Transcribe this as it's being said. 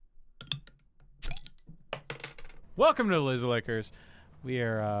Welcome to Liz Liquors. We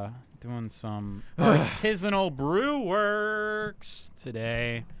are doing some artisanal brew works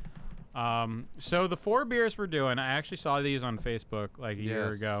today. So the 4 beers we're doing, I actually saw these on Facebook like a year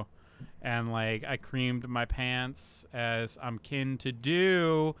ago. And like I creamed my pants as I'm kin to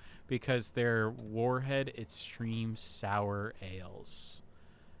do because they're Warhead Extreme Sour Ales.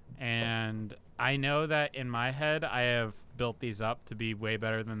 And I know that in my head I have built these up to be way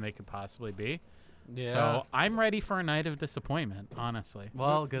better than they could possibly be. Yeah. So I'm ready for a night of disappointment, honestly.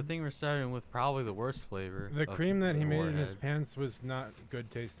 Well, good thing we're starting with probably the worst flavor. The cream that he made in his Warheads. pants was not good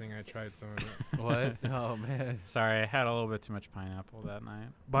tasting. I tried some of it. What? Oh, man. Sorry, I had a little bit too much pineapple that night.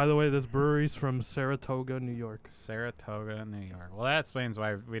 By the way, this brewery's from Saratoga, New York. Saratoga, New York. Well, that explains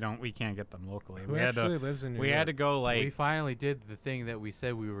why we can't get them locally. Who we had actually to lives in New we York? had to go We like finally did the thing that we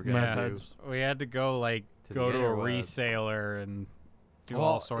said we were going Yeah. to do. Heads. we had to go like To go the to a interweb. reseller and do Well,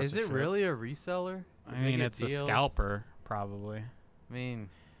 all sorts is of it shit. really a reseller? I They mean, get it's a deals? scalper probably. I mean,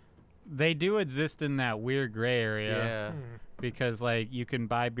 They do exist in that weird gray area. yeah. Because like you can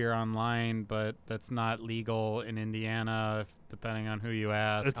buy beer online, but that's not legal in Indiana, depending on who you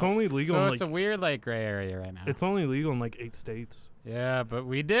ask. It's only legal so in it's a weird like gray area right now. it's only legal in like 8 states. Yeah, but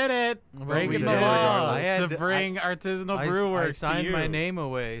we did it. Well, Breaking we the did it law regardless. to bring artisanal I brewers to signed you. my name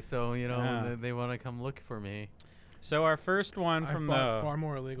away, so, you know, Yeah. they want to come look for me. So our first one I from bought the far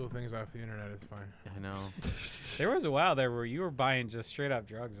more illegal things off the internet. It's fine. I know. there was a while there where you were buying just straight up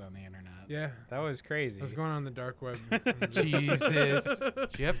drugs on the internet. Yeah, That was crazy. I was going on the dark web. Jesus.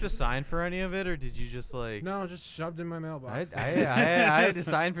 Did you have to sign for any of it, or did you just, like... No, just shoved in my I mailbox. had to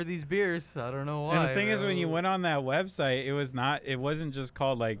sign for these beers. I don't know why. And the thing is, when you bro. went on that website, it wasn't just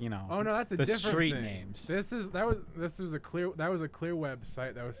called like Oh no, that's a the different street thing. names. This was a clear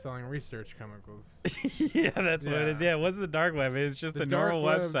website that was selling research chemicals. Yeah, that's what it is. Yeah. Yeah, it wasn't the dark web. It was just The a normal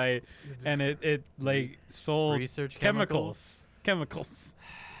dark web- website, and it like sold Research chemicals.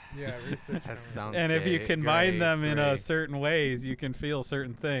 Yeah, research. That sounds And if you gay- combine gray, them in gray. certain ways, you can feel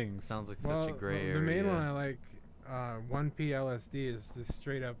certain things. Sounds like Well, such a gray area. the main one I like, 1P LSD is just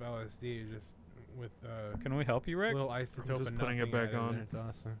straight up LSD, just with Can we help you, Rick? little isotope just and putting it nothing back added in on. it. It's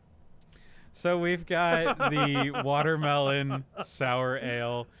awesome. So we've got the watermelon sour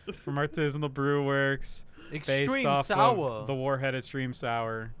ale from Artisanal Brew Works, based Extreme off sour. of the Warhead Extreme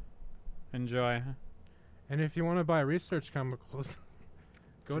Sour. Enjoy. And if you want to buy research chemicals,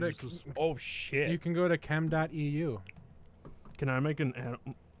 Oh shit! you can go to chem.eu. Can I make an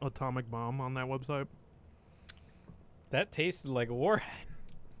atomic bomb on that website? That tasted like a Warhead.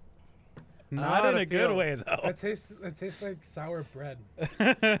 know Not how in to a good feel. way though. That tastes like sour bread.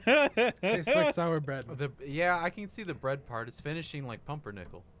 Tastes like sour bread. Yeah, I can see the bread part. It's finishing like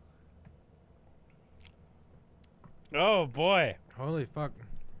pumpernickel. Oh boy, Holy fuck!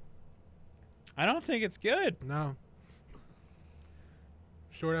 I don't think it's good. No.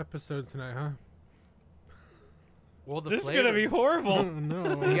 Short episode tonight, huh? Well, the This is flavor. gonna be horrible.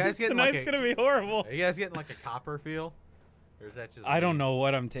 No. You guys getting like Tonight's a, gonna be horrible. Are you guys getting like a copper feel, or is that just? I don't me? know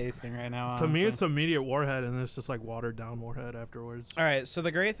what I'm tasting right now. To me, honestly. it's immediate Warhead, and it's just like watered down Warhead afterwards. All right. So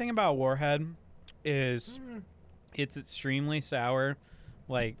the great thing about Warhead is it's extremely sour,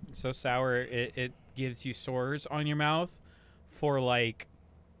 like so sour it gives you sores on your mouth for like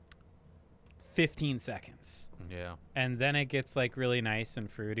 15 seconds, Yeah. and then it gets like really nice and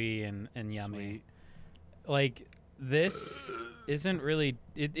fruity and yummy. Sweet. Like this isn't really.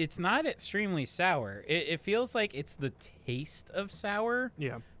 It's not extremely sour. It feels like it's the taste of sour,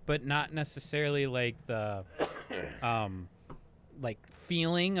 Yeah. but not necessarily like the like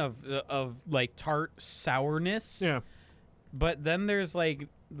feeling of like tart sourness. Yeah. But then there's like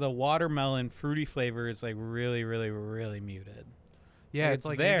the watermelon fruity flavor is like really muted. Yeah, It's it's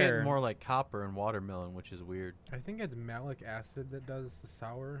like you're there. getting more like copper and watermelon, which is weird. I think it's malic acid that does the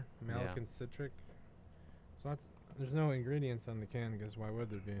sour, malic Yeah. and citric. So there's no ingredients on the can because why would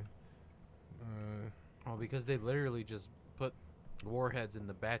there be? Oh, because they literally just put warheads in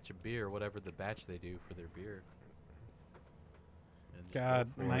the batch of beer, whatever the batch they do for their beer. And just go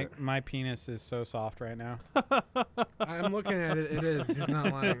God, for my it. my penis is so soft right now. I'm looking at it. It is. He's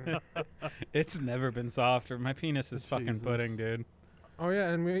not lying. It's never been softer. My penis is fucking Jesus. pudding, dude. Oh yeah,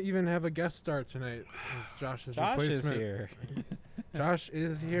 and we even have a guest star tonight. It's Josh's Josh is replacement. here. Josh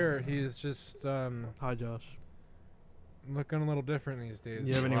is here. He's just Hi, Josh. looking a little different these days.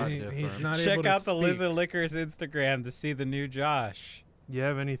 You have any- He's different. not able Check to out the speak. Lizard Liquors Instagram to see the new Josh. You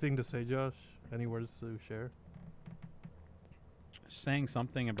have anything to say, Josh? Any words to share? Saying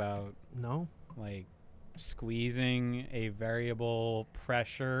something about No? like squeezing a variable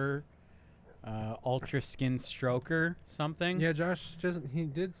pressure Ultra Skin Stroker something. Yeah, Josh he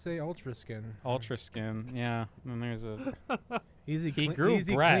did say Ultra Skin. Ultra Skin. Yeah. And then there's a Easy. He grew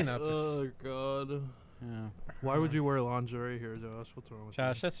easy breasts. cleanups. Oh God. yeah. Why would you wear lingerie here, Josh? What's wrong with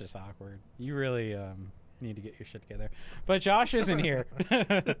Josh, you? that's just awkward. You really need to get your shit together. But Josh isn't here.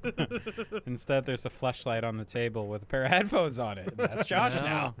 Instead, there's a fleshlight on the table with a pair of headphones on it. And that's Josh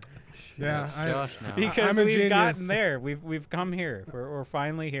now. Yeah, That's Josh now. Because I'm a we've genius. gotten there. We've come here. We're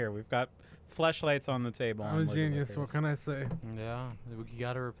finally here. We've got fleshlights on the table. I'm on a Lizard genius. Lickers. What can I say? Yeah, we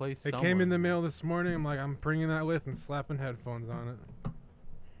got to replace It someone. came in the mail this morning. I'm like, I'm bringing that with and slapping headphones on it.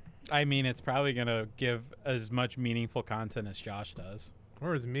 I mean, it's probably going to give as much meaningful content as Josh does.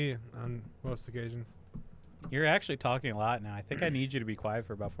 Or is me on most occasions. You're actually talking a lot now. I think I need you to be quiet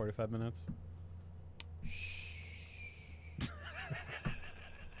for about 45 minutes.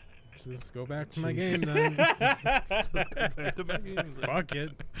 Just go back to my game then. Just go back to my game then. Fuck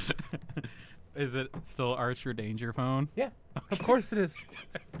it. Is it still Archer Danger Phone? Yeah, of course it is.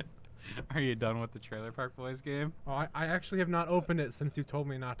 Are you done with the Trailer Park Boys game? Oh, I actually have not opened it since you told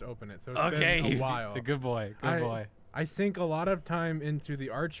me not to open it. So it's Okay, been a while. A good boy. Good boy. I sink a lot of time into the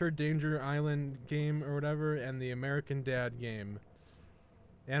Archer Danger Island game or whatever and the American Dad game.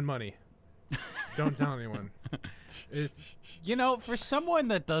 And money. Don't tell anyone. It's, You know, for someone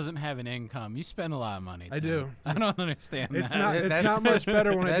that doesn't have an income, you spend a lot of money. I Tim. do. I don't understand it's that. not it's That's- not much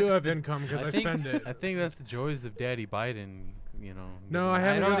better when I do that's have the- income because I think, spend it. I think that's the joys of Daddy Biden, you know. No, I giving-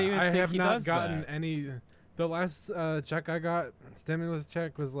 haven't. don't even I think have he not does gotten that. any. The last check I got, stimulus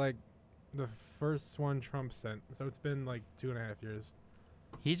check, was like the first one Trump sent. So it's been like 2.5 years.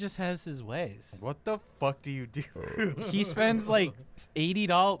 He just has his ways. What the fuck do you do? He spends like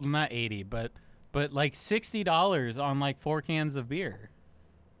 $80, not 80, but like $60 on like 4 cans of beer.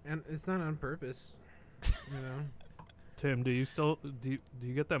 And it's not on purpose. You know. Tim, do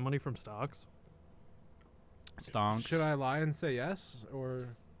you get that money from stocks? Stonks. Should I lie and say yes, or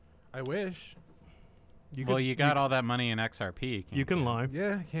I wish? Well, you got all that money in XRP. You can you? lie.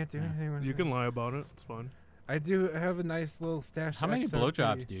 Yeah, I can't do Yeah. anything with You it. can lie about it. It's fine. I do have a nice little stash. How of many XRP.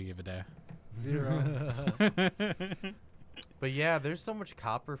 blowjobs do you give a day? 0. But yeah, there's so much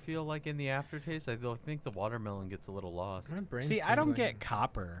copper feel like in the aftertaste. I think the watermelon gets a little lost. My brain's See, I don't tingling. get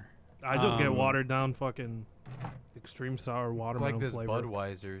copper. I just get Um, watered down fucking extreme sour It's watermelon like this flavor.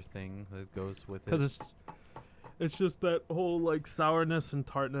 Budweiser thing that goes with it. Because it's just that whole like sourness and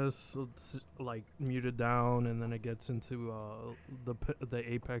tartness, it's, like muted down, and then it gets into the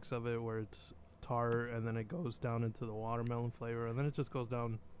apex of it where it's tart, and then it goes down into the watermelon flavor, and then it just goes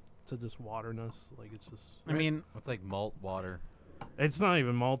down to just waterness. Like it's just, I mean, It's like malt water. it's not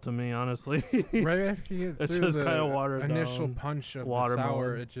even malt to me, honestly. Right after you get It's through just the kinda watered initial down punch of the watermelon.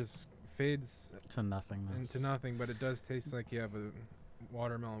 sour, it just fades to nothingness. into nothing. But it does taste like you have a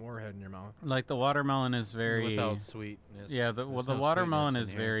watermelon warhead in your mouth. Like the watermelon is very Without sweetness. Yeah, the There's the no watermelon sweetness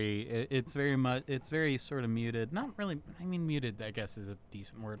is in here. very it's very much it's very sort of muted. Not really. I mean, muted, I guess, is a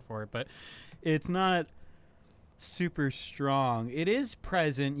decent word for it, but it's not super strong. It is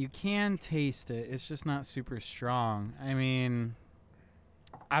present. You can taste it. It's just not super strong. I mean,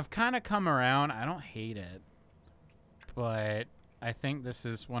 I've kind of come around. I don't hate it, but I think this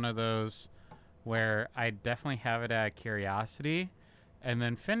is one of those where I definitely have it out of curiosity and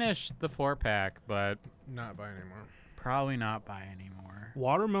then finish the 4-pack, but Not buy anymore. probably not buy anymore.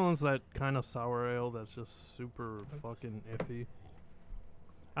 Watermelon's that kind of sour ale that's just super fucking iffy.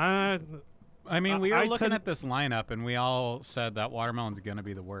 I mean, we were I looking tend- at this lineup, and we all said that watermelon's going to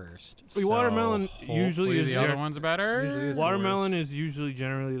be the worst. The watermelon So usually hopefully is the other your- one's better. Usually is the Watermelon worst. is usually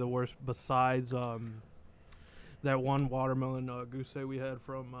generally the worst. Besides that one watermelon goose we had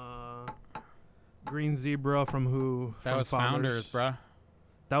from Green Zebra from who? That from was Founders, bruh.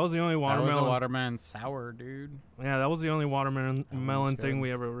 That was the only That watermelon. was a watermelon sour, dude. Yeah, that was the only watermelon was melon thing good.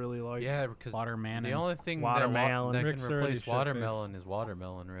 we ever really liked. Yeah, because Watermelon. the only thing Watermelon. that Rick's can already replace shit-faced. watermelon is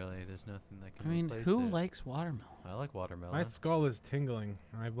watermelon, really. There's nothing that I can mean, replace who it. likes watermelon? I like watermelon. My skull is tingling.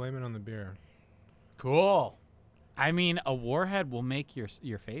 And I blame it on the beer. Cool. I mean, a Warhead will make your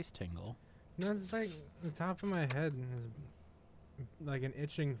face tingle. No, it's like the top of my head is like an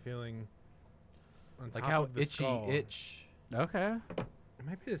itching feeling. On Like top how of the itchy skull. Okay. It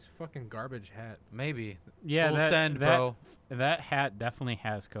might be this fucking garbage hat. Maybe. Yeah, Full that, send, that, bro. that hat definitely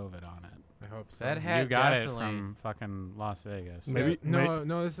has COVID on it. I hope so. That hat You got definitely. it from fucking Las Vegas. Maybe-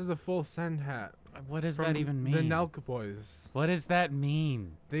 No, this is a full send hat. What does From that even mean? The Nelk Boys. What does that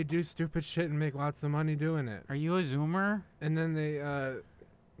mean? They do stupid shit and make lots of money doing it. Are you a Zoomer? And then they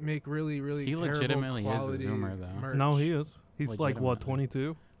make really, really He terrible legitimately is a quality Zoomer, though. merch. No, he is. He's like what, Legitimately.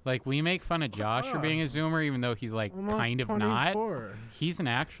 22? Like, we make fun of Josh for being a Zoomer, even though he's like Almost kind of 24. not. He's an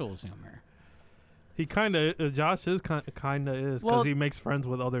actual Zoomer. He kind of Josh is kind of is Well, because he makes friends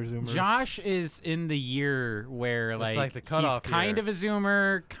with other Zoomers. Josh is in the year where like the he's cutoff kind year. of a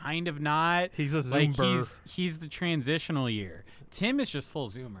Zoomer, kind of not. He's a Like Zoomer. he's the transitional year. Tim is just full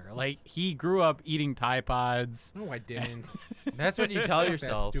Zoomer. Like he grew up eating Tide Pods, No, I didn't. That's what you tell Fuck that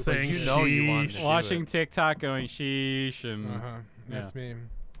yourself. stupid But Saying you know you wanted sheesh. to do watching it. TikTok, going sheesh, and That's me.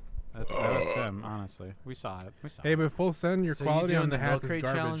 that was Tim. Honestly, we saw it. We saw Hey, it. but full send, your So quality you doing on the the milk hats is crate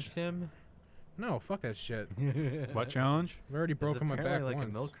garbage. challenge, Tim? No, fuck that shit. What challenge? I've already It's broken my apparently back like once.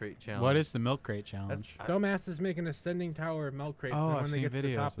 a milk crate challenge. What is the milk crate challenge? Dumbass is making a sending tower of milk crates, Oh, and I've when they seen get to the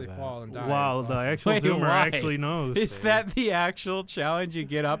videos top, of they that. fall and die. Wow, It's the awesome. actual Wait, Zoomer why? actually knows. Is that the actual challenge? You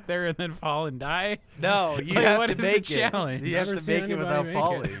get up there and then fall and die? No, you Like, have what to is the make it. challenge? You have Never to seen make it without anybody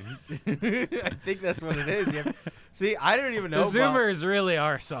falling. I think that's what it is. You have, see, I don't even The know. about, Zoomers really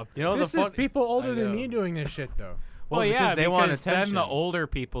are something. you know This the is fun, people older I than know. me doing this shit, though. Well, yeah, because they want then the attention. older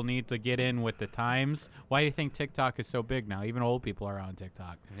people need to get in with the times. Why do you think TikTok is so big now? Even old people are on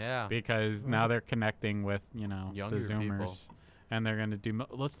TikTok Yeah. because now they're connecting with Younger the Zoomers, people. and they're gonna do.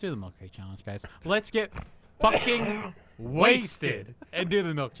 Let's do the milk crate challenge, guys. Let's get fucking wasted and do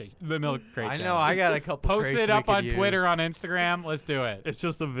the milk crate I challenge. know. I got a couple. Post crates it we up could on Twitter, use. on Instagram. Let's do it. It's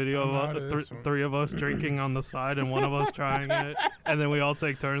just a video I'm out of of this one. three of us drinking on the side and one of us trying it, and then we all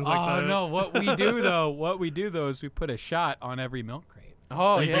take turns like Oh that. no! What we do though, is we put a shot on every milk crate.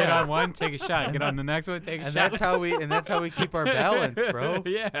 Oh We get yeah. on one, take a shot. Get on the next one, take a And shot. that's how we keep our balance, bro.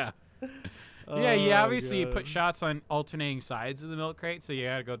 Yeah. Oh, Yeah, you obviously you God. put shots on alternating sides of the milk crate, so you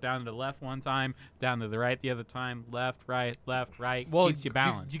got to go down to the left one time, down to the right the other time, left, right, Well, keeps you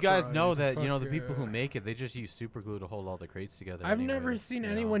balanced. You guys Christ, know that the fuck people who yeah. make it, they just use super glue to hold all the crates together. I've never anyways, seen you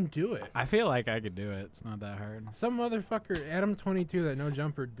know. anyone do it. I feel like I could do it. It's not that hard. Some motherfucker, Adam22, that no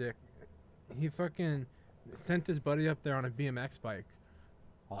jumper dick, he fucking sent his buddy up there on a BMX bike.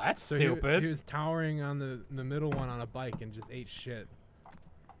 Well, that's So stupid. He was towering on the middle one on a bike and just ate shit.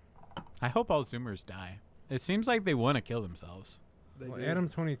 I hope all Zoomers die. It seems like they want to kill themselves. Well,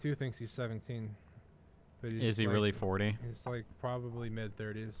 Adam22 thinks he's 17. But he's Is he like- really 40? He's like probably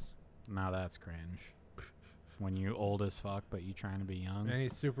mid-30s. Now that's cringe. When you old as fuck, but you trying to be young. And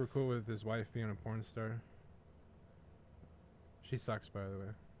he's super cool with his wife being a porn star. She sucks, by the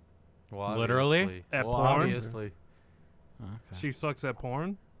way. Well, Literally? obviously. At well, porn? obviously. Okay. She sucks at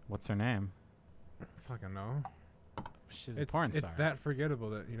porn. What's her name? Fucking no. She's a porn star. It's that forgettable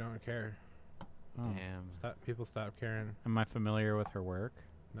that you don't care. Oh. Damn. People stop caring. Am I familiar with her work?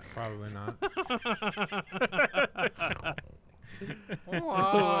 No, probably not.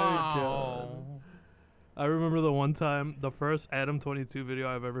 Wow. I remember the one time, the first Adam22 video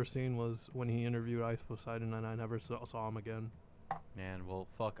I've ever seen was when he interviewed Ice Poseidon, and I never saw him again. Man, well,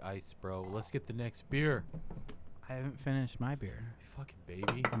 fuck ice, bro. Let's get the next beer. I haven't finished my beer. You fucking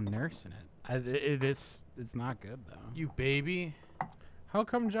baby. I'm nursing it. It's not good though. You baby. How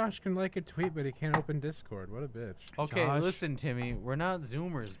come Josh can like a tweet but he can't open Discord? What a bitch. Okay, Josh. listen, Timmy. We're not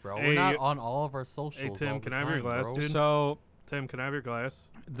Zoomers, bro. Hey, we're not on all of our socials. Tim, all can the I have your time, glass, bro. dude? So Tim, can I have your glass?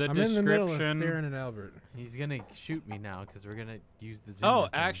 the I'm in the middle of description. staring at Albert. He's gonna shoot me now because we're gonna use the Zoomer Oh, thing.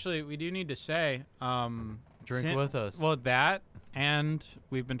 actually, we do need to say. Drink Tim- with us. Well, that and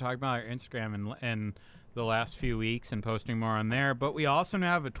we've been talking about our Instagram and the last few weeks and posting more on there. But we also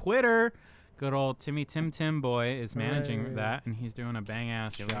now have a Twitter. Good old Tim Boy is managing Hooray. that, and he's doing a bang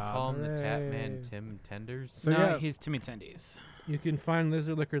ass Can we job. call him the Tap Hooray. Man Tim Tenders? So no, yeah. he's Timmy Tendies. You can find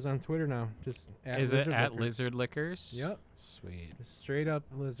Lizard Liquors on Twitter now. Just at Is it Lizard at Liquors. Lizard Liquors? Yep. Sweet. Just straight up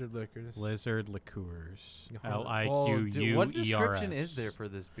Lizard Liquors. Lizard Liqueurs. Yeah. Oh, dude, what description LIQUERS. is there for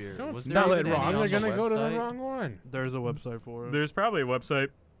this beer? Don't Was there spell it even any wrong. on They're the gonna go to the website? wrong one. There's a website for it. There's probably a website.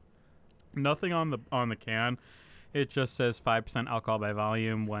 Nothing on the can. It just says 5% alcohol by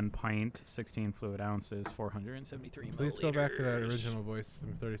volume, 1 pint, 16 fluid ounces, 473 Please go back to that milliliters. original voice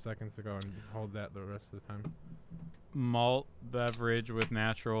from 30 seconds ago and hold that the rest of the time. Malt beverage with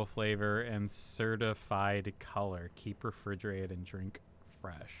natural flavor and certified color. Keep refrigerated and drink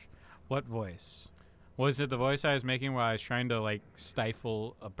fresh. What voice? Was it the voice I was making while I was trying to like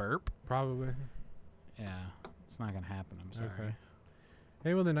stifle a burp? Probably. Yeah, it's not gonna happen. I'm sorry. Okay.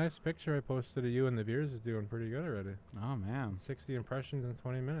 Hey, well, the nice picture I posted of you and the beers is doing pretty good already. Oh man, 60 impressions in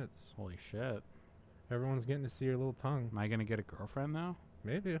 20 minutes. holy shit! Everyone's getting to see your little tongue. Am I gonna get a girlfriend now?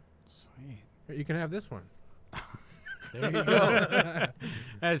 Maybe. Sweet. Here, you can have this one. There you go.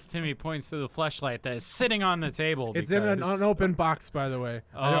 As Timmy points to the fleshlight that is sitting on the table. It's in an because- unopened box, by the way.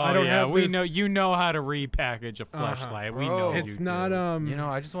 Oh I don't yeah, have we this- know you know how to repackage a Uh-huh. fleshlight. We Bro. know It's you not do. You know,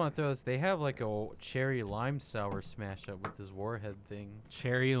 I just want to throw this. They have like a cherry lime sour smash up with this Warhead thing.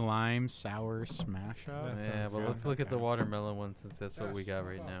 cherry lime sour smash up. That Yeah, sounds but good. let's look at the Okay. watermelon one since that's what we Gosh, got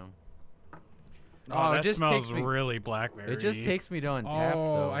right fuck. now. Oh, it that just smells takes me- really blackberry. It just takes me to Untapped,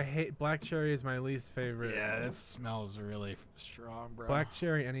 Oh, though. I hate black cherry. Is my least favorite. Yeah, it smells really strong, bro. Black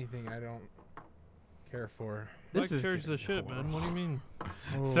cherry, anything I don't care for. This Black is cherry's the getting shit, man. What do you mean?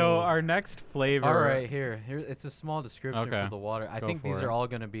 So Oh. our next flavor. All right, here. It's a small description Okay. for the water. I Go think these for are it. all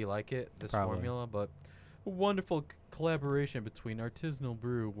going to be like it, this Probably. formula, but a wonderful collaboration between Artisanal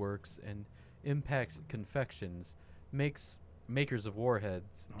Brew Works and Impact Confections makers of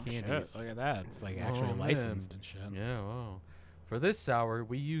Warheads Oh, candies. shit, look at that. It's like Oh, actually man. licensed and shit. Yeah, wow. For this sour,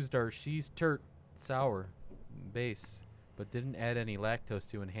 we used our She's Turt sour base, but didn't add any lactose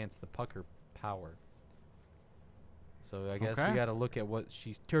to enhance the pucker power. So I guess Okay. we got to look at what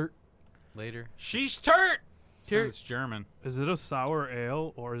She's Turt later. She's turt. Turt. It's German. Is it a sour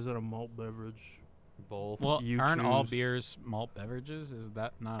ale or is it a malt beverage? Both. Well, You aren't all choose. beers malt beverages? Is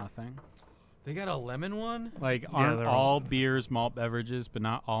that not a thing? They got a lemon one? Like, Yeah, aren't they're all all- beers malt beverages, but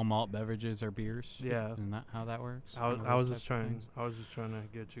not all malt beverages are beers? Yeah. Isn't that how that works? I was, One of I was those just types of trying. things? I was just trying to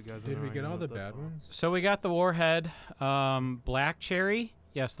get you guys. in Did we get all the argument, that's bad ones? So we got the Warhead black cherry.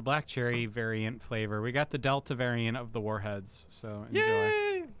 Yes, the black cherry variant flavor. We got the Delta variant of the Warheads. So enjoy.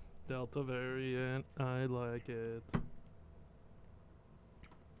 Yay! Delta variant. I like it.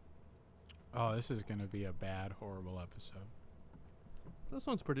 Oh, this is gonna be a bad, horrible episode. That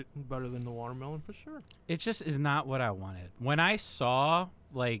sounds pretty better than the watermelon for sure. It just is not what I wanted. When I saw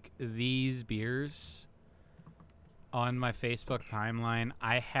like these beers on my Facebook timeline,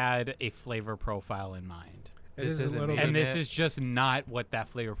 I had a flavor profile in mind. It This is a isn't little me. And bit. this is just not what that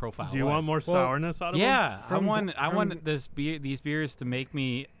flavor profile Do you was. want more sourness out of Yeah, I From want the- I from want these beers to make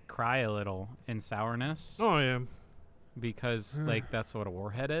me cry a little in sourness them? Oh yeah. because like that's what a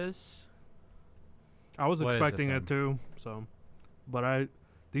Warhead is. I was What is it, expecting Tim? it too. So, but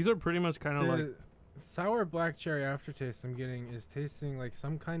these are pretty much kind of like. The sour black cherry aftertaste I'm getting is tasting like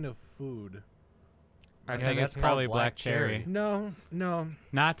some kind of food. I Yeah, think that's it's probably called black black cherry. cherry. No,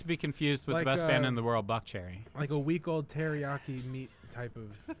 Not to be confused with Like, the best band uh, in the world, Buck Cherry. like a week old teriyaki meat type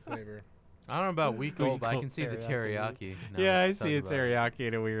of flavor. I don't know about week old, but I Week-old can see the teriyaki. teriyaki. now Yeah, that I you see talk it's about it. teriyaki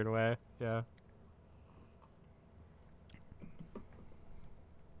in a weird way. Yeah.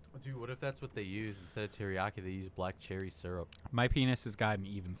 Dude, what if that's what they use instead of teriyaki? They use black cherry syrup. My penis has gotten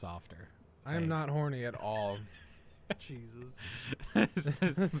even softer. I'm Hey. not horny at all. Jesus. This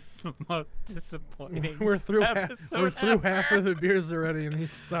is the most disappointing. we're through episode half of the beers already, and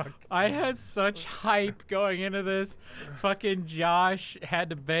these suck. I had such hype going into this. Fucking Josh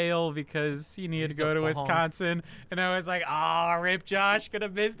had to bail because he needed He's to go a to bum. Wisconsin, and I was like, "Oh, rip Josh, gonna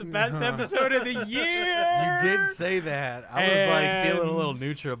miss the best Uh-huh. episode of the year." You did say that. I was like feeling a little And-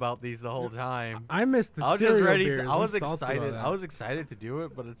 neutral about these the whole time. I missed the I was just cereal ready. beers. I was I'm salty about excited. that. I was excited to do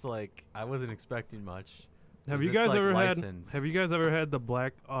it, but it's like I wasn't expecting much. Have 'Cause you it's, guys like, ever licensed. had? Have you guys ever had the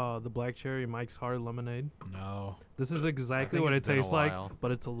black cherry Mike's Hard Lemonade? No. This is exactly think what it it's been a tastes like, while.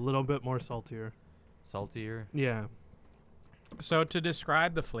 but it's a little bit more saltier. Saltier? Yeah. So to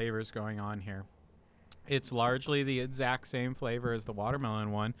describe the flavors going on here, it's largely the exact same flavor as the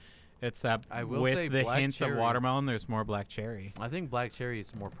watermelon one, except I will with say the black hints cherry- of watermelon, there's more black cherry. I think black cherry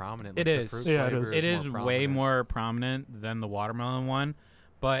is more prominent. It like the is. fruit Yeah, it flavor is. It is more way prominent. more prominent than the watermelon one,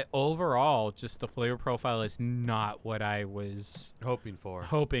 but overall, just the flavor profile is not what I was hoping for.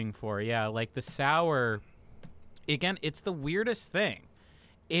 hoping for. Yeah, like the sour, again, it's the weirdest thing.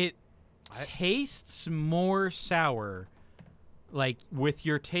 It tastes more sour, like with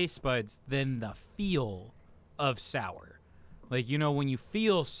your taste buds, than the feel of sour. Like, you know, when you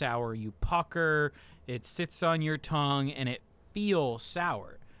feel sour, you pucker, it sits on your tongue, and it feels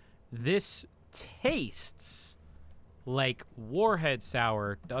sour. This tastes like Warhead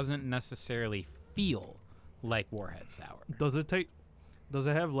sour, doesn't necessarily feel like Warhead sour. Does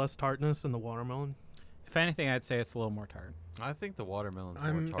it have less tartness than the watermelon? If anything, I'd say it's a little more tart. I think the watermelon's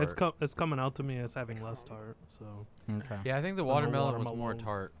I'm- more It's tart. It's coming out to me as having less tart. So Okay. Yeah, I think the the watermelon was more watermelon.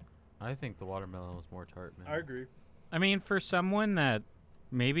 tart. I think the watermelon was more tart, man. agree. I mean, for someone that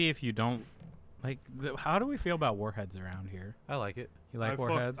maybe if you don't like, how do we feel about Warheads around here? I like it. You like I fuck-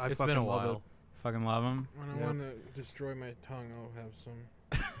 Warheads? I It's been a fucking love while. Fucking love them. When I Yeah. want to destroy my tongue, I'll have some.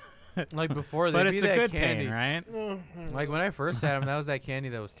 Like before, But they'd it's be a that good candy. pain, right? Like when I first had them, that was that candy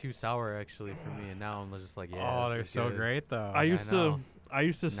that was too sour actually for me, and now I'm just like, yeah. oh, this they're is so good. great though. I used to. know. I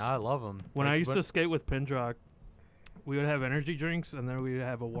used to. s- Now I love them. When I used to skate with Pindrock, we would have energy drinks and then we would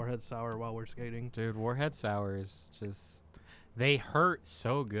have a Warhead sour while we're skating. Dude, Warhead sours just they hurt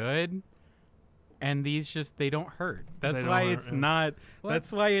so good. And these just they don't hurt. That's They don't why hurt, it's yeah. not Well,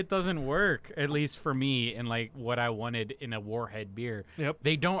 that's why it doesn't work, at least for me, and like what I wanted in a Warhead beer. Yep.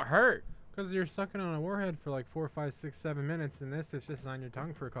 They don't hurt. Because you're sucking on a Warhead for like 4, 5, 6, 7 minutes, and this it's just on your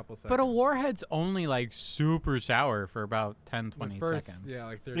tongue for a couple seconds. But a Warhead's only like super sour for about 10, 20 seconds. Yeah,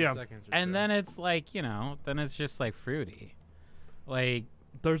 like 30 Yeah. seconds. Or And so. then it's like, then it's just like fruity. Like,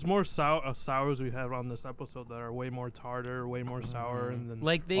 There's more sours we have on this episode that are way more tartar, way more sour, and then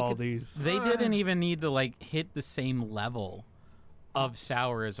Like they all could- these. they didn't even need to like hit the same level of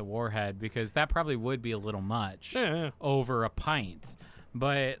sour as a Warhead, because that probably would be a little much Yeah. over a pint.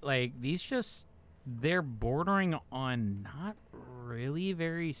 But like these they're bordering on not really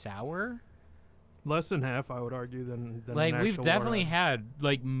very sour. Less than half, I would argue, than Like an we've actual definitely Warhead. had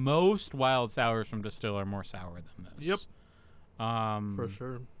like most wild sours from Distill are more sour than this. Yep. For for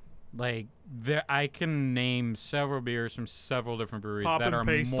sure. Like I can name several beers from several different breweries Pop that and are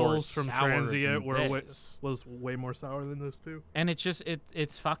more Pastels from sour Transient than were this. was way more sour than this too. And it's just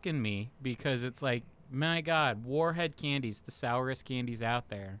it's fucking me, because it's like, my God, Warhead candies, the sourest candies out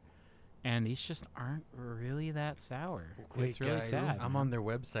there, and these just aren't really that sour. Wait, It's really guys, sad. I'm man. on their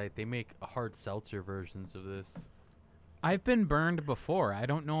website. They make hard seltzer versions of this. I've been burned before. I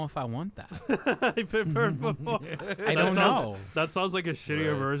don't know if I want that. I've been burned before. I don't know. That sounds like a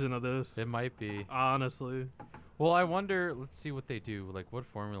shittier Right. version of this. It might be. Honestly. Well, I wonder. Let's see what they do. Like, what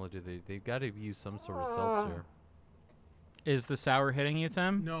formula do they? They've got to use some sort of seltzer. Is the sour hitting you,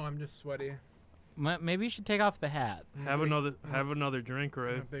 Tim? No, I'm just sweaty. Maybe you should take off the hat. Have another drink, I'm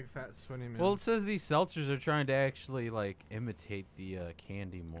right? a big fat sweaty man. Well, it says these seltzers are trying to actually like imitate the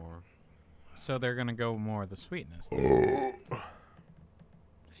candy more. So they're gonna go more the sweetness.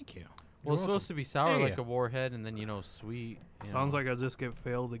 Thank you. Well, it's welcome. supposed to be sour Hey. like a Warhead, and then sweet. Sounds like I just get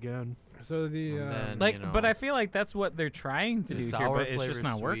failed again. so the And then- Like, but I feel like that's what they're trying to The do here, sour but it's just flavor's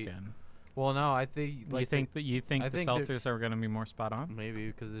not sweet. working. Well, no, I think like you think I the think they're- seltzers are gonna be more spot on? maybe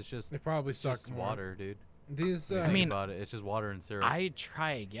because it's just they probably it's suck just more. water, dude. These If you I think mean, about it, it's just water and syrup. I'd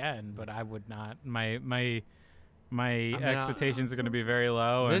try again, but I would not. My mean, expectations are going to be very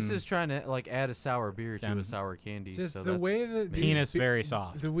low. this and is trying to like add a sour beer to Damn. a sour candy. just so the that's way that these penis be- very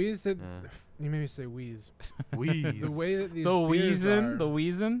soft. the wheeze that Yeah. you made me say wheeze. wheeze. The way that these The beers wheezin', are- the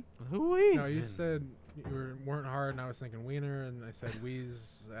wheezin'. wheeze. No, you said you weren't hard, and I was thinking wiener, and I said wheeze.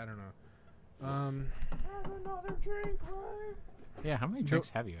 I don't know. Have another drink, right? Yeah, how many drinks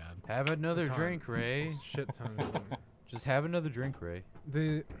have you had? Have another ton. drink, Ray. Shit ton of them. Just have another drink, Ray.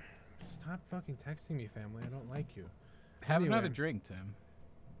 Stop fucking texting me, family. I don't like you. Have Anyway. another drink, Tim.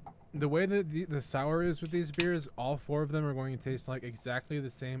 The way that the sour is with these beers, all 4 of them are going to taste like exactly the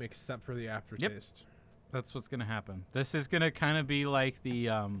same, except for the aftertaste. That's what's gonna happen. This is gonna kind of be like the.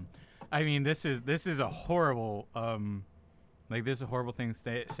 I mean, this is a horrible. Like, this is a horrible thing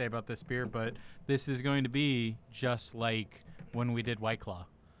to say about this beer, but this is going to be just like when we did White Claw,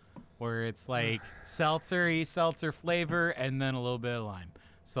 where it's like seltzer flavor and then a litry bit of lime.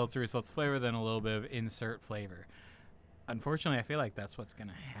 Seltzer flavor, then a little bit of insert flavor. Unfortunately, I feel like that's what's going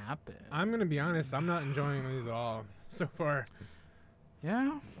to happen. I'm gonna be honest. I'm not enjoying these at all so far.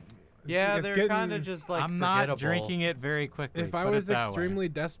 Yeah. Yeah, it's they're getting- kind of just like I'm not forgettable. drinking it very quickly. If I put it was that way. extremely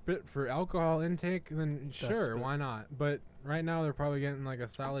desperate for alcohol intake, then sure, Desperate. why not? But right now, they're probably getting like a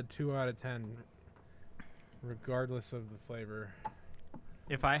solid 2 out of 10, regardless of the flavor.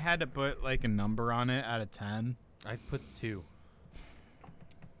 If I had to put like a number on it out of 10, I'd put 2.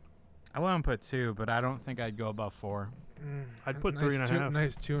 I wouldn't put 2, but I don't think I'd go above 4. I'd put nice 3.5.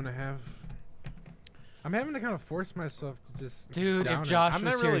 Nice 2.5. I'm having to kind of force myself to just. Dude, down if it. Josh I'm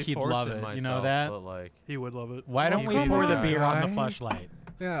was not here, really he'd forcing love it. myself, You know that? But like, He would love it. Why don't Well, we come pour the on, beer on the guys. fleshlight?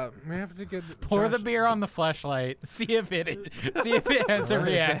 Yeah, we have to get. Pour the Josh- beer on the fleshlight. See if it has a if it has a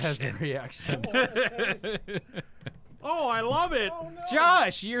reaction. reaction. Oh, I love it.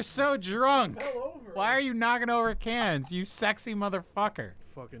 Josh, you're so drunk. Why are you knocking over cans? You sexy motherfucker.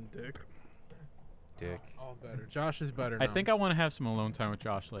 Fucking dick. Dick. All better. Josh is better. I now. think I want to have some alone time with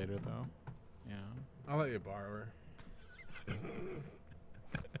Josh later, though. Yeah. I'll let you borrow her.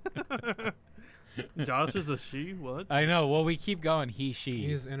 Josh is a she? What? I know. Well, we keep going. He, she.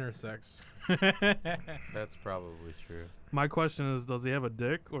 He's intersex. That's probably true. My question is, does he have a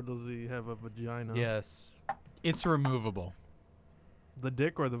dick or does he have a vagina? Yes. It's removable. The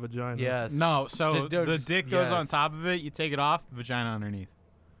dick or the vagina? Yes. No, so Just- the just- dick goes on yes. top of it. You take it off, vagina underneath.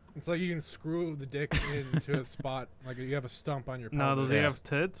 It's like you can screw the dick into a spot, like you have a stump on your. No, pelvis. does he Yeah. have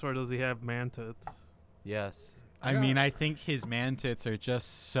tits or does he have man tits? Yes. I mean, I think his man tits are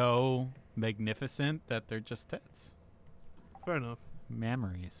just so magnificent that they're just tits. Fair enough.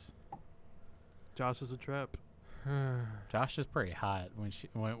 Memories. Josh is a trap. Josh is pretty hot when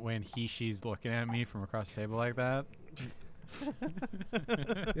she's looking at me from across the table like that.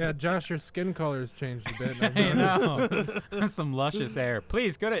 Yeah, Josh, your skin color has changed a bit. I've I noticed. know. Some luscious hair.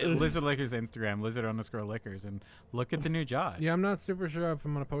 Please go to Lizard Liquors Instagram, lizard_liquors, and look at the new Josh. Yeah, I'm not super sure if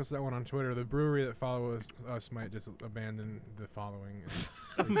I'm gonna post that one on Twitter. The brewery that follows us might just abandon the following.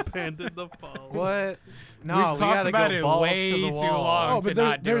 Abandoned the fall. What? No, We've we talked gotta about go it balls way to the too wall. long. Oh, to but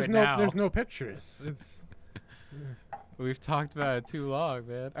not do there's it no now. there's no pictures. It's We've talked about it too long,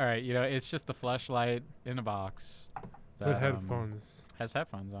 man. All right, it's just the fleshlight in a box that with headphones. has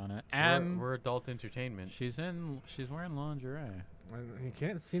headphones on it, and We're adult entertainment. she's wearing lingerie. And you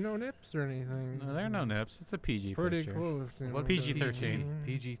can't see no nips or anything. No, there are no nips. It's a PG Pretty picture. close. you know, What's PG-13.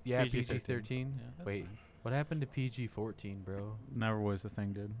 PG, yeah, PG-13. PG-13. Yeah, that's Wait, fine. what happened to PG-14, bro? Never was the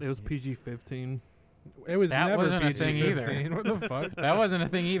thing, dude. It was PG-15. It was That never wasn't a thing either. PG-15. What the fuck? That wasn't a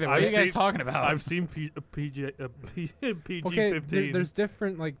thing either. What I've are you guys seen- talking about? I've seen PG-15. Okay, there's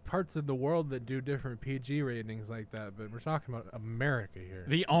different like parts of the world that do different PG ratings like that, but we're talking about America here.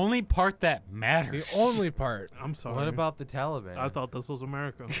 the only part that matters. The only part. I'm sorry. What about the Taliban? I thought this was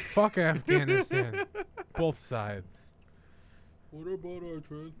America. Fuck Afghanistan. Both sides. What about our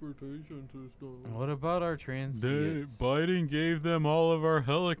transportation system? What about our transients? Biden gave them all of our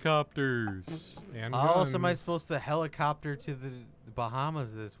helicopters. And How else am I guns. supposed to helicopter to the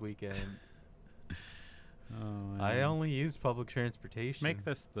Bahamas this weekend? Oh, I man. only use public transportation. Let's make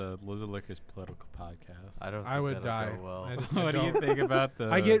this the Lizard Liquors political podcast. I don't. Think I would that'll die. Go well. I just- What do you don't. think about the?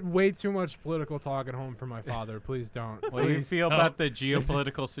 I get way too much political talk at home from my father. Please don't. What do you Please feel don't. about the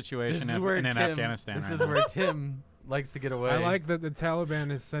geopolitical situation This is where in Tim. Afghanistan? This right is now? where Tim likes to get away. I like that the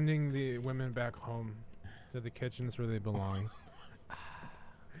Taliban is sending the women back home to the kitchens where they belong.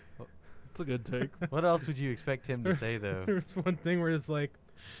 It's a good take. What else would you expect Tim to say though? There's one thing where it's like,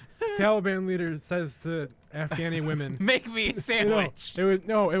 Taliban leader says to Afghani women, Make me a sandwich.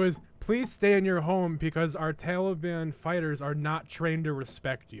 it was please stay in your home because our Taliban fighters are not trained to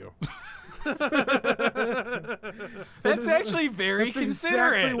respect you. That's actually very That's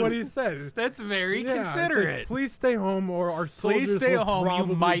considerate. exactly what he said. That's very Yeah, it's like, considerate. please stay home or our soldiers Please stay will home. You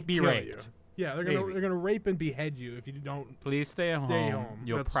probably might be kill raped. you. Yeah, Maybe. they're gonna rape and behead you if you don't. Please stay, Stay home. home.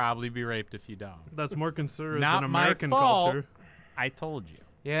 You'll That's- probably be raped if you don't. That's more considerate Not than my American fault. culture. I told you.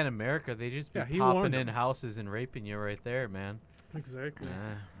 Yeah, in America they just be Yeah, he popping warned in him. houses and raping you right there, man. Exactly.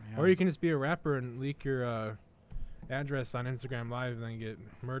 Nah. Or you can just be a rapper and leak your address on Instagram Live and then get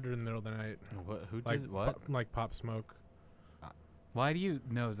murdered in the middle of the night. What? Who Like did what? like Pop Smoke. Why do you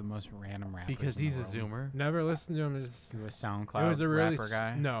know the most random rappers? Because in he's the a world? Never listened to him. It He was SoundCloud was a really rapper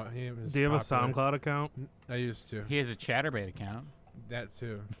guy. no. He was. Do you have a popular. SoundCloud account? I used to. He has a ChatterBait account. That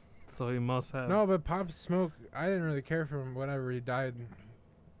too. So he must have. No, but Pop Smoke, I didn't really care for him. Whenever he died.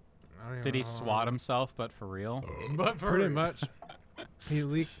 I don't even Did he know how swat long. himself, but for real? But for Pretty much. He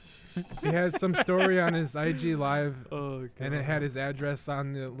leaked. He had some story on his IG Live, Oh, and it had his address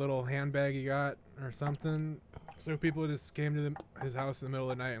on the little handbag he got or something. So people just came to his house in the middle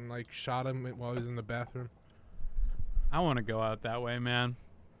of the night and like shot him while he was in the bathroom. I want to go out that way, man.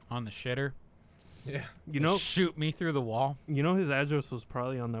 On the shitter. Yeah. You know, Shoot me through the wall. his address was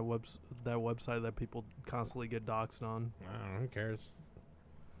probably on that website that people constantly get doxxed on. I don't know. Who cares?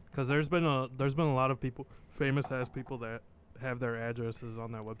 Because there's been a lot of people, famous ass people that have their addresses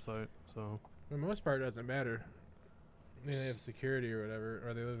on that website. So For the most part, it doesn't matter. I mean, they have security or whatever,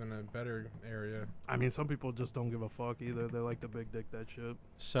 or they live in a better area. I mean, some people just don't give a fuck either. They like to big dick that shit.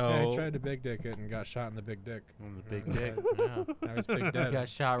 So Yeah, I tried to big dick it and got shot in the big dick. On the big Yeah. dick. Yeah. I was big You dead. got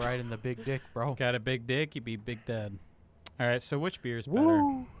shot right in the big dick, bro. got a big dick, you be big dead. All right, so which beer's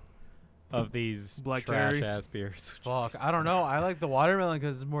better of these Black trash cherry. ass beers? Fuck, I don't know. I like the watermelon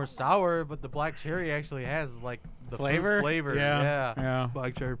because it's more sour, but the black cherry actually has like the fruit Flavor? flavor. Yeah. Yeah.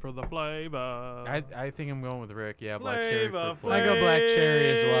 Black cherry for the flavor. I think I'm going with Rick. Yeah, black cherry for I go black cherry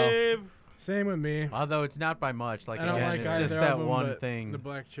as well. Same with me. Although it's not by much. Like I don't again, like it's either just of that them, one but thing. The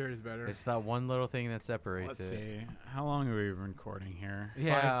black cherry's better. It's that one little thing that separates Let's it. see. How long are we recording here?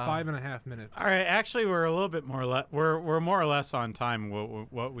 Yeah. 5.5 minutes. All right, actually, we're a little bit more. We're more or less on time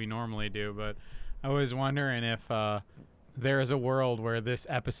what we normally do, but I was wondering if there is a world where this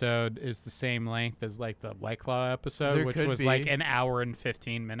episode is the same length as like the White Claw episode, There which could was like be. an hour and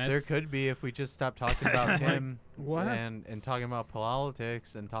 15 minutes. There could be if we just stopped talking about Tim What? and talking about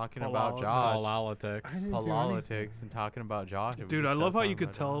politics and talking about Politics. Josh. Politics. I didn't do Politics and talking about Josh. If we Dude, just I love stopped how talking you could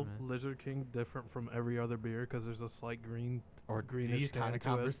about tell John, man. Lizard King different from every other beer because there's a slight green or greenish these kind tang of to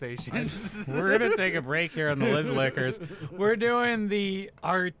it. conversations. We're gonna take a break here on the Liz Liquors. We're doing the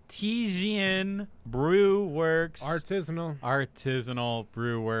Artesian Brew Works. Artisanal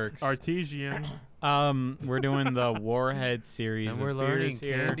Brew Works. Artesian. We're doing the Warhead series And of we're learning beers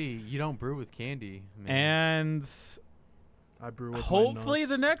here. candy. You don't brew with candy, man. And I brew with Hopefully my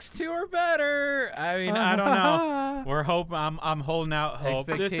the nuts. next two are better. I mean, I don't know. We're hoping. I'm holding out hope.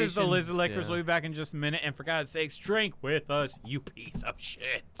 This is the Lizard Expectations, Lickers. yeah. We'll be back in just a minute. And for God's sakes, drink with us, you piece of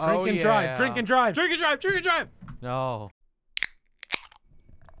shit. Oh, Drink and drive. yeah. Drink and drive. Drink and drive. Drink and drive. No.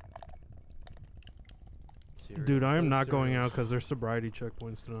 Dude, I am Those not going cereals. out because there's sobriety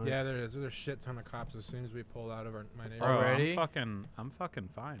checkpoints tonight. Yeah, there is. There's a shit ton of cops as soon as we pull out of my neighborhood. Bro, Already? I'm fucking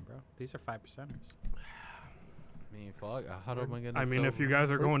fine, bro. These are 5%ers. I mean, fuck. How am I gonna? I mean, if you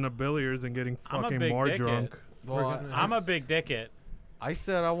guys are going to billiards and getting I'm a fucking big more dickhead. drunk, well, gonna- I'm a big dickhead. I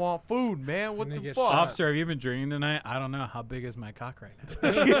said I want food, man. What Gonna the get fuck? shot. Officer, have you been drinking tonight? I don't know. How big is my cock right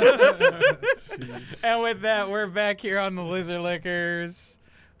now? And with that, we're back here on the Lizard Lickers.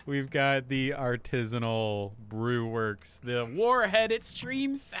 We've got the Artisanal Brew Works, the Warhead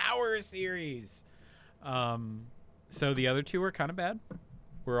Extreme Sour series. So the other two were kind of bad.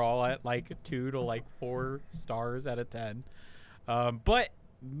 We're all at like 2 to like 4 stars out of 10. But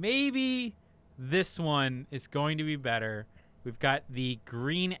maybe this one is going to be better. We've got the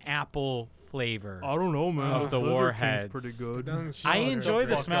green apple flavor. I don't know, man. Of the Lizard King's Warheads. pretty It good. doesn't I smell enjoy good.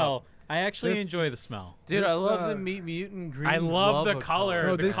 the fuck smell. I actually This- enjoy the smell. Dude, I This, love the Meat Mutant green. I love the a color.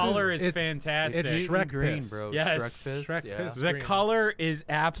 No, The this color is it's- fantastic. it's Meat Shrek green, piss. bro. Yes. Shrek piss. Shrek yeah. piss. The green. color is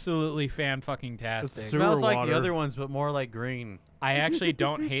absolutely fan-fucking-tastic. It's Smells Sewer like the water. other ones, but more like green. I actually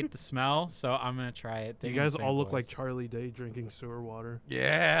don't hate the smell, so I'm going to try it. You Dig guys in, all St. look like Boys. Charlie Day drinking sewer water.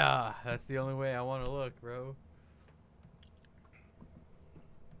 Yeah, that's the only way I want to look, bro.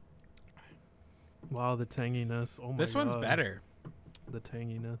 Wow, the tanginess. Oh my god. This one's better. The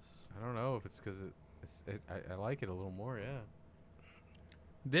tanginess. I don't know if it's because I like it a little more. Yeah.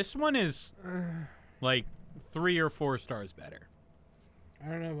 This one is like 3 or 4 stars better. I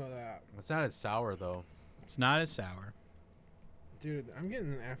don't know about that. It's not as sour though. It's not as sour. Dude, I'm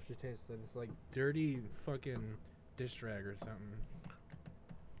getting an aftertaste that it's like dirty fucking dish rag or something.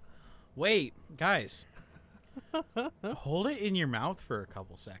 Wait, guys. Hold it in your mouth for a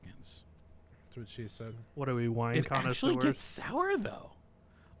couple seconds. That's what she said. What are we, wine It actually connoisseurs? gets sour, though.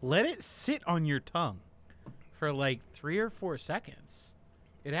 Let it sit on your tongue for like 3 or 4 seconds.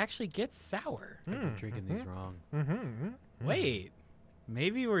 It actually gets sour. I've been drinking these wrong. Mm-hmm. Wait,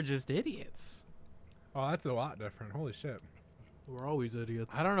 maybe we're just idiots. Oh, that's a lot different. Holy shit. We're always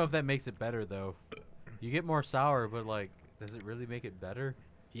idiots. I don't know if that makes it better though. You get more sour, but like, does it really make it better?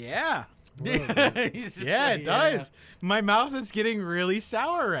 Yeah. He's just Yeah, like, it does. My mouth is getting really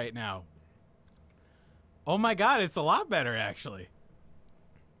sour right now. Oh my god, it's a lot better actually.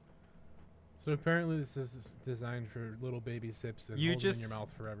 So apparently this is designed for little baby sips and You hold it in just- your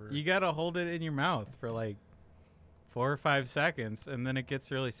mouth forever. You gotta hold it in your mouth for like 4 or 5 seconds, and then it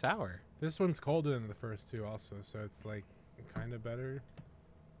gets really sour. This one's colder than the first two also, so it's like kind of better.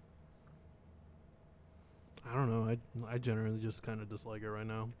 I don't know. I generally just kind of dislike it right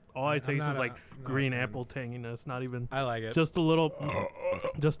now. All I I'm taste not is a- like not a green fan. apple tanginess, not even I like it. just a little,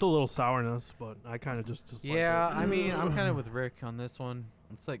 just a little sourness. But I kind of just dislike Yeah, it. I mean, I'm kind of with Rick on this one.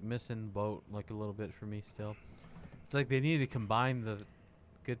 It's like missing the boat like a little bit for me still. It's like they need to combine the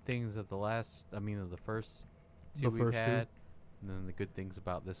good things of of the first two The we've first two. had, and then the good things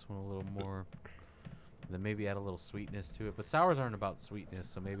about this one a little more. And then maybe add a little sweetness to it. But sours aren't about sweetness,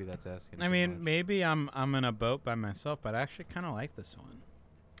 so maybe that's asking. I too mean, much. maybe I'm in a boat by myself, but I actually kind of like this one.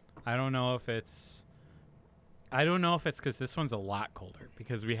 I don't know if it's because this one's a lot colder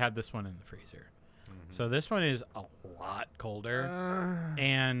because we had this one in the freezer. Mhm. So this one is a lot colder,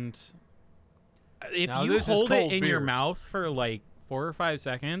 and if Now you this is hold it cold in your beer. mouth for like 4 or 5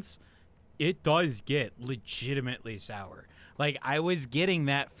 seconds, it does get legitimately sour. Like I was getting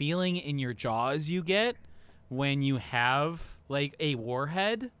that feeling in your jaws you get when you have like a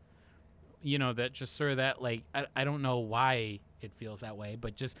Warhead, you know, that just sort of that like I don't know why it feels that way,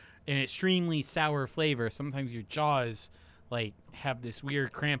 but just an extremely sour flavor. Sometimes your jaws like have this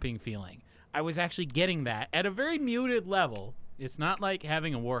weird cramping feeling. I was actually getting that at a very muted level. It's not like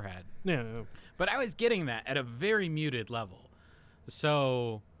having a Warhead, Yeah, but I was getting that at a very muted level.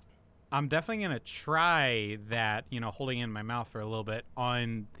 So I'm definitely going to try that, you know, holding it in my mouth for a little bit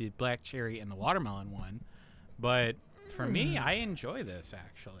on the black cherry and the watermelon one. But for me, I enjoy this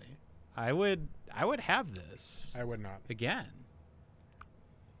actually. I would have this I would not. again.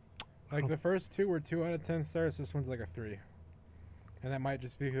 Like the first two were 2 out of 10 stars. This one's like a 3, and that might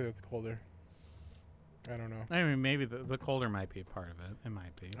just be because it's colder. I don't know. I mean, maybe the colder might be a part of it. It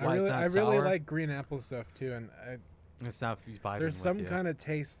might be. Why, it's not I really sour? like green apple stuff too, and It's not vibing there's with some you. kind of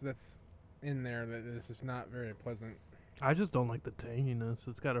taste that's in there that is just not very pleasant. I just don't like the tanginess.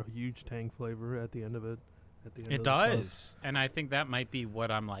 It's got a huge tang flavor at the end of it. At the end It of the fuzz. does. And I think that might be what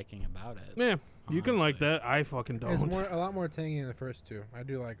I'm liking about it. Yeah, You can like honestly. that. I fucking It's don't. a lot more tangy in the first two. I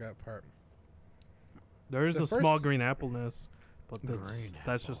do like that part. There is The a small first- green appleness, but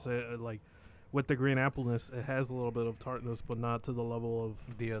that's just it. Like with the green appleness, it has a little bit of tartness, but not to the level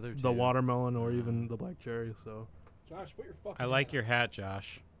of The other two. the watermelon or even the black cherry. So Josh, put your fucking. I like your hat,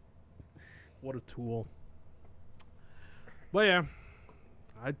 Josh. what a tool. But yeah,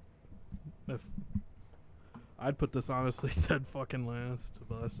 I'd put this honestly dead fucking last,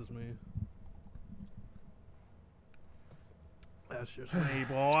 but that's just me. That's just me,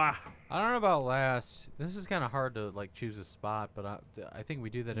 boy. I don't know about last. This is kind of hard to like choose a spot, but I think we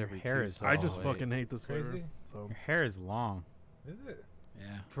do that Your every hair two. is so I I'll just wait. fucking hate this flavor. Crazy? So Your hair is long. Is it?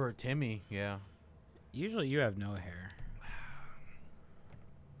 Yeah. For a Timmy, yeah. Usually you have no hair.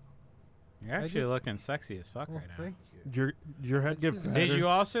 You're I actually just- looking sexy as fuck Well, right now. thank you. did your head get Did fatter? Did you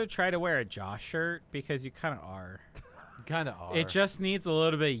also try to wear a Josh shirt? Because you kind of are. Kind of are. It just needs a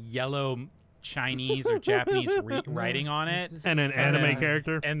little bit of yellow Chinese or Japanese writing on it. This is and an just anime kinda-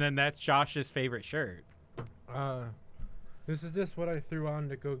 character? And then that's Josh's favorite shirt. This is just what I threw on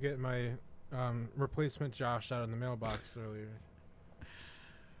to go get my replacement Josh out of the mailbox earlier.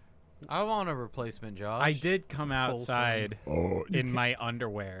 I want a replacement, Josh. I did come Full outside in my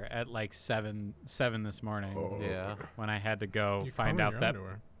underwear at like 7 this morning Yeah. when I had to go You find come in out your that.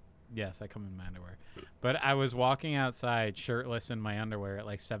 underwear. Yes, I come in my underwear. But I was walking outside shirtless in my underwear at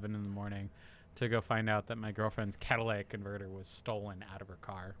like 7 in the morning to go find out that my girlfriend's catalytic converter was stolen out of her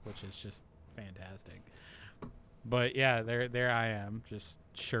car, which is just fantastic. But yeah, there I am, just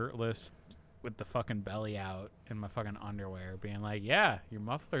shirtless with the fucking belly out in my fucking underwear, being like, yeah, your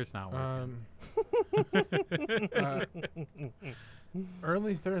muffler's not working.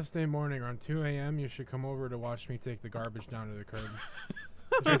 Early Thursday morning around 2 a.m. you should come over to watch me take the garbage down to the curb.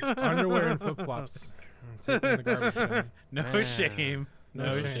 Just underwear and flip-flops. I'm taking the garbage down. No Man. shame. No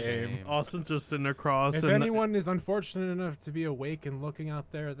No shame. shame. Austin's just sitting across. If and anyone is unfortunate enough to be awake and looking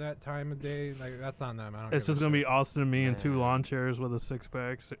out there at that time of day, like that's on them. I don't. it's give just a gonna be shit. Austin and me and two Man. lawn chairs with a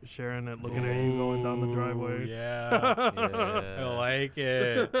six-pack sharing it, looking at you going down the Ooh, driveway. Yeah. I Yeah. like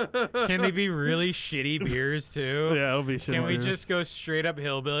it. Can they be really shitty beers too? Yeah, it'll be shit. Can we beers. just go straight up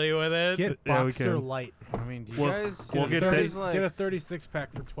hillbilly with it? Get Yeah, we Boxer can. Light. I mean, do you We'll- guys? we'll do you get guys, the- like, Get a 36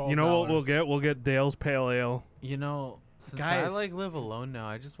 pack for $12. You know what we'll get? We'll get Dale's Pale Ale. You know, since Guys. I like live alone now,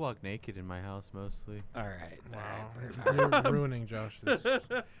 I just walk naked in my house mostly. All right. Wow, you're ruining Josh's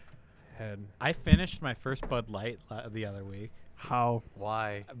head. I finished my first Bud Light the other week How?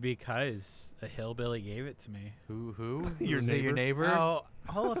 Why? because a hillbilly gave it to me. Who? Your Was it your neighbor? Oh,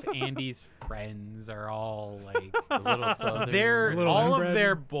 all of Andy's friends are all like A little southern. they're Little all inbred? of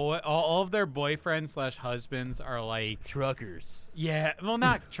their all of their boyfriends/husbands are like truckers. yeah, well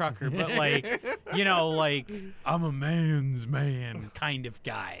not trucker, but like you know like I'm a man's man kind of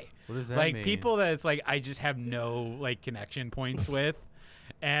guy. What does that Like mean? people that it's like I just have no like connection points with,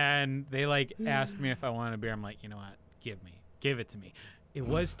 and they like asked me if I wanted a beer. I'm like, you know what, give it to me. It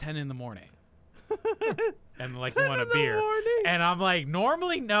was 10 in the morning, and like you want a beer, and I'm like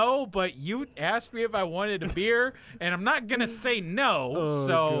normally no, but you asked me if I wanted a beer, and I'm not gonna say no. Oh,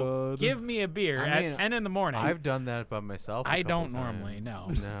 So God. give me a beer I at mean, 10 in the morning. I've done that by myself. I I don't normally, no.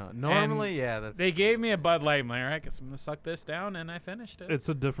 No, normally, yeah. That's they gave me a Bud Light. I'm like, all right, guess I'm gonna suck this down, and I finished it. It's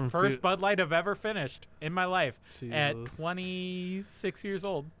a different First feel- Bud Light I've ever finished in my life at Jesus. 26 years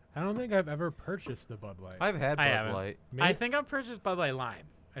old. I don't think I've ever purchased a Bud Light. I've had I Bud haven't. Light. I think I've purchased Bud Light Lime.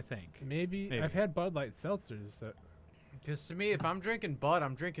 I think. Maybe Maybe. I've had Bud Light seltzers. That, Because to me, if I'm drinking Bud,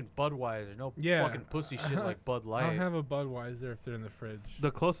 I'm drinking Budweiser. No Yeah. fucking pussy shit like Bud I'll Light. have a Budweiser if they're in the fridge. The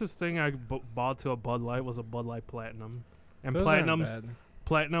closest thing I bought to a Bud Light was a Bud Light Platinum, and Those aren't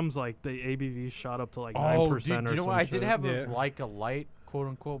Platinum's like the ABV shot up to like 9% oh, or dude, you know some what? I shit. did have Yeah. a light, quote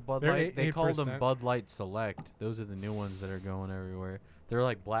unquote Bud They're Light. They called them 8%. Bud Light Select. Those are the new ones that are going everywhere. They're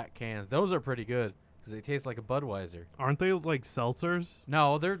like black cans. Those are pretty good because they taste like a Budweiser. Aren't they like seltzers?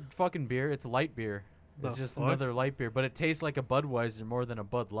 No, they're fucking beer. It's light beer. It's The just fuck? another light beer, but it tastes like a Budweiser more than a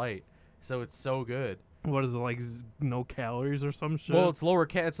Bud Light. So it's so good. What is it like? No calories or some shit? Well, it's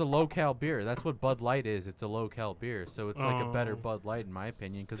it's a low cal beer. That's what Bud Light is. It's a low cal beer. So it's like a better Oh. Bud Light in my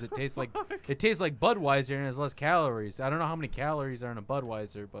opinion because it tastes like Budweiser and has less calories. I don't know how many calories are in a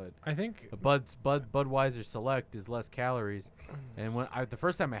Budweiser, but I think a Budweiser Select is less calories. And the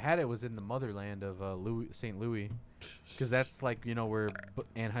first time I had it was in the motherland of St. Louis, because that's like where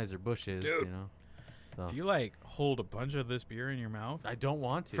Anheuser Busch is. You know. So If you like hold a bunch of this beer in your mouth I don't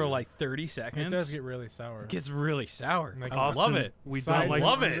want to for like 30 it seconds, does get really sour. it gets really sour. Like I Austin, love it. We Side don't like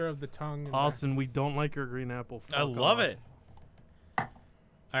love it. under of the tongue. and Austin. We don't like your green apple. I Fuck love off. it.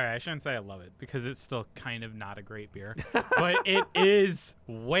 All right, I shouldn't say I love it because it's still kind of not a great beer, but it is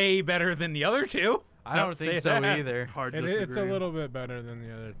way better than the other two. I don't think so either. Hard It's disagree. a little bit better than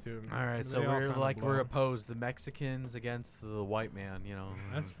the other two. All right, so They all we're kinda like blow. we're opposed, the Mexicans against the white man. You know.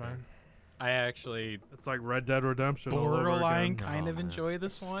 That's fine. I actually It's like Red Dead Redemption. all over borderline again. kind Oh, of man. enjoy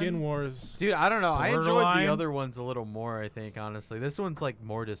this one. Skin Wars. Dude, I don't know. I enjoyed Borderline. the other ones a little more. I think honestly, this one's like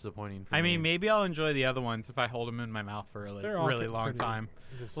more disappointing for me. I mean, maybe I'll enjoy the other ones if I hold them in my mouth for a They're all really long pretty time.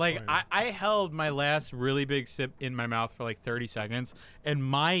 Like disappointing. I held my last really big sip in my mouth for like 30 seconds, and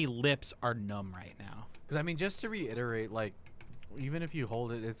my lips are numb right now. because I mean, just to reiterate, like even if you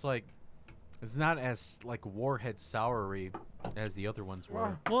hold it, it's like it's not as like Warhead soury as the other ones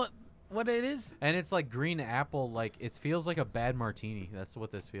were. Well, what it is? And it's like green apple, like it feels like a bad martini. That's what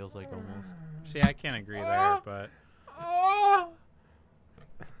this feels like almost. See, I can't agree there, but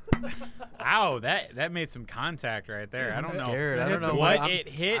ow, that made some contact right there. I don't know Scared. I don't know what I'm- it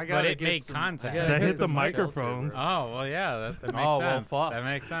hit, I but gotta it get made some- I contact. gotta That get hit the some microphones. shelter, Oh well, yeah, that makes Oh, well, sense. fuck. That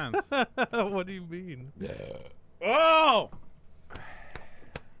makes sense. What do you mean? Oh,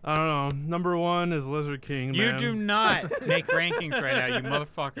 I don't know. Number one is Lizard King. you man. do not make rankings right now, you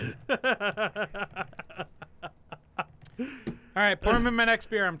motherfucker. All right, pour him in my next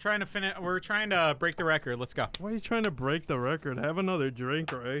beer. I'm trying to finish. We're trying to break the record. Let's go. Why are you trying to break the record? Have another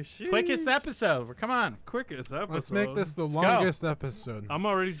drink, Ray. Quickest Sheesh. episode. Come on. Quickest episode. Let's make this the Let's go. longest episode. I'm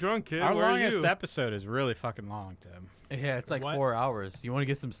already drunk, kid. Our Where are longest you? episode is really fucking long, Tim. Yeah, it's like What? 4 hours. You want to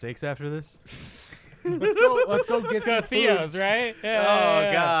get some steaks after this? Let's go. Let's go get Let's go some food. Theo's, right? Yeah.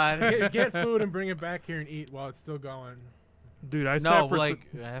 Oh God. Get food and bring it back here and eat while it's still going. Dude, I No, sat for like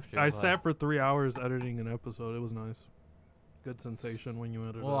after. I like- sat for 3 hours editing an episode. It was nice. Good sensation when you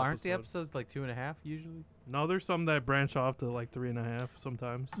edit. Well, an aren't the episode. episodes like 2.5 usually? No, there's some that branch off to like 3.5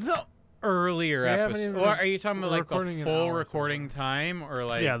 sometimes. The earlier They haven't episode. even Or are you talking about like recording the an full hour so recording far. time, or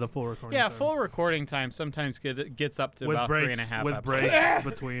like? Yeah, the full recording. Yeah, time. full recording time sometimes gets up to with about breaks, 3.5 with episodes. breaks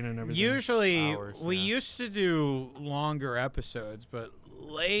between and everything. Usually, Hours, we yeah. used to do longer episodes, but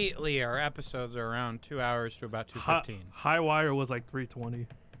lately our episodes are around 2 hours to about 2:15. High wire was like 320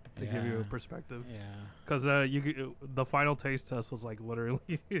 to give you Yeah. a perspective. Yeah. Because the final taste test was like literally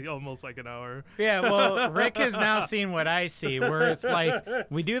almost like an hour. Yeah, well, Rick has now seen what I see, where it's like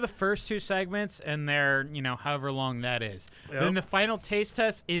we do the first two segments and they're, however long that is. Yep. Then the final taste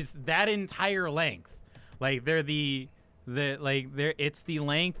test is that entire length. Like they're it's the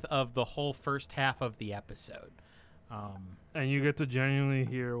length of the whole first half of the episode. And you get to genuinely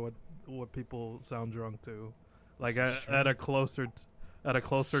hear what people sound drunk to, like This is at a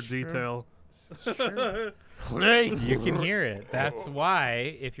closer detail. You can hear it. That's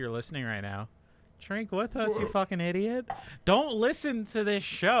why, if you're listening right now, drink with us, you fucking idiot. Don't listen to this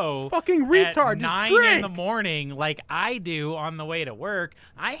show Fucking at retard. 9 Just in the drink. morning like I do on the way to work.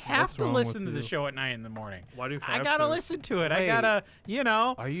 I have What's to wrong listen with to the you? show at 9 in the morning. Why do you I have gotta to? listen to it. I Wait. gotta,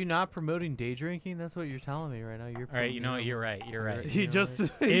 Are you not promoting day drinking? That's what you're telling me right now. You're All right, you know what? You're right. You're right. He just he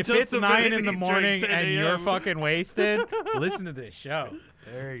If just it's 9 in the drank morning 10 and you're a.m. fucking wasted, listen to this show.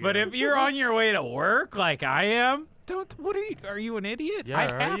 There you But go. if you're on your way to work like I am, are you an idiot? Yeah, I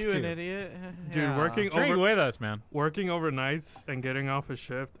are have you to. an idiot? Dude, Yeah. working Drink with us, man. working overnights and getting off a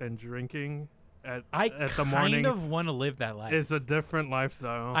shift and drinking at I the morning kind of want to live that life. is a different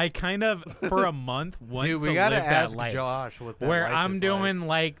lifestyle. I kind of, for a month, want Dude, to we gotta live ask that life. Josh what that where life I'm is doing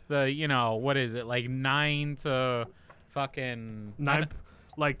like the, what is it, like 9 to fucking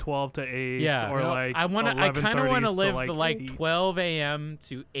like 12 to 8 yeah. or like I kind of want to live the like 8. 12 a.m.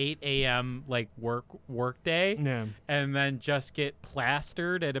 to 8 a.m. like work day, Yeah. and then just get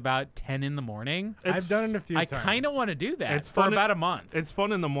plastered at about 10 in the morning. I've done it a few I times. kind of want to do that It's for fun- about a month. It's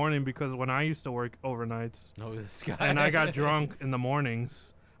fun in the morning because when I used to work overnights Oh, this guy. and I got drunk in the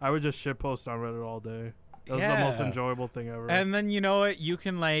mornings, I would just shitpost on Reddit all day. It was the most Yeah. enjoyable thing ever. And then you know what? You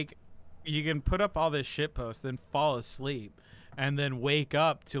can put up all this shit post, then fall asleep, and then wake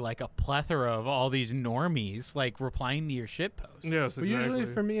up to like a plethora of all these normies like replying to your shit posts. yes, But exactly. usually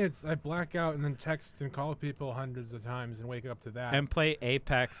for me, it's I black out and then text and call people hundreds of times and wake up to that. And play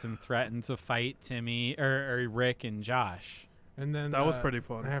Apex and threaten to fight Timmy or Rick and Josh. And then That was pretty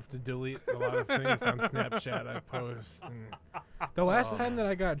fun. I have to delete a lot of things on Snapchat I post. And the last time that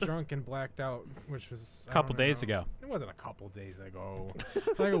I got drunk and blacked out, which was A couple days ago. It wasn't a couple days ago.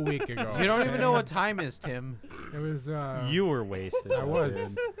 Like a week ago. You don't even know what time is, Tim. It was. You were wasted. I was.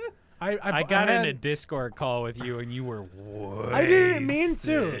 dude. I got in a had- Discord call with you and you were wasted. I didn't mean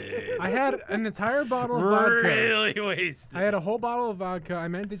to. I had an entire bottle of vodka. Really wasted. I had a whole bottle of vodka. I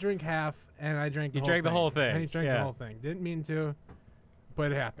meant to drink half, and I drank the You whole drank thing. the whole thing, And he drank yeah. the whole thing. Didn't mean to,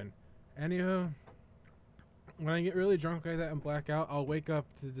 but it happened. Anywho, when I get really drunk like that and black out, I'll wake up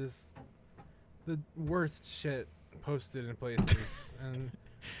to just the worst shit posted in places. And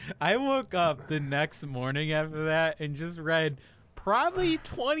I woke up the next morning after that and just read probably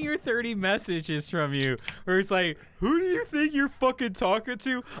 20 or 30 messages from you where it's like, who do you think you're fucking talking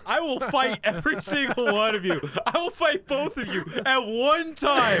to? I will fight every single one of you. I will fight both of you at one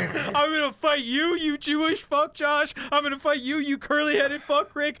time. I'm going to fight you, you Jewish fuck Josh. I'm going to fight you, you curly-headed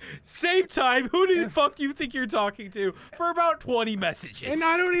fuck Rick. Same time. Who do the fuck you think you're talking to? For about 20 messages.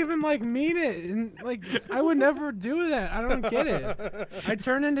 I don't even mean it. And I would never do that. I don't get it. I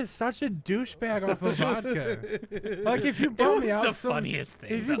turn into such a douchebag off of vodka. Like if you brought me out, the funniest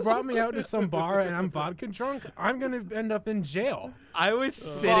thing. If you brought me out to some bar and I'm vodka drunk, I'm gonna end up in jail. I was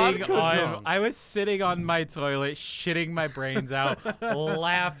sitting on my toilet, shitting my brains out,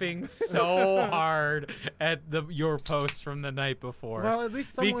 laughing so hard at your post from the night before. Well, at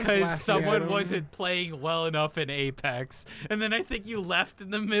least someone's because laughing someone at wasn't playing well enough in Apex, and then I think you left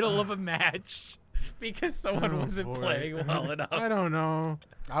in the middle of a match because someone wasn't playing well enough. I don't know.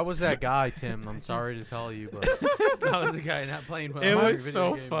 I was that guy, Tim. I'm sorry to tell you, but I was the guy not playing well. It on was your so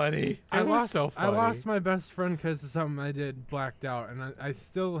video game. funny. I lost my best friend because of something I did, blacked out, and I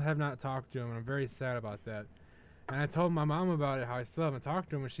still have not talked to him, and I'm very sad about that. And I told my mom about it, how I still haven't talked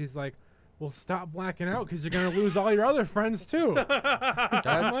to him, and she's like, well, stop blacking out because you're going to lose all your other friends, too.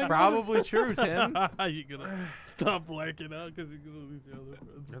 That's probably true, Tim. You're gonna stop blacking out because you're gonna lose your other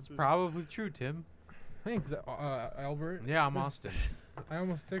friends. That's probably true, Tim. Thanks, Albert. Yeah, I'm Austin. I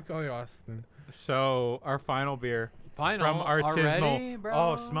almost did call you Austin. So our final beer Final from Artisanal. already, bro?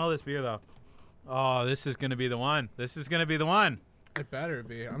 Oh, smell this beer though. Oh, this is gonna be the one. This is gonna be the one. It better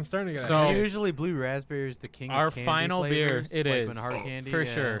be. I'm starting to get So- Usually blue raspberry is the king Our of candy final flavors, beer, it like is when hard candy, for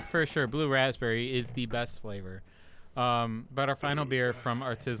yeah. sure. Blue raspberry is the best flavor. But our final beer from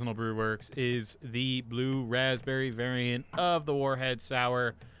Artisanal Brew Works is the blue raspberry variant of the Warhead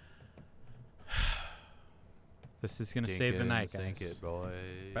Sour. This is gonna Dink save it the and night, sink guys. it, boy.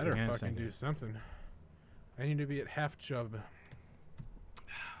 better Yeah, fucking same do here. something. I need to be at half chub.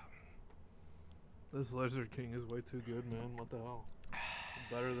 This Lizard King is way too good, man. What the hell?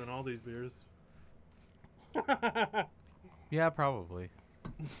 Better than all these beers. Yeah, probably.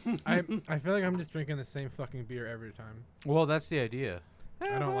 I feel like I'm just drinking the same fucking beer every time. Well, that's the idea,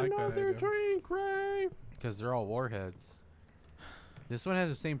 I don't like that another idea. drink, Ray. because they're all warheads. This one has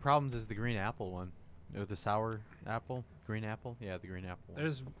the same problems as the green apple one. Or the sour apple? Green apple? Yeah, the green apple one.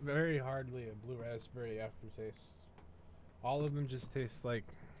 There's very hardly a blue raspberry aftertaste. All of them just taste like,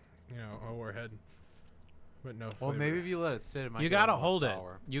 a Warhead, but no Well, flavor. maybe if you let it sit, it might You get a gotta little hold it.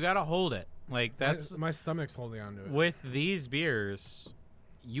 sour. You gotta hold it. Like that's my stomach's holding on to it. with these beers.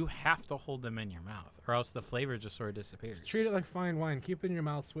 You have to hold them in your mouth, or else the flavor just sort of disappears. Just treat it like fine wine. Keep it in your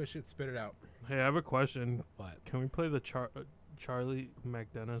mouth, swish it, spit it out. Hey, I have a question. What? Can we play the Charlie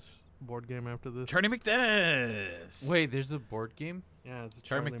McDennis board game after this? Charlie McDennis. Wait, there's a board game? Yeah, it's a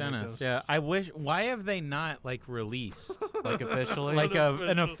Charlie McDennis. Yeah, I wish. Why have they not released Like officially? like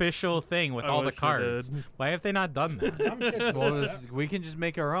an official thing with I all the wish they cards? did. Why have they not done that? Dumb shit. Well, we can just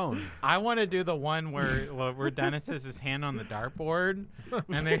make our own. I want to do the one where Dennis has his hand on the dartboard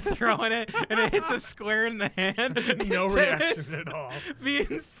and they're throwing it and it hits a square in the hand. No and reaction Dennis at all. Being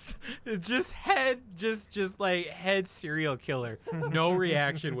just like head serial killer. No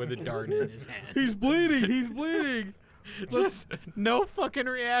reaction with a dart in his hand. He's bleeding. He's bleeding. Just no fucking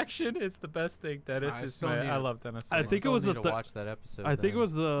reaction. It's the best thing. Dennis I is still my, need I to- love Dennis. I so think it still was need the to watch that episode. I think it then.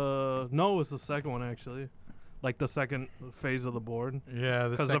 was no, it was the second one actually, like the second phase of the board. much. Yeah,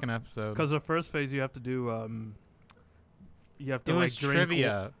 the 'Cause second episode. Because the first phase you have to do, you have to It like was drink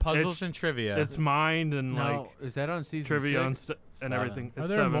trivia, puzzles it's- and trivia. It's mind and No, like is that on season trivia and, 6? and Seven. everything. Are It's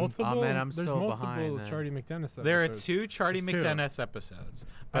there 7. multiple? man, I'm there's still multiple behind then. Charlie McDennis episodes. There are 2 Charlie There's 2. McDennis episodes,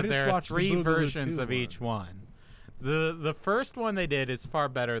 I but just there are watched the 3 Boogaloo versions 2 of each one. The first one they did is far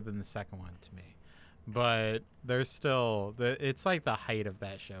better than the second one to me, but there's still it's like the height of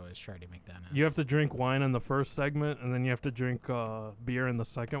that show is Charlie McDennis. You have to drink wine in the first segment, and then you have to drink beer in the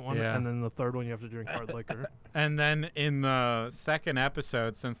second one, Yeah. and then the third one you have to drink hard liquor. And then in the second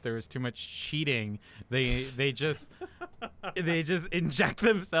episode, since there was too much cheating, they just inject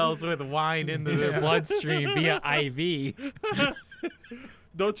themselves with wine into their bloodstream via IV.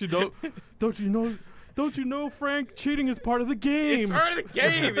 Don't you know, Frank? Cheating is part of the game. It's part of the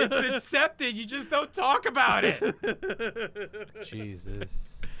game. It's accepted. You just don't talk about it.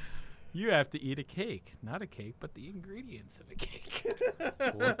 Jesus. You have to eat a cake. Not a cake, but the ingredients of a cake.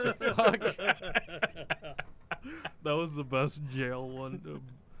 What the fuck? That was the best jail one,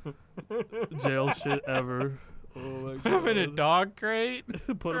 jail shit ever. Oh my Put him in a God. dog crate.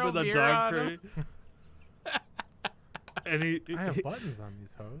 Put Throw him in the beer dog on him. crate. And I have buttons on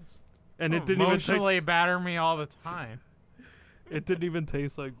these hoes. and it didn't even Emotionally taste. batter me all the time. It didn't even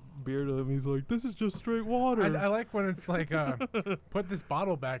taste like beer to him. He's like, "This is just straight water." I like when it's like, put this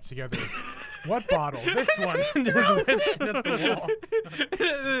bottle back together. What bottle? This one. Just whips it at the wall.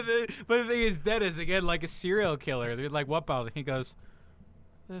 But the thing is, Dennis, again, like a serial killer. They're like, what bottle? He goes,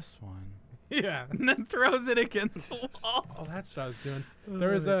 this one. Yeah. And then throws it against the wall. Oh, that's what I was doing. There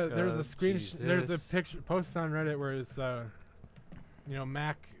was a there's a Jesus. picture post on Reddit where it's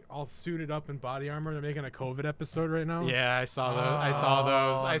Mac all suited up in body armor. They're making a COVID episode right now. Yeah, I saw those. I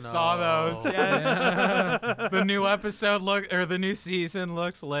Oh, saw those. no. Yes. The new episode the new season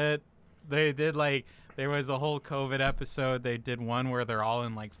looks lit. They did there was a whole COVID episode. They did one where they're all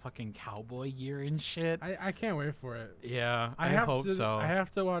in like fucking cowboy gear and shit. I can't wait for it. Yeah, I have hope to, so. I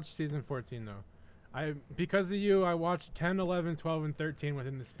have to watch season 14 though. Because of you, I watched 10, 11, 12, and 13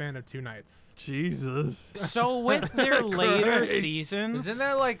 within the span of 2 nights. Jesus. So with their later Christ. seasons, Isn't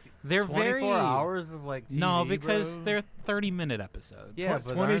that like they're 24 very hours of like TV, no, because bro? they're 30-minute episodes. Yeah, What,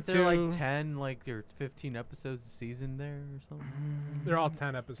 but aren't there 22? like 10 or 15 episodes a season there or something? They're all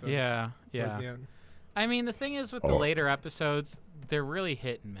 10 episodes. Yeah, towards yeah. the end. I mean, the thing is with the later episodes, they're really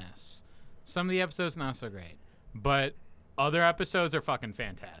hit and miss. Some of the episodes not so great, but other episodes are fucking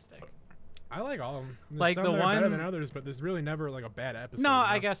fantastic. I like all of them. There's Like some the that are better one- than others, but there's really never like a bad episode. No, you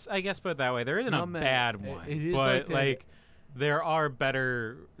I know? guess put it that way. There isn't No, a man, bad it- one, it is but like a- there are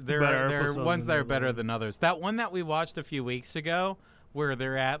better. There Better are episodes ones than that are the better others. than others. That one that we watched a few weeks ago, where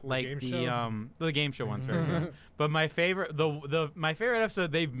they're at like game the show? game show one's very good. But my favorite my favorite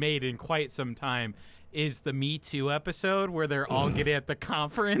episode they've made in quite some time is the Me Too episode where they're all getting at the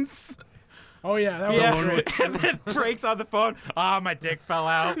conference. Oh yeah, that was Yeah, great. and then breaks on the phone. Ah, my dick fell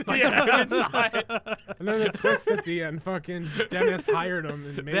out. My dick inside. And then the twist at the end, fucking Dennis hired him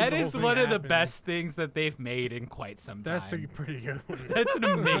and made That the whole is thing one of the happen. best things that they've made in quite some That's a time. pretty good one. That's an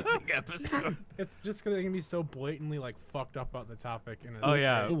amazing episode. It's just because they can be so blatantly like fucked up about the topic. And it's Oh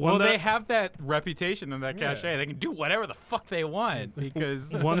yeah. great. Well, One they that- have that reputation and that Yeah. cachet. They can do whatever the fuck they want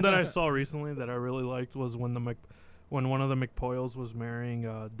because One that I saw recently that I really liked was when when one of the McPoyles was marrying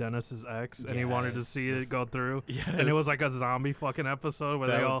Dennis's ex, and he wanted to Yes. see it go through. yes. And it was like a zombie fucking episode where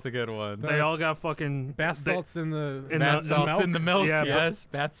they all that's a good one. they all got fucking Bath salts in the in Bath the salts milk? in the milk. Yeah, but- Yes,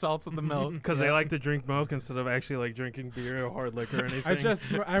 bath salts in the milk. because they like to drink milk instead of actually like drinking beer or hard liquor or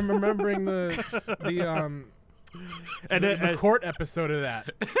anything. I'm remembering the and the court episode of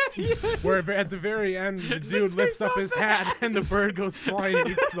that, where at the very end the dude lifts up his hat and the bird goes flying and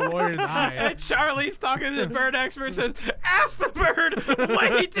eats the lawyer's eye. And Charlie's talking to the bird expert says, ask the bird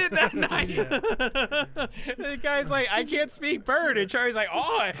what he did that night. The guy's like, I can't speak bird. And Charlie's like,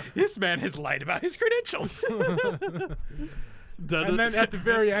 oh, this man has lied about his credentials. And then at the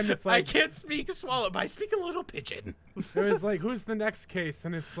very end, it's I like can't speak swallow, but I speak a little pigeon. it was like, who's the next case?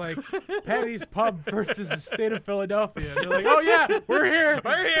 And it's like Patty's Pub versus the state of Philadelphia. They're like, oh yeah, we're here.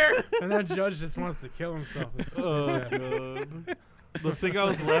 We're here. And that judge just wants to kill himself. It's so Oh, bad. God. The thing I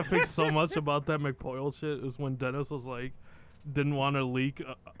was laughing so much about that McPoyle shit is when Dennis was like, didn't want to leak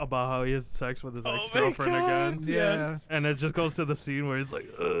about how he had sex with his ex-girlfriend again. Yeah. And it just goes to the scene where he's like,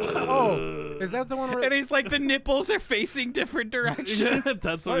 Oh, is that the one where And he's like, the nipples are facing different directions.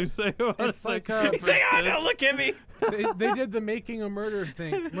 that's what he's saying. About it's like He's like, oh, don't look at me. they did the making a murderer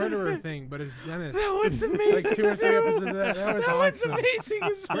thing, but it's Dennis. That was amazing. Like 2 or 3 too. episodes of that. That was That was awesome. amazing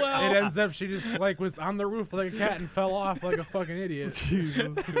as well. It ends up she just like was on the roof like a cat and fell off like a fucking idiot.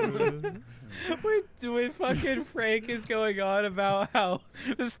 Jesus Christ. when fucking Frank is going on about how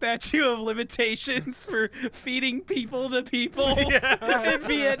the statute of limitations for feeding people to people in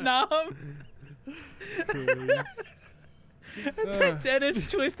Vietnam. And then Dennis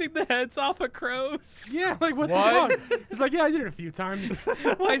twisting the heads off of crows. Yeah, like what What? the fuck? It's like, yeah, I did it a few times.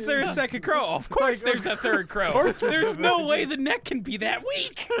 Why is there a second crow? Of course like, there's a third crow. course there's There's a no third. way the neck can be that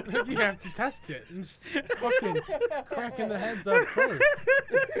weak. You have to test it and just fucking cracking the heads off crows.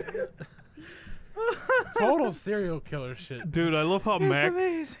 Total serial killer shit. Dude, I love how Mac.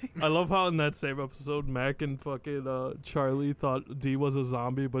 amazing. I love how in that same episode, Mac and fucking Charlie thought Dee was a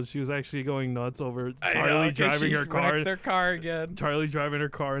zombie, but she was actually going nuts over Charlie driving her car. Their car again. Charlie driving her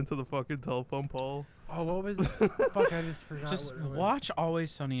car into the fucking telephone pole. Oh, what was? Fuck, I just forgot. Just what it was. watch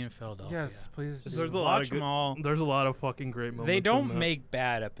Always Sunny in Philadelphia. Yes, please. do. There's a lot Watch of good, them all. There's a lot of fucking great moments. They in don't that. make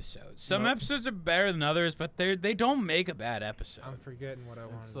bad episodes. Some No. episodes are better than others, but they don't make a bad episode. I'm forgetting what I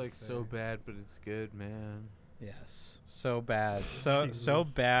wanted. It's like to say. so bad, but it's good, man. Yes, so bad, so Jesus.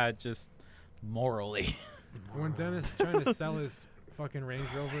 bad, just morally. When Dennis is trying to sell his fucking Range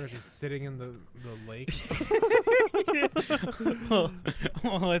Rover, he's sitting in the lake.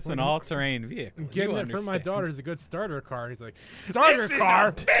 Well, it's an all-terrain vehicle. Getting You it for my understand. daughter is a good starter car. He's like, starter This is car?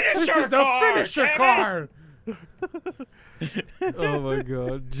 a finisher This is a car, finisher damn it!" car. Oh my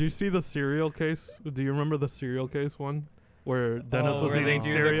god! Did you see the cereal case? Do you remember the cereal case one where Dennis was where they eating do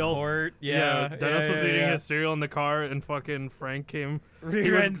the cereal? court. Yeah, Dennis was eating yeah. his cereal in the car, and fucking Frank came. He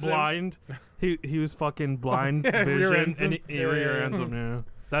Rear-ends was him. blind. He was fucking blind Yeah, vision, rear-ends and him. he rear-ends him. Yeah,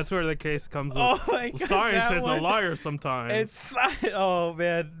 that's where the case comes. Oh With. my god, Science that is one. a liar sometimes. It's oh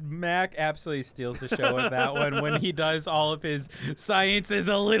man, Mac absolutely steals the show with that one when he does all of his science is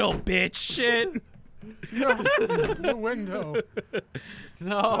a little bitch shit. No, the window.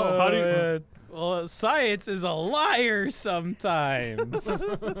 No. How do you- man. Well, science is a liar sometimes.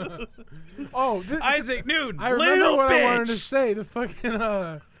 Oh, Isaac Newton, I remember little what bitch. I wanted to say. The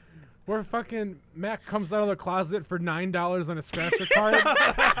fucking where fucking Mac comes out of the closet for $9 on a scratcher card.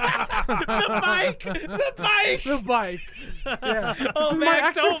 The bike. The bike. Yeah. Oh, This is my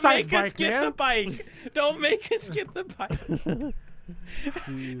Mac, don't exercise make us bike, get man. the bike. Don't make us get the bike.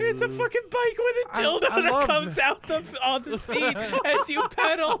 It's a fucking bike with a dildo I that love comes out on the seat as you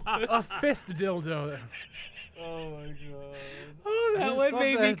pedal. A fist dildo. Oh my god. Oh, I that just one love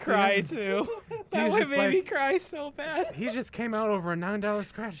made me that cry thing. too. That He's one just made me like- cry so bad. He just came out over a $9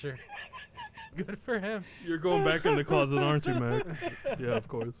 scratcher. Good for him. You're going back in the closet, aren't you, Mac? Yeah, of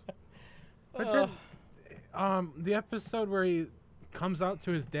course. But the episode where he comes out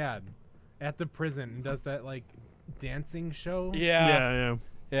to his dad at the prison and does that like dancing show. Yeah.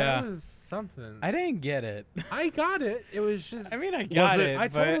 That was something. I didn't get it. I got it. It was just. I mean, I got it- it. I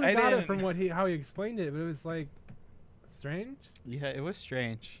but totally I got didn't. it from how he explained it, but it was like strange. Yeah, it was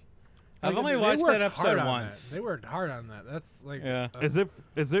strange. Like, I've only they watched worked that hard episode on once. That. They worked hard on that. That's like. Yeah. Is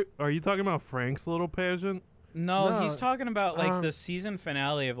it? Are you talking about Frank's little pageant? No, he's No, talking about like um, the season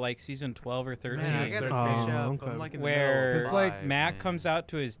finale of like season 12 or 13. Man, I gotta Oh, catch up. okay. I'm like in the Where middle of like, five, Mac man. comes out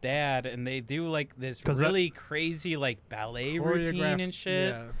to his dad and they do like this 'Cause that- really crazy like ballet routine choreographed- and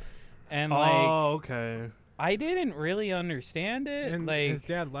shit. Yeah. And like Oh, okay. I didn't really understand it. And like his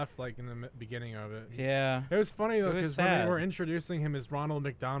dad left like in the beginning of it. yeah. It was funny though It was because when they sad. were introducing him as Ronald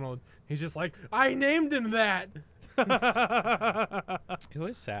McDonald, he's just like, "I named him that." It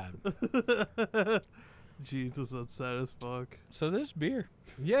was sad. Jesus, that's sad as fuck. So this beer.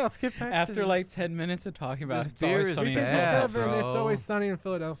 Yeah, let's get back to After like this. 10 minutes of talking about This It's Always beer is Sunny in bad. Philadelphia. It's bro. Always Sunny in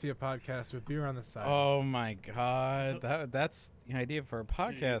Philadelphia podcast with beer on the side. Oh my god. That's the idea for a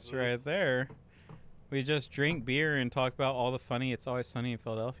podcast right Jesus. there. We just drink beer and talk about all the funny It's Always Sunny in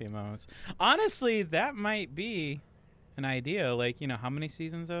Philadelphia moments. Honestly, that might be an idea. Like, how many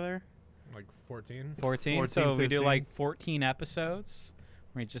seasons are there? Like 14. 14. So 14, we do 15. like 14 episodes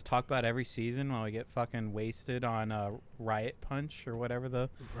where we just talk about every season while we get fucking wasted on Riot Punch or whatever the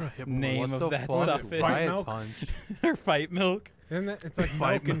name What of the that fuck? stuff is. Riot Milk? Punch. or Fight Milk. Isn't it? It's like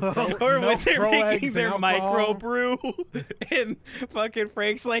Fight milk and milk. pro, Or when milk, they're pro eggs making and their alcohol. micro brew, and fucking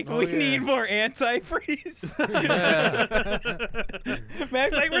Frank's like, Oh, we yeah. need more antifreeze. Yeah.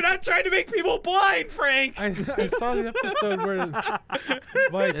 Mac's like, we're not trying to make people blind, Frank. I saw the episode where,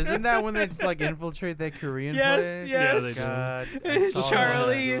 like, Isn't that when they like infiltrate that Korean Yes, place? yes. Yeah, they do. God, I saw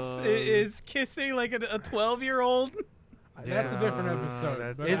Charlie that. is kissing like a 12-year-old. that's a different Yeah, episode.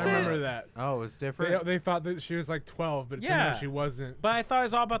 that's- But Is I it? remember that. Oh, it's different. They thought that she was like 12, but it turned Yeah. out she wasn't. But I thought it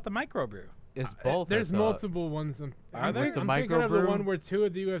was all about the microbrew. It's both. I There's thought. multiple ones. Are there? I'm The thinking of the microbrew? one where 2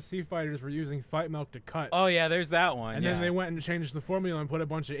 of the UFC fighters were using fight milk to cut. Oh yeah, there's that one. And yeah. then they went and changed the formula and put a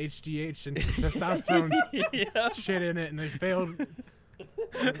bunch of HGH and testosterone yeah. shit in it, and they failed.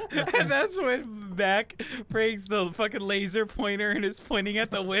 And that's when Mac brings the fucking laser pointer and is pointing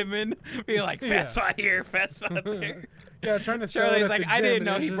at the women, being like, Yeah. fat spot here, fat spot there. Yeah, trying to sell it Charlie's at like, the I gym, didn't and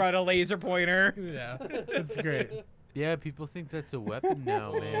know it's he just- brought a laser pointer. Yeah, that's great. Yeah, people think that's a weapon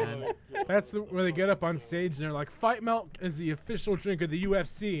now, man. That's where they get up on stage and they're like, "Fight milk is the official drink of the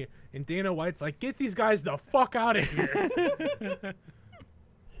UFC," and Dana White's like, "Get these guys the fuck out of here."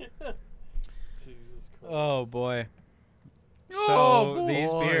 Jesus Christ. Oh boy. Oh, So these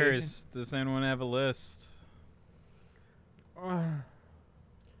boy. beers, does anyone have a list?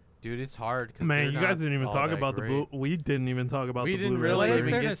 Dude, it's hard. 'Cause Man, they're you guys not didn't even all talk that about the great. blue. We didn't even talk about We the didn't blue really What Well, is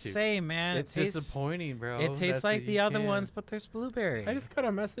we there get to to. say, man? It's It tastes- disappointing, bro. It tastes That's like what the you other can't- ones, but there's blueberry. I just got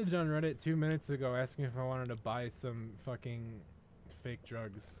a message on Reddit 2 minutes ago asking if I wanted to buy some fucking fake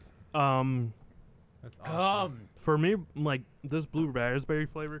drugs. That's awesome. For me, like this blue raspberry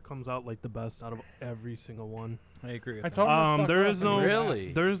flavor comes out like the best out of every single one. I agree with I that. told him to fuck there off is and no go back.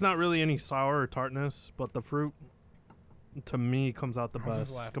 Really? There is not really any sour or tartness, but the fruit to me comes out the I'll just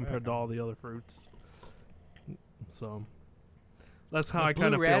best laugh compared back. to all the other fruits. So that's how The I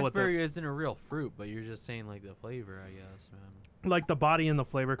kind of blue feel with raspberry it. isn't a real fruit, but you're just saying like the flavor, I guess, man. like the body and the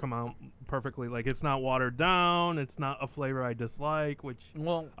flavor come out perfectly. Like it's not watered down. It's not a flavor I dislike, which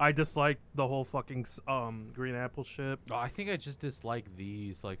Well, I dislike the whole fucking green apple shit. I think I just dislike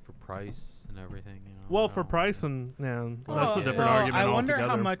these, like for price and everything. You know. Well, I for don't- price and that's a Well, different well, argument I wonder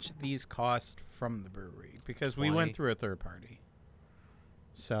altogether. how much these cost from the brewery because we 20. went through a third party.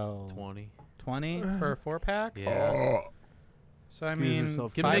 So 20. for a 4-pack. Yeah. So I Excuse mean,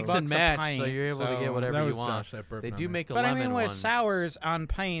 yourself, Can $5 mix and $5 a match, pint, so you're able to get whatever that you was want. Josh that burped They on do me. make a But I lemon mean, with one. sours on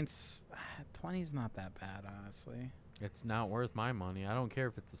pints, 20's not that bad, honestly. It's not worth my money. I don't care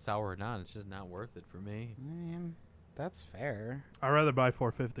if it's a sour or not. It's just not worth it for me. I mean, that's fair. I'd rather buy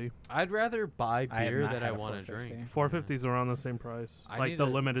 450. I'd rather buy I have beer not that I had a want to 450. drink. 450 is around the same price. I Like need the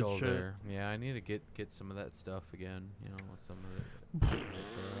to limited go shit. there. Yeah, I need to get some of that stuff again. You know, some of it.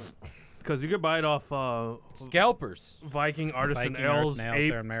 Because you could buy it off Scalpers. Viking Artisan Viking Ales, Artisan Ales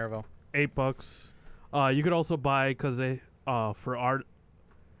there in Maryville. $8. You could also buy because they for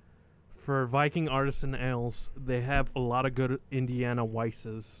Viking Artisan Ales, they have a lot of good Indiana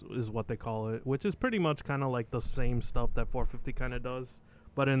Weisses, is what they call it, which is pretty much kind of like the same stuff that 450 kind of does,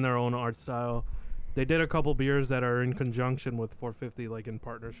 but in their own art style. They did a couple beers that are in conjunction with 450, like in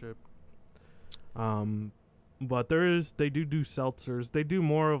partnership. But they do seltzers. They do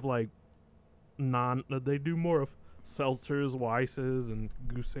more of like they do more of seltzers, Weisses, and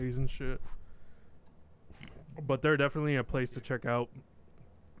Gousets and shit. But they're definitely a place to check out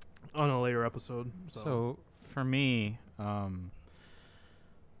on a later episode. So for me,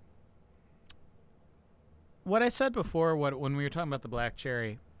 what I said before, when we were talking about the black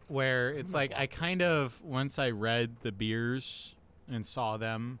cherry, where it's like I kind of, once I read the beers and saw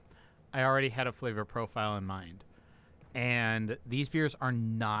them, I already had a flavor profile in mind. And these beers are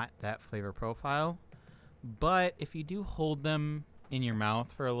not that flavor profile. But if you do hold them in your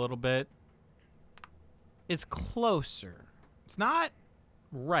mouth for a little bit, it's closer. It's not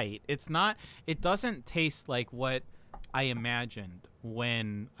right. It doesn't taste like what I imagined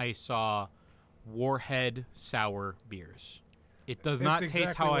when I saw Warhead sour beers. It does not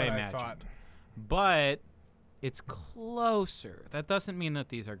taste how I imagined. But it's closer. That doesn't mean that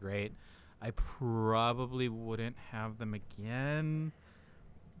these are great. I probably wouldn't have them again.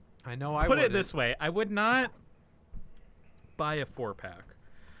 I know I Put it wouldn't. this way. I would not buy a 4-pack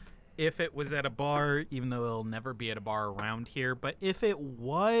if it was at a bar, even though it'll never be at a bar around here. But if it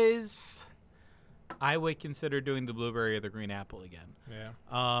was, I would consider doing the blueberry or the green apple again. Yeah.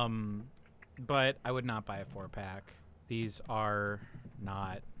 But I would not buy a 4-pack. These are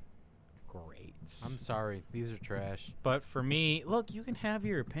not great. I'm sorry. These are trash. But for me, look, you can have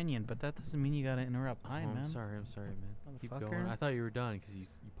your opinion, but that doesn't mean you got to interrupt mine, Oh, man. I'm sorry, man. Keep going. Motherfucker. I thought you were done because you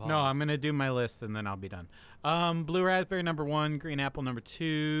paused. No, I'm going to do my list and then I'll be done. Blue raspberry number 1, green apple number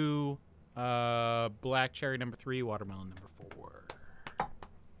 2, black cherry number 3, watermelon number 4.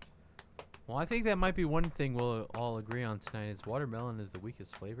 Well, I think that might be one thing we'll all agree on tonight is watermelon is the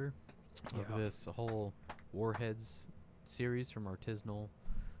weakest flavor of this whole Warheads series from Artisanal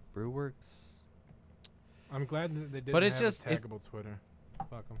Brewworks. I'm glad that they didn't But it's have just- a taggable Twitter.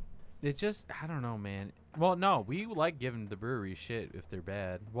 Fuck them. It's just, I don't know, man. Well, no, we like giving the brewery shit if they're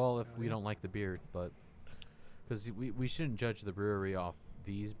bad. Well, if we don't like the beer, but because we shouldn't judge the brewery off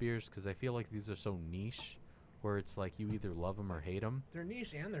these beers because I feel like these are so niche where it's like you either love them or hate them. They're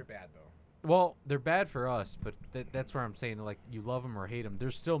niche and they're bad though. Well, they're bad for us, but that's where I'm saying, like, you love them or hate them.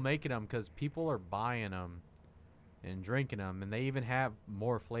 They're still making them because people are buying them and drinking them, and they even have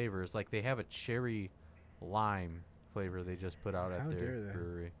more flavors. Like, they have a cherry lime flavor they just put out How at their dare they.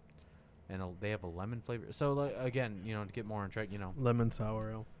 brewery. And they have a lemon flavor. So, like, again, you know, to get more on track, you know. Lemon sour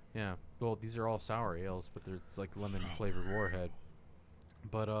ale. Yeah. Well, these are all sour ales, but it's like lemon flavored Warhead.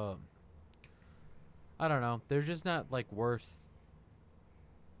 But, I don't know. They're just not, like, worth,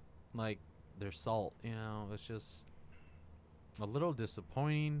 like, their salt, you know. It's just a little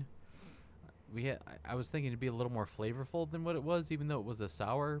disappointing. I was thinking it'd be a little more flavorful than what it was, even though it was a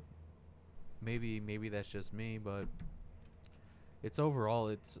sour. Maybe that's just me, but it's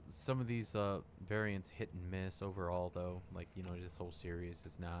some of these variants hit and miss overall, though. Like, you know, this whole series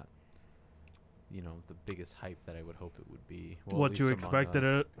is not, you know, the biggest hype that I would hope it would be. Well, at What least you among expected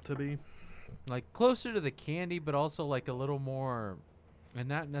us. it to be? Like, closer to the candy, but also, like, a little more, and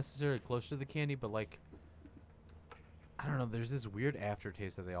not necessarily close to the candy, but, like, I don't know, there's this weird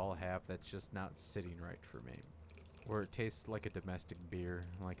aftertaste that they all have that's just not sitting right for me. Where it tastes like a domestic beer,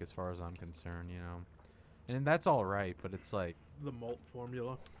 like, as far as I'm concerned, you know. And that's all right, but it's like, The malt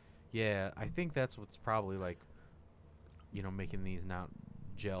formula. yeah, I think that's what's probably, like, you know, making these not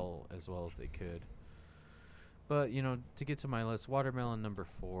gel as well as they could. But, you know, to get to my list, watermelon number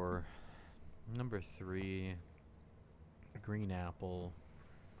 4, number 3. green apple.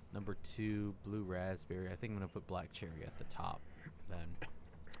 Number 2, blue raspberry. I think I'm going to put black cherry at the top then.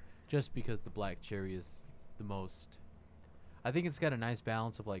 Just because the black cherry is the most... I think it's got a nice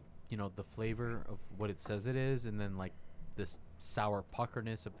balance of, like, you know, the flavor of what it says it is, and then, like, this sour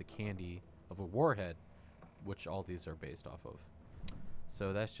puckerness of the candy of a Warhead, which all these are based off of.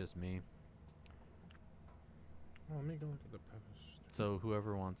 So that's just me. Oh, let me go look at the peppers. So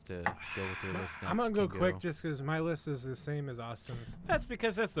whoever wants to go with their list next, I'm gonna go can quick just because my list is the same as Austin's. That's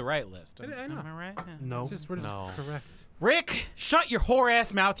because that's the right list. I know. Am I right? Yeah. No. We're just No. correct. Rick, shut your whore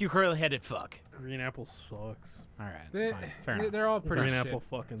ass mouth, you curly-headed fuck. Green apple sucks. All right, fine. Fair enough. They're all pretty Green shit, apple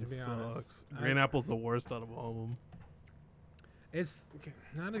fucking to be honest. sucks. Green apple's the worst out of all of them. It's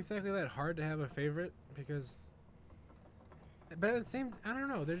not exactly that hard to have a favorite because, but at the same, I don't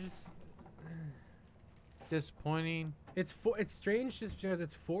know. They're just. disappointing. It's strange just because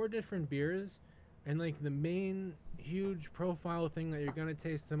it's 4 different beers, and like the main huge profile thing that you're gonna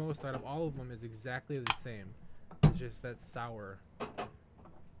taste the most out of all of them is exactly the same. It's just that sour.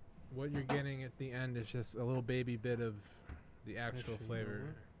 What you're getting at the end is just a little baby bit of the actual Actually, flavor.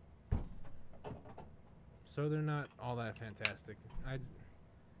 So they're not all that fantastic.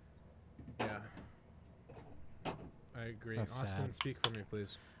 Yeah. I agree. That's Austin, sad. speak for me,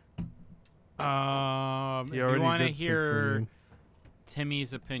 please. If you already want to did speak for hear you.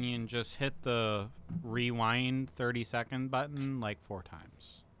 Timmy's opinion, just hit the rewind 30-second button like 4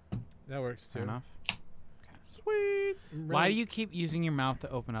 times. That works too. Fair enough. Sweet. Why do you keep using your mouth to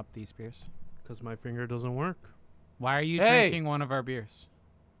open up these beers? Because my finger doesn't work. Why are you Hey! drinking one of our beers?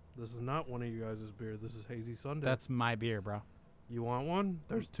 This is not one of you guys' beer. This is Hazy Sunday. That's my beer, bro. You want one?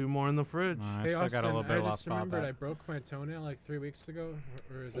 There's 2 more in the fridge. I Hey, still Austin, got a little bit I of just lost spot remembered I back. broke my toenail like 3 weeks ago.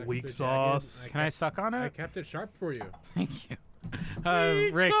 Or is Weak extra sauce. jagged. Can I suck on I it? kept it sharp for you. Thank you.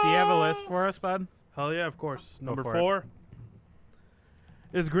 Rick, do you have a list for us, bud? Hell yeah, of course. Go Number for it. 4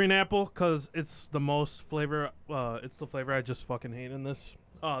 is green apple because it's the most flavor. It's the flavor I just fucking hate in this.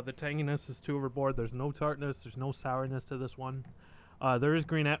 The tanginess is too overboard. There's no tartness. There's no sourness to this one. There is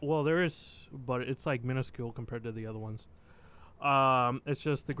green apple. Well, there is, but it's like minuscule compared to the other ones. It's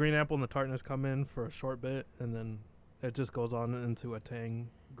just the green apple and the tartness come in for a short bit, and then it just goes on into a tang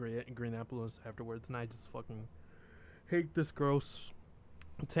green apple afterwards. And I just fucking hate this gross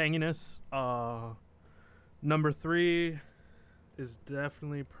tanginess. Number 3 is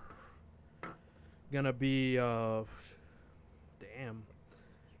definitely gonna be damn.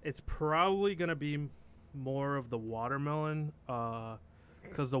 It's probably gonna be more of the watermelon,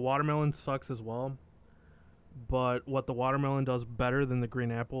 because the watermelon sucks as well. But what the watermelon does better than the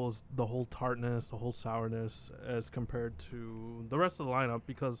green apple is the whole tartness, the whole sourness, as compared to the rest of the lineup.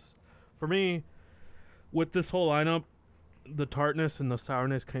 Because for me, with this whole lineup, the tartness and the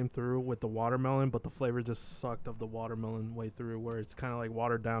sourness came through with the watermelon, but the flavor just sucked of the watermelon way through, where it's kind of like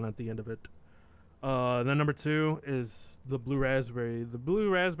watered down at the end of it. Then number 2 is the blue raspberry. The blue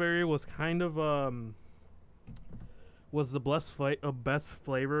raspberry was kind of was the best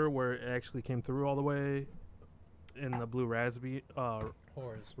flavor where it actually came through all the way in the blue raspberry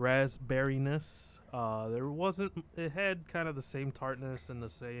Whores. raspberryness. There wasn't. It had kind of the same tartness and the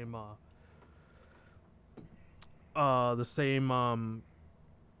same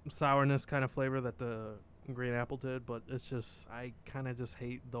sourness kind of flavor that the green apple did, but it's just I kind of just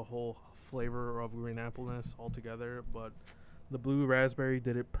hate the whole flavor of green appleness altogether. But the blue raspberry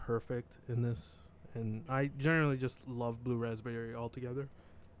did it perfect in this, and I generally just love blue raspberry altogether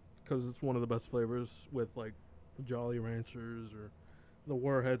because it's one of the best flavors with like Jolly Ranchers or the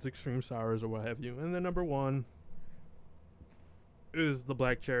Warheads Extreme Sours or what have you. And then number 1 is the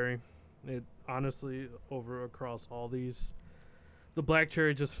black cherry. It honestly, over across all these, the black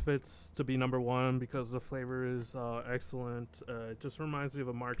cherry just fits to be number 1 because the flavor is excellent. It just reminds me of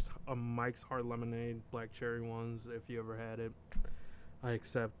a Mike's Hard Lemonade black cherry ones. If you ever had it, I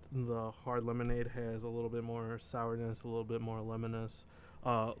accept the hard lemonade has a little bit more sourness, a little bit more lemoniness,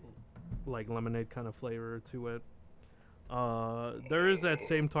 like lemonade kind of flavor to it. There is that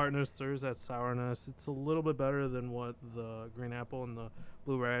same tartness, there is that sourness. It's a little bit better than what the green apple and the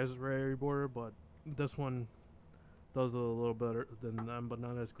blue raspberry were, but this one does a little better than them, but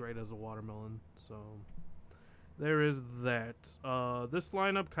not as great as the watermelon. So there is that. This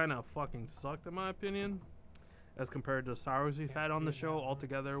lineup kind of fucking sucked in my opinion, as compared to sours we've had on the show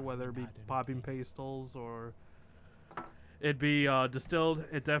altogether, whether it be popping pastels or it be distilled.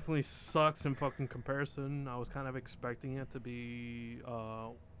 It definitely sucks in fucking comparison. I was kind of expecting it to be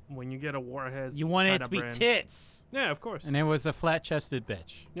when you get a Warhead. You wanted it to be brand. tits. Yeah, of course. And it was a flat-chested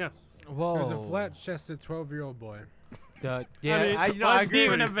bitch. Yes. Whoa. There's a flat-chested 12-year-old boy. Yeah, I Wasn't agree.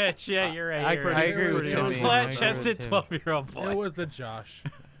 even a bitch. Yeah, you're right. I you're right. agree with It Timmy. was I agree with Flat-chested Timmy. 12-year-old boy. It was the Josh.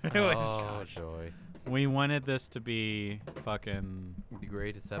 It was Oh, Josh. joy. We wanted this to be fucking The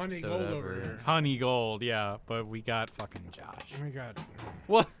greatest Honey episode gold ever. over here. honey gold, yeah, but we got fucking Josh. Oh my god.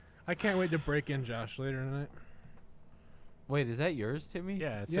 What? I can't wait to break in Josh later tonight. Wait, is that yours, Timmy?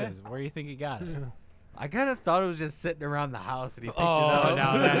 Yeah, it Yeah. says. Where do you think he got it? I kind of thought it was just sitting around the house and he picked it Oh, up.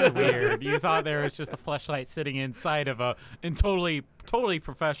 no, that's weird. You thought there was just a fleshlight sitting inside of a totally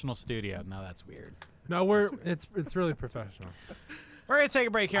professional studio. No, that's weird. No, it's really professional. We're gonna take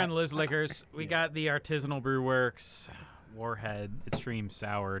a break here on the Liz Liquors. We got the Artisanal Brew Works Warhead Extreme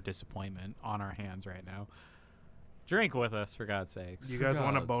Sour Disappointment on our hands right now. Drink with us, for God's sakes. You guys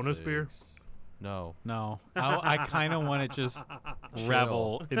want a God's bonus beer? sakes. No. No, I kind of want to just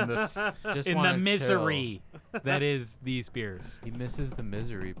revel in this, Just in the wanna misery that is these beers. chill. He misses the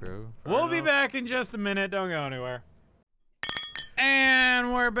misery, bro. We'll be back in just a minute. Don't go anywhere.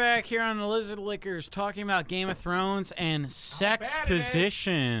 And we're back here on the Lizard Liquors talking about Game of Thrones and sex bad it is.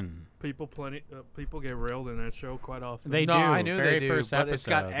 position. People get railed in that show quite often. They No, do. I knew Very they do, first but it's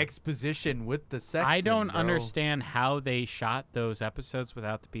got episode. exposition with the sex. I don't bro. understand how they shot those episodes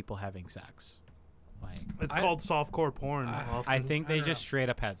without the people having sex. Like, It's called softcore porn. I Austin. think they don't just know. straight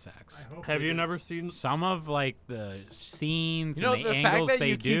up had sex. Have you never seen? Some of like the scenes You know, and the the fact angles that they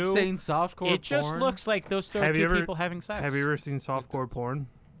you keep do, saying softcore it just porn, looks like those two Have you ever- people having sex. Have you ever seen softcore porn?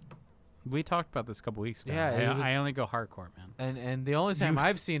 We talked about this a couple weeks ago. Yeah, it was- I only go hardcore, man. and the only time You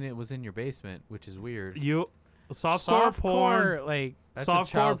I've seen it was in your basement, which is weird. Softcore porn like That's a softcore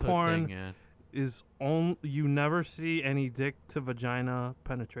childhood porn thing, yeah. is only you never see any dick to vagina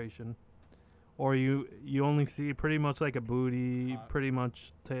penetration, or you only see pretty much like a booty, pretty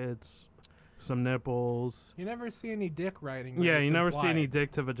much tits, some nipples. You never see any dick riding. but Yeah, it's you never see implied. any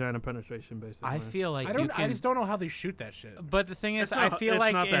dick to vagina penetration, basically. I feel like I you don't. can. I just don't know how they shoot that shit. But the thing is, It's I not- feel it's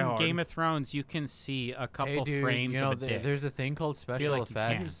like not that in hard. Game of Thrones, you can see a couple Hey, dude, frames you know, of a dick. there's a thing called special like you can.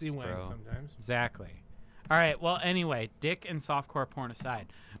 You effects, see wang bro. sometimes. Exactly. All right. Well, anyway, dick and softcore porn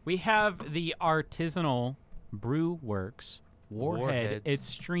aside, we have the Artisanal Brew Works Warhead Warheads.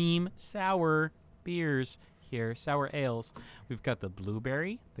 Extreme Sour beers here, sour ales. We've got the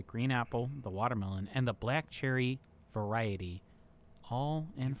blueberry, the green apple, the watermelon, and the black cherry variety, all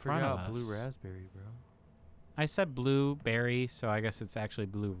in You front forgot of us. blue raspberry, bro. I said blueberry, so I guess it's actually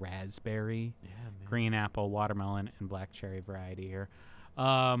blue raspberry. Yeah, man. Green apple, watermelon, and black cherry variety here.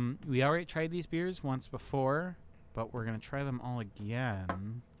 We already tried these beers once before, but we're gonna try them all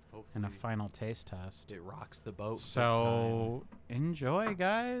again in a Hopefully final taste test. it rocks the boat. this So enjoy,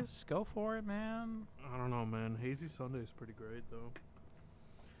 guys. Go for it, man. I don't know, man. Hazy Sunday is pretty great, though.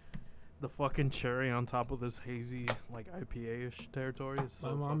 The fucking cherry on top of this hazy, like IPA-ish territory is so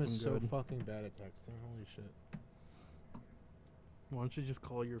My mom fucking is so good. fucking bad at texting. Holy shit. Why don't you just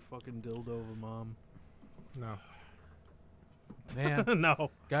call your fucking dildo a mom? No. time. Man,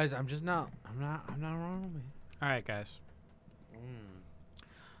 No. guys, I'm not wrong, man. All right, guys.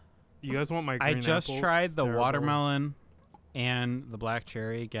 You guys want my I green just apple? tried It's the terrible. watermelon and the black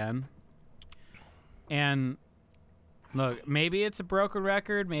cherry again. And look, maybe it's a broken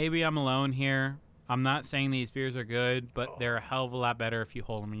record. Maybe I'm alone here. I'm not saying these beers are good, but they're a hell of a lot better if you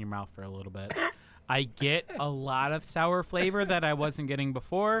hold them in your mouth for a little bit. I get a lot of sour flavor that I wasn't getting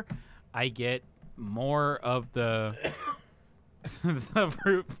before. I get more of the the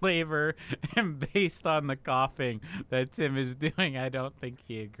fruit flavor, and based on the coughing that Tim is doing, I don't think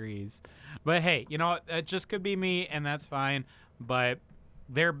he agrees. But hey, you know what? It just could be me, and that's fine. But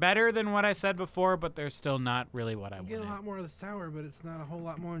they're better than what I said before, but they're still not really what I You get a wanted. lot more of the sour, but it's not a whole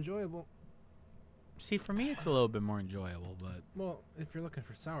lot more enjoyable. See, for me, it's a little bit more enjoyable, but Well, if you're looking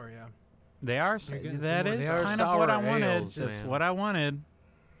for sour, yeah. they are. You're getting That some is more They are kind of what I sour wanted. ales, Just man. what I wanted.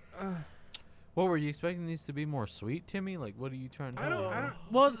 What were you expecting these to be more sweet, Timmy? Like, what are you trying to? I don't.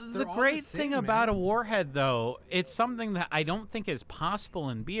 Well, They're the all great the thing same, about a man. Warhead, though, it's something that I don't think is possible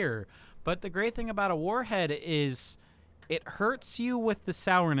in beer. But the great thing about a Warhead is it hurts you with the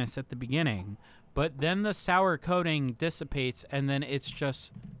sourness at the beginning, but then the sour coating dissipates, and then it's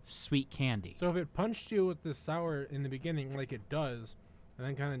just sweet candy. So if it punched you with the sour in the beginning, like it does, and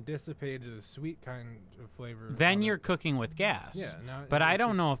then kind of dissipated to the sweet kind of flavor, Then of you're it, cooking with gas. yeah. Now But I it's don't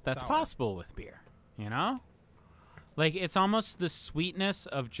just know if that's sour. possible with beer, you know? Like, it's almost the sweetness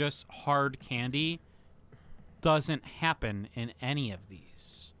of just hard candy doesn't happen in any of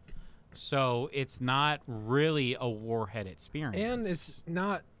these. So it's not really a Warhead experience. And it's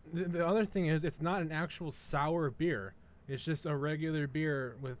not. The other thing is, it's not an actual sour beer. It's just a regular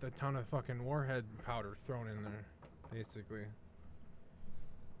beer with a ton of fucking Warhead powder thrown in there, basically.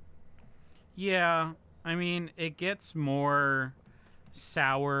 Yeah, I mean, it gets more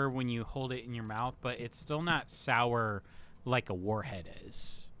sour when you hold it in your mouth, but it's still not sour like a Warhead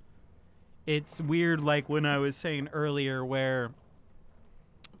is. It's weird, like when I was saying earlier, where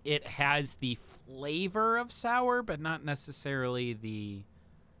it has the flavor of sour, but not necessarily the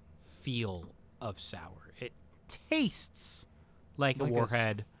feel of sour. It tastes like a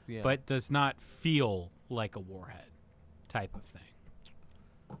Warhead, Yeah. but does not feel like a Warhead type of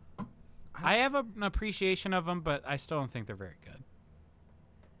thing. I have an appreciation of them, but I still don't think they're very good.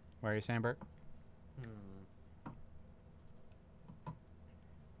 What are you saying, Bert?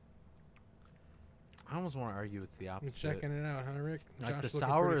 I almost want to argue it's the I'm opposite. checking it out, huh, Rick? Like Josh the looking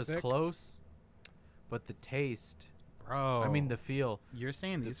sour pretty is thick. close, but the taste. Bro. I mean the feel. You're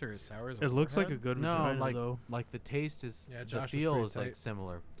saying these are as sour as a It looks like a Warhead? good No, vagina though. like the taste is. Yeah, the Josh is feel pretty is like tight.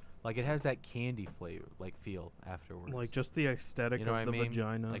 similar. Like it has that candy flavor, like feel afterwards. Like just the aesthetic you know of what the I mean?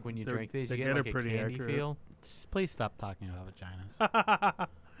 vagina. Like when you They're- drink these, they you get get like it a pretty candy accurate. feel. Just please stop talking about vaginas.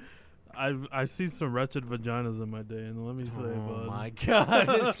 I've seen some wretched vaginas in my day, and let me say, Oh bud. my god,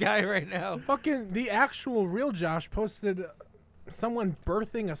 this guy right now. Fucking the actual real Josh posted someone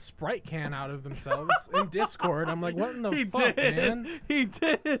birthing a Sprite can out of themselves in Discord. I'm like, what in the He fuck, did. man? He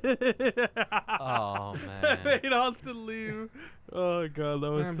did. Oh That man. made Austin leave. Oh god,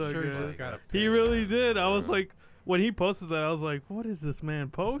 that was I'm so sure he's good. just got a He really did. I was like, when he posted that, I was like, what is this man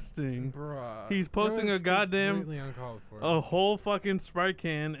posting? Bruh. He's It posting a was goddamn- completely uncalled for. A whole fucking Sprite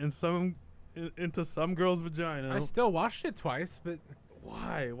can into some girl's vagina. I still watched it twice, but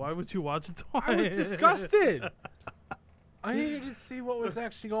Why? Why would you watch it twice? I was disgusted. I needed to see what was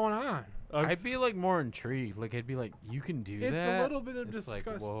actually going on. I'd be like more intrigued. Like I'd be like, you can do It's that. a little bit of It's like,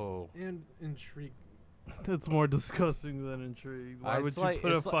 disgust whoa. and intrigue. It's more disgusting than intrigued. Why would It's you like-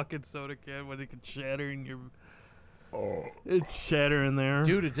 put a it's like- fucking soda can when it could shatter in your? It's shatter in there.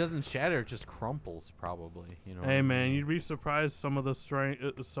 Dude, it doesn't shatter; it just crumples, probably. You know. what Hey I man, mean? you'd be surprised some of the strength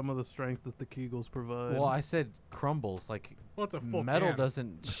that the Kegels provide. Well, I said crumbles. Like Well, it's a full metal can.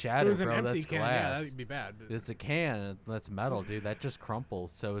 doesn't If it shatter, was an bro. empty That's can, glass. yeah, that'd be bad. But It's a can. That's metal, dude. That just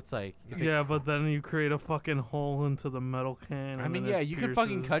crumples. So it's like. If yeah, it, but then you create a fucking hole into the metal can. I and mean, then yeah, it you can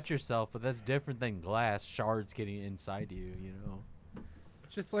fucking cut pierces. yourself, but that's different than glass shards getting inside you. You know.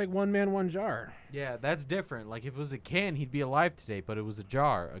 it's just like one man, one jar. Yeah, that's different. Like if it was a can, he'd be alive today, but it was a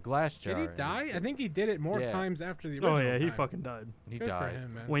jar, a glass jar. Did he and die? I think he did it more Yeah. times after the original Oh yeah, he time. fucking died. He Good for died.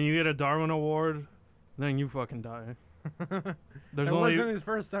 him, man. When you get a Darwin Award, then you fucking die. There's That only wasn't his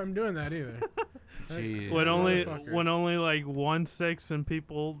first time doing that either. Jeez. when only motherfucker. when only like 1/6 in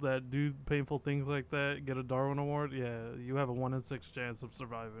people that do painful things like that get a Darwin Award. Yeah, you have a 1 in 6 chance of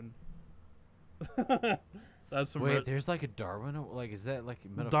surviving. That's some Wait, there's like a Darwin. Like, is that like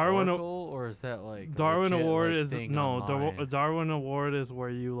Darwin metaphorical, or is that like a Darwin legit, Award like, is thing no online? a Darwin Award is where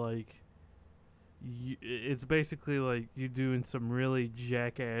you like it's basically like you doing some really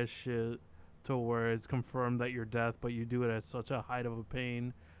jackass shit to where it's confirmed that you're death, but you do it at such a height of a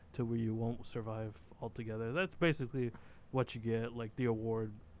pain to where you won't survive altogether. That's basically what you get, like the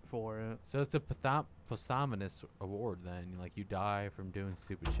award for it. So it's a posthumous award then. Like you die from doing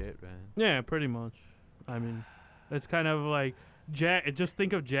stupid shit, man. Yeah, pretty much. I mean, it's kind of like just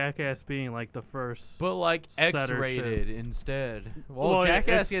think of Jackass being like the first. But like Setter X-rated instead. Well, Well, Jackass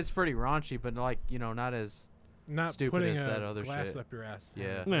it's- gets pretty raunchy, but like not as. Not Stupid putting as a that other glass shit. up your ass.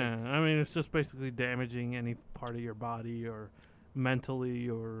 Yeah. Yeah, I mean, it's just basically damaging any part of your body or mentally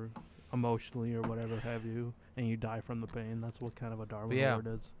or emotionally or whatever have you, and you die from the pain. That's what kind of a Darwin yeah. Award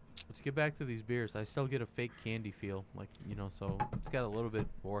is. Let's get back to these beers. I still get a fake candy feel, like so it's got a little bit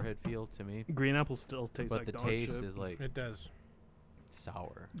Warhead feel to me, Green apple still tastes but like the dog taste shit. is like It does.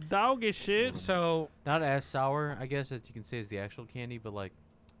 sour. Doggy shit. So Not as sour, I guess, as you can say, as the actual candy, but like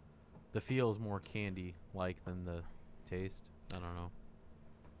the feel is more candy-like than the taste. I don't know.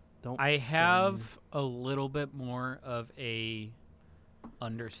 Don't I shame have a little bit more of a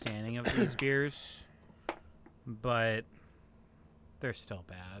understanding of these beers, but they're still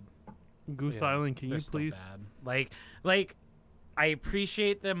bad. me. Goose Yeah, Island. Can They're you still please? bad. Like I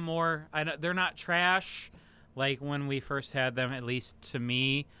appreciate them more. They're not trash like when we first had them, at least to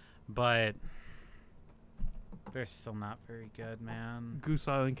me, but they're still not very good, man. Goose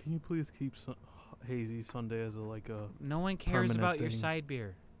Island. Can you please keep Hazy Sunday as a No one cares permanent about your thing. side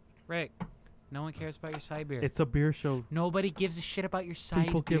beer. Rick, no one cares about your side beer. It's a beer show. Nobody gives a shit about your side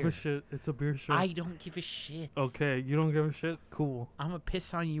People beer. give a shit. It's a beer show. I don't give a shit. Okay, you don't give a shit. Cool. I'm gonna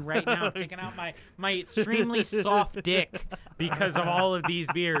piss on you right now. I'm taking out my extremely soft dick because of all of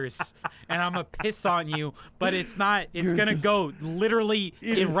these beers, and I'm gonna piss on you. But it's not. It's You're gonna just- go literally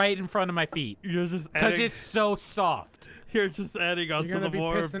You're- right in front of my feet You're just because adding, it's so soft. You're just adding on You're to gonna the be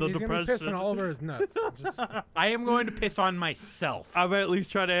more of pissing, the he's depression. gonna be pissing all over his nuts. Just, I am going to piss on myself. I'm at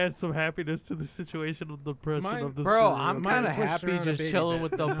least trying to add some happiness to the situation of depression Mine- of this. Bro, brew. I'm Mine kind of switched happy around to just baby chilling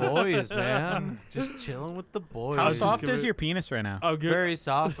bit. with the boys, man. Just chilling with the boys. How just soft give is it- your penis right now? I'll give. Very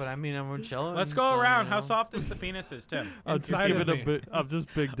soft, but I mean, I'm chilling. Let's go so, around. you How know. soft is the penis, is Tim? I'll just inside give of it a me. bit. I'm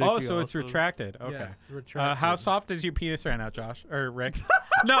just big dicky. Oh, so it's also. retracted. Okay. Yes, How retracted. soft is your penis right now, Josh or Rick?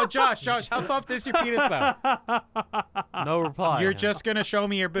 No, Josh. How soft is your penis though? No reply. You're just gonna show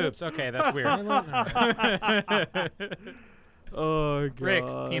me your boobs. Okay, that's weird. Silent? Alright. Oh god. Rick,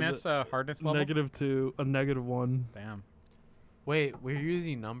 penis hardness level. -2, a -1. Damn. Wait, we're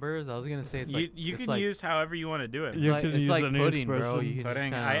using numbers. I was gonna say it's like you it's can like, use however you want to do it. It's You like, can it's use like any pudding, bro. expression. You can just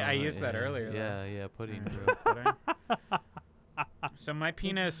Pudding. kinda, I used that yeah, earlier, though. Yeah, pudding, Alright. bro. Pudding. So my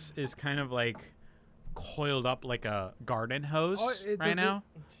penis is kind of like coiled up like a garden hose Oh, it right doesn't- now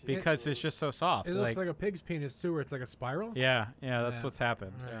because it's just so soft. It looks like a pig's penis too, where it's like a spiral. yeah, that's Yeah. what's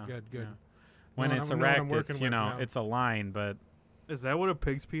happened. Alright, yeah, good. yeah. When Know it's what I'm erect, working it's with now. it's a line, but Is that what a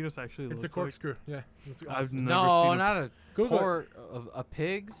pig's penis actually It's looks a corkscrew. Yeah. It's I've awesome. never No, seen a- not a Google it. pork. A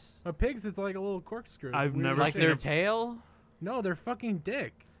pig's. A pig's, it's like a little corkscrew. It's I've weird never to Like say. seen their a- tail. No, their fucking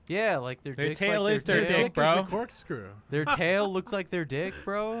dick. Yeah, like their Their dick's tail like is their tail. dick, Is bro. your corkscrew. Their tail looks like their dick,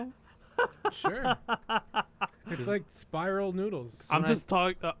 bro. Sure. It's like spiral noodles. I'm when I- just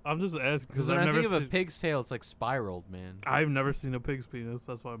talking. I'm just asking Because because when I've I never think of a seen. pig's tail, it's like spiraled, man. I've never seen a pig's penis.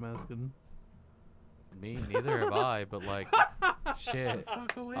 That's why I'm asking. Me neither have I, but like, shit.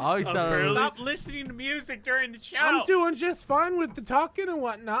 Fuck away. I always thought it Apparently- was. stop listening to music during the show. I'm doing just fine with the talking and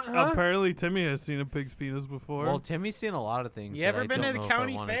whatnot, huh? Apparently, Timmy has seen a pig's penis before. Well, Timmy's seen a lot of things. You that ever I been don't to the know if I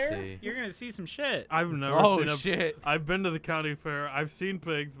county wanna fair? see. You're gonna see some shit. I've never Oh seen a. shit! I've been to the county fair. I've seen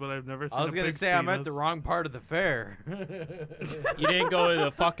pigs, but I've never seen. I was a gonna pig's say I'm at the penis. wrong part of the fair. You didn't go to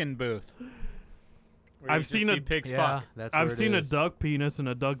the fucking booth. where you I've just seen see a- pigs yeah, fuck. that's. where I've it seen a is. duck penis and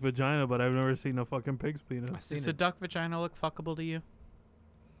a duck vagina, but I've never seen a fucking pig's penis. I've seen Does a a duck vagina look fuckable to you?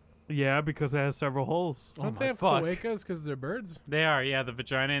 Yeah, because it has several holes. Oh Don't my they have fuck. cloacas because they're birds? They are, yeah. The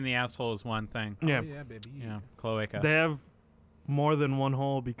vagina and the asshole is one thing. Yeah, Oh, yeah, baby. Yeah, cloaca. they have more than one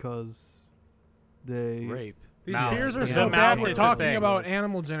hole because they. Rape. These Mouth. beers are The so mouth bad. We're is a talking thing. about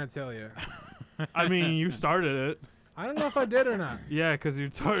animal genitalia. I mean, you started it. I don't know if I did or not. Yeah, because you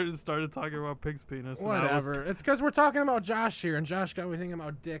started talking about pig's penis. and I was- Whatever. It's because we're talking about Josh here, and Josh got me thinking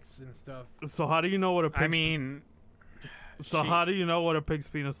about dicks and stuff. So how do you know what a pig's I mean, So she- how do you know what a pig's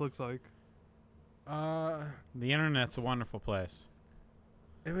penis looks like? the internet's a wonderful place.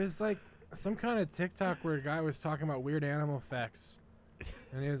 It was like some kind of TikTok where a guy was talking about weird animal facts,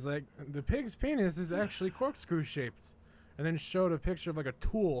 and he was like, "The pig's penis is actually corkscrew shaped," and then showed a picture of like a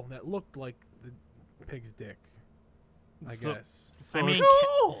tool that looked like the pig's dick. I So- guess. So I mean,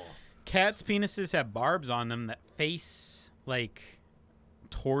 Cool. cats' penises have barbs on them that face like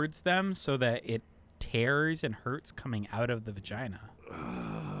towards them, so that it tears and hurts coming out of the vagina.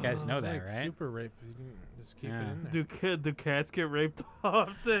 You guys know It's that, like right? Super rape. You can just keep Yeah. it in there. do cats get raped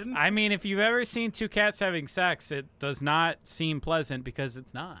often? I mean, if you've ever seen two cats having sex, it does not seem pleasant because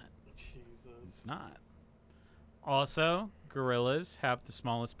it's not. It's not. Also, gorillas have the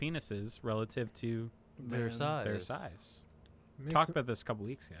smallest penises relative to Their Man, size. their size. Makes Talked it- about this a couple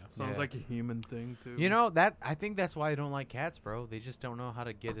weeks ago. Sounds Yeah. like a human thing too. You know that I think that's why I don't like cats, bro. They just don't know how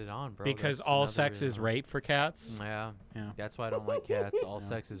to get it on, bro. Because That's all another sex is reason. rape for cats. Yeah, Yeah. that's why I don't like cats. All Yeah.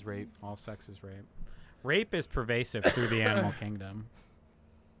 sex is rape. All sex is rape. Rape is pervasive through the animal kingdom.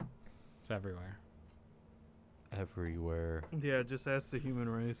 It's everywhere. Everywhere. Yeah, just ask the human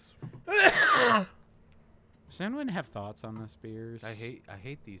race. Does anyone have thoughts on this beers? I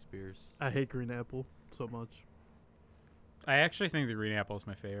hate these beers. I hate green apple so much. I actually think the green apple is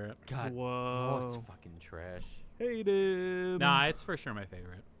my favorite. God, Whoa. it's fucking trash. Hate it. Nah, it's for sure my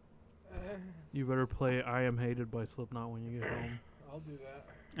favorite. You better play I Am Hated by Slipknot when you get home. I'll do that.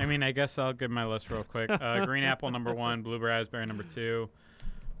 I mean, I guess I'll give my list real quick. Green apple number 1, blue raspberry number 2,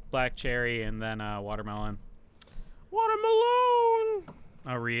 black cherry, and then watermelon. Watermelon!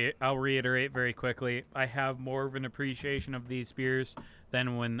 I'll reiterate very quickly. I have more of an appreciation of these beers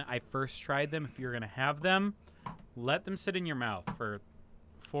than when I first tried them. If you're gonna have them, let them sit in your mouth for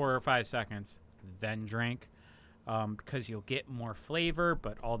 4 or 5 seconds, then drink, because you'll get more flavor.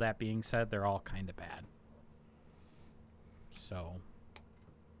 But all that being said, they're all kind of bad. So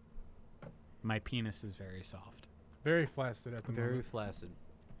my penis is very soft. Very flaccid at the Very moment. flaccid.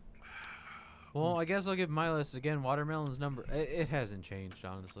 Well, I guess I'll give my list again. Watermelon's number. It hasn't changed,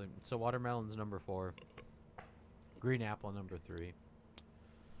 honestly. So watermelon's number 4. Green apple number 3.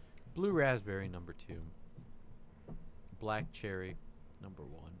 Blue raspberry number 2. Black cherry number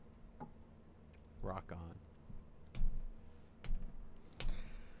 1. Rock on.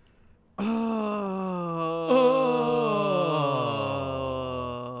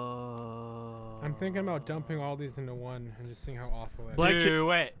 I'm thinking about dumping all these into one and just seeing how awful it is. Black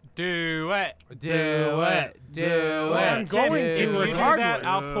Do it. Do it. I'm going to If you do regardless. that,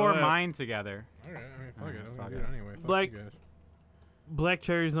 I'll pour mine together. Alright, I mean, fuck it. I'm fuck gonna do it anyway. Fuck Black- you guys. Black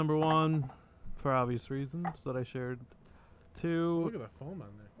cherry's number 1 for obvious reasons that I shared. Look 2 at the foam on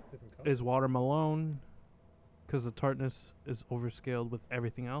there. Different colors. is watermelon because the tartness is overscaled with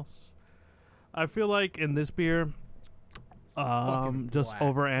everything else. I feel like in this beer, fucking just black. Look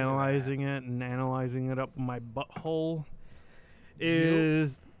at overanalyzing it and analyzing it up my butthole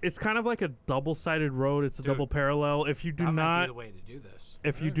is it's kind of like a double-sided road. It's a Dude, double parallel. If you do That might not be the way to do this.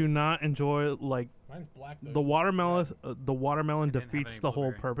 if you do not enjoy like Mine's black. though. the watermelon I didn't have defeats any the whole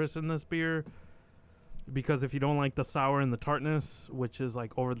blueberry. purpose in this beer because if you don't like the sour and the tartness, which is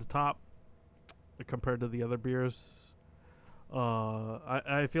like over the top compared to the other beers,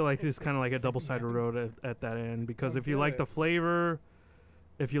 I feel like it's kind of like a double-sided road at that end because Don't if you feel like it. the flavor,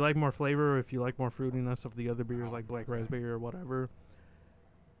 if you like more flavor, if you like more fruitiness of the other beers like black raspberry or whatever,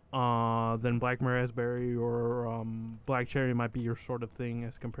 then black raspberry or black cherry might be your sort of thing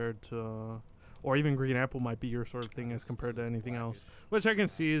as compared to or even green apple might be your sort of thing as compared to anything else, which I can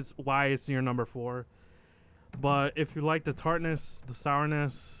see is why it's your number 4. But if you like the tartness, the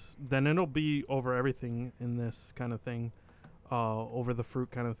sourness, then it'll be over everything in this kind of thing, over the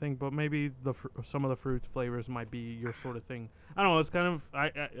fruit kind of thing. But maybe some of the fruit flavors might be your sort of thing. I don't know. It's kind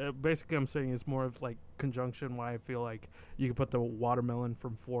of basically I'm saying it's more of like conjunction. Why I feel like you could put the watermelon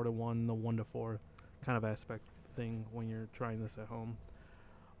from 4 to 1, the 1 to 4 kind of aspect thing when you're trying this at home.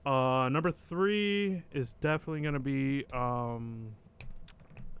 Number 3 is definitely gonna be what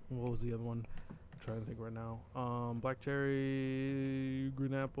was the other one? I'm trying to think right now. Black cherry,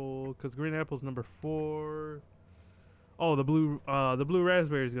 green apple, because green apple's number 4. Oh, the blue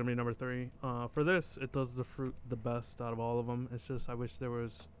raspberry is gonna be number 3. For this, it does the fruit the best out of all of them. It's just I wish there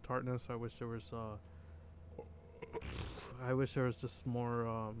was tartness. I wish there was just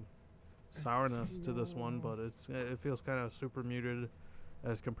more sourness to this one, but it feels kind of super muted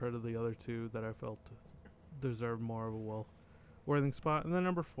as compared to the other 2 that I felt deserved more of a worthing spot. And then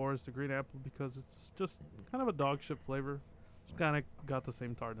number 4 is the green apple because it's just kind of a dog shit flavor. It's kind of got the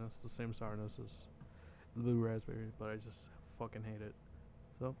same tartness, the same sourness as the blue raspberry, but I just fucking hate it.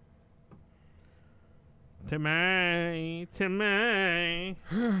 So, Timmy,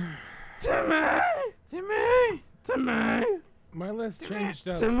 My list changed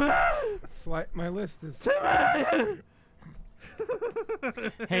up. My list is.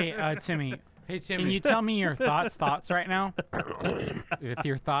 Hey, Timmy. Hey, Timmy. Can you tell me your thoughts right now? With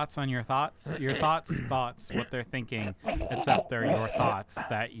your thoughts on your thoughts? Your thoughts, what they're thinking, except they're your thoughts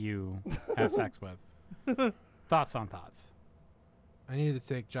that you have sex with. Thoughts on thoughts. I need to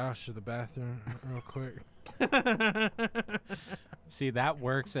take Josh to the bathroom real quick. See, that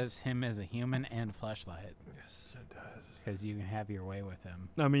works as him as a human and fleshlight. Yes, it does. Because you can have your way with him.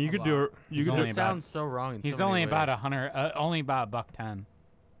 I mean, you could do it. You He's could only This about- sounds so wrong. In He's so only many about ways. only about $110.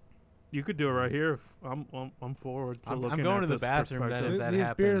 you could do it right here. I'm forward to I'm looking going at to the this bathroom then perspective. if that These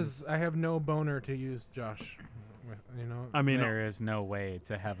happens. beers, I have no boner to use, Josh. You know. I mean, There is no way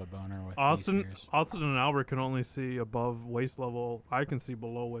to have a boner with Austin these beers. and Albert can only see above waist level. I can see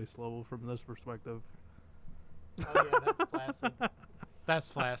below waist level from this perspective. Oh yeah, that's flaccid. That's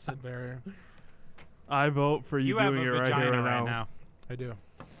flaccid. Barrier. I vote for you, have doing a it right vagina here right and now. I do.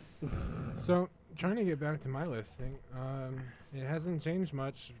 So, trying to get back to my listing, it hasn't changed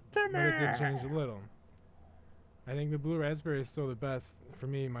much, but it did change a little. I think the blue raspberry is still the best for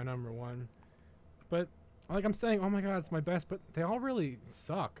me, my number 1. But like I'm saying, oh my god, it's my best, but they all really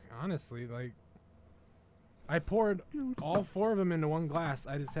suck, honestly. Like, I poured all 4 of them into one glass.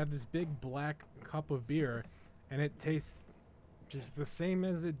 I just have this big black cup of beer, and it tastes just the same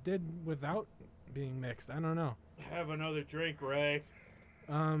as it did without being mixed. I don't know. Have another drink, Ray.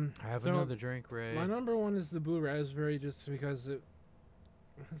 I have so another drink, Ray. My number 1 is the blue raspberry, just because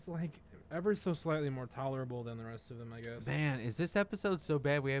it's like ever so slightly more tolerable than the rest of them, I guess. Man, is this episode so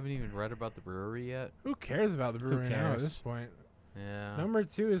bad we haven't even read about the brewery yet? Who cares about the brewery now at cares? this point? Yeah. Number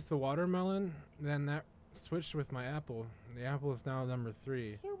 2 is the watermelon. Then that switched with my apple. The apple is now number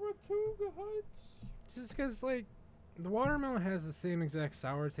 3. Just because, like, the watermelon has the same exact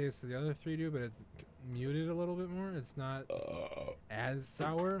sour taste as the other 3 do, but it's muted a little bit more. It's not as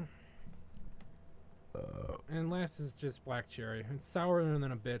sour. And last is just black cherry. It's sourer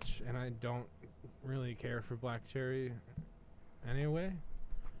than a bitch, and I don't really care for black cherry anyway.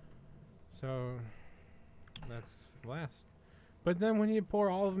 So that's last. But then when you pour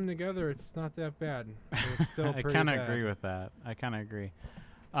all of them together, it's not that bad. But it's still I pretty kind of bad. agree with that. I kind of agree.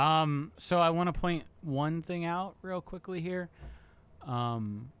 So I want to point one thing out real quickly here.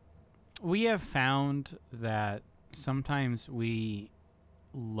 We have found that sometimes we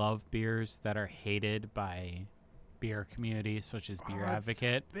love beers that are hated by beer communities, such as Beer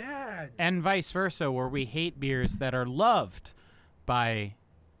Advocate, Bad. and vice versa, where we hate beers that are loved by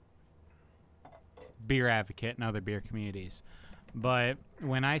Beer Advocate and other beer communities. But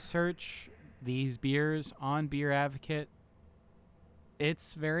when I search these beers on Beer Advocate,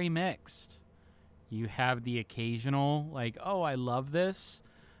 it's very mixed. You have the occasional, like, oh, I love this,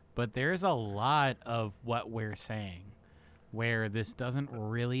 but there's a lot of what we're saying where this doesn't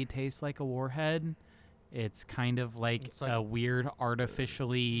really taste like a Warhead. It's kind of like, a weird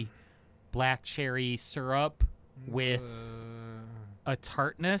artificially black cherry syrup with a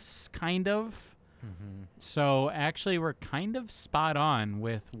tartness, kind of. Mm-hmm. So actually, we're kind of spot on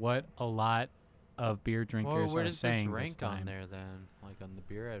with what a lot of beer drinkers where are does saying this rank this time. on there then? Like on the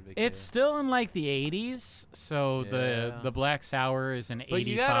Beer Advocate? It's still in like the 80s, so the black sour is an 85. But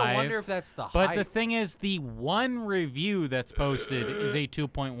you gotta wonder if that's the But height. the thing is, the one review that's posted is a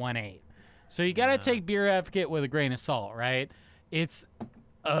 2.18. So you gotta take Beer Advocate with a grain of salt, right? Its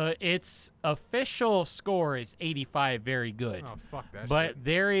official score is 85, very good. Oh, fuck that But shit.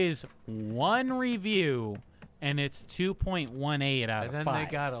 there is one review, and it's 2.18 out And of then 5.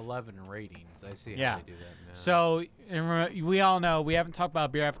 they got 11 ratings. I see Yeah. how they do that now. So we all know we haven't talked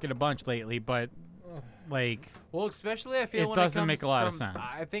about Beer Advocate a bunch lately, but like, well, especially I feel it when doesn't it comes make a lot of from- sense.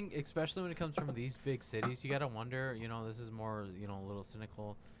 I think especially when it comes from these big cities, you gotta wonder. This is more a little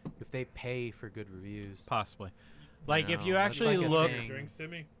cynical. If they pay for good reviews, possibly, like if know, you that's actually like a look, thing. Drinks to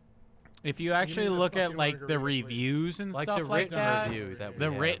me. if you actually need the look at fucking like the margarita, please. reviews and like stuff the like written that, review that we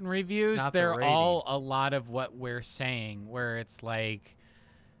the have. written reviews, not the they're rating. all a lot of what we're saying, where it's like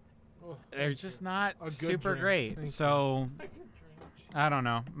Oh, they're just not a good super drink. great. Thank you. So I don't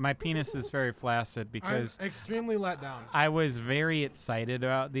know. My penis is very flaccid because I'm extremely let down. I was very excited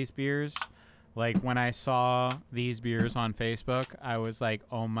about these beers. Like when I saw these beers on Facebook, I was like,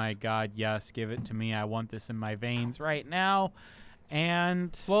 "Oh my god, yes, give it to me. I want this in my veins right now."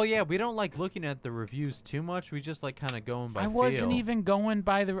 And Well, yeah, we don't like looking at the reviews too much. We just like kind of going by I wasn't feel. even going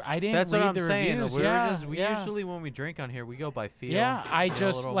by the. I didn't That's read what I'm the saying. reviews. We yeah. usually when we drink on here, we go by feel. Yeah, I you know, a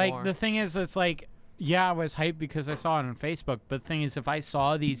just little like more. the thing is, it's like, yeah, I was hyped because I saw it on Facebook. But the thing is, if I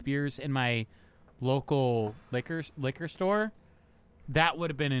saw these beers in my local liquor store, that would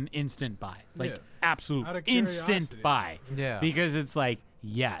have been an instant buy, like Yeah. absolute Out of instant curiosity. buy. Yeah. Because it's like,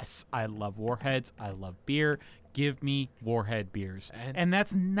 yes, I love Warheads, I love beer. Give me Warhead beers, and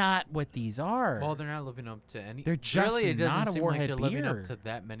that's not what these are. Well, they're not living up to any. They're just really, it doesn't not a seem Warhead like they're living beer. up to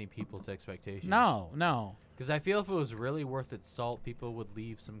that many people's expectations. no. Because I feel if it was really worth its salt, people would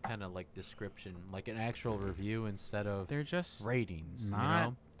leave some kind of like description, like an actual review instead of They're just ratings.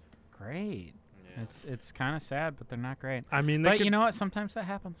 not great. Yeah. It's kind of sad, but they're not great. I mean, they But could, you know what? Sometimes that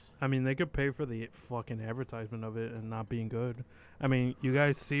happens. I mean, they could pay for the fucking advertisement of it and not being good. I mean, you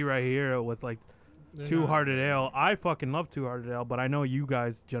guys see right here with like They're Two not- Hearted Ale. I fucking love Two Hearted Ale, but I know you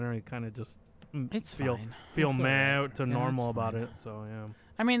guys generally kind of just It's feel fine. feel It's mad alright. to Yeah, normal it's about fine. it. So yeah.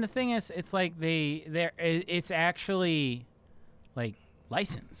 I mean, the thing is, it's like it's actually like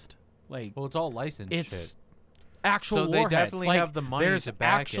licensed. Like Well, it's all licensed it's shit. actual So they Warheads. definitely Like, have the money there's to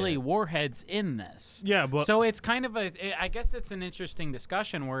back actually it. Warheads in this. Yeah, but So it's kind of I guess it's an interesting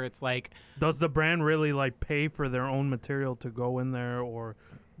discussion where it's like, does the brand really like pay for their own material to go in there, or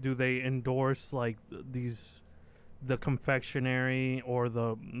do they endorse like the confectionery or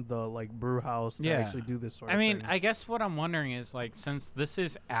the like brew house to Yeah. actually do this sort I of mean, thing? I guess what I'm wondering is like, since this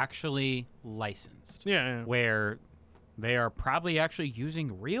is actually licensed, yeah. where they are probably actually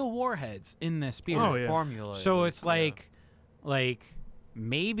using real Warheads in this beer. Oh, yeah. Formula. So at it's least, like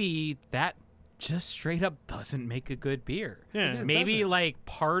maybe that just straight up doesn't make a good beer. Yeah. It Maybe doesn't. like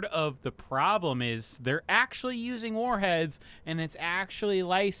part of the problem is they're actually using Warheads and it's actually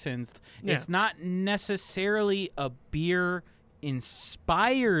licensed. Yeah. It's not necessarily a beer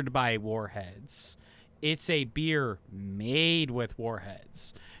inspired by Warheads. It's a beer made with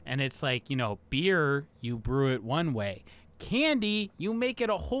Warheads. And it's like, beer, you brew it one way. Candy, you make it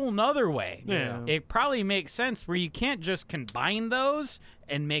a whole nother way. Yeah. It probably makes sense where you can't just combine those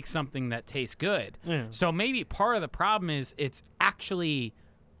and make something that tastes good. Yeah. So maybe part of the problem is it's actually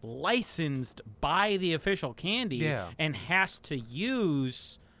licensed by the official candy Yeah. and has to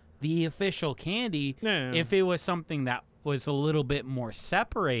use the official candy. Yeah. If it was something that was a little bit more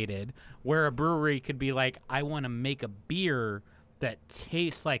separated, where a brewery could be like, I want to make a beer that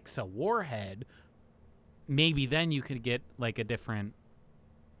tastes like a Warhead, maybe then you could get like a different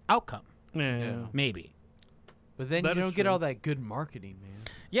outcome. Yeah. Yeah. Maybe. But then That you is don't get true. all that good marketing, man.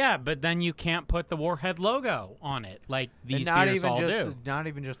 Yeah, but then you can't put the Warhead logo on it like these and beers all do. not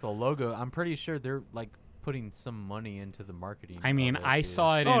even just the logo. I'm pretty sure they're like putting some money into the marketing. I mean, of it, I too.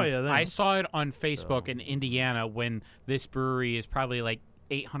 saw it. Oh, yeah, I then. saw it on Facebook So- in Indiana when this brewery is probably like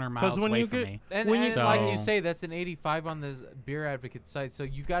 800 miles when away you from get- me. And, When you- and like you So- say, that's an 85 on this Beer Advocate site. So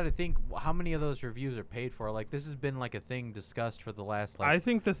you got to think how many of those reviews are paid for. Like this has been like a thing discussed for the last I like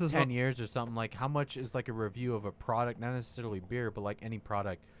think this is 10 years or something. Like how much is like a review of a product, not necessarily beer, but like any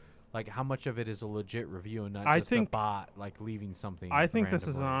product. Like how much of it is a legit review and not I just think- a bot like leaving something. I think this is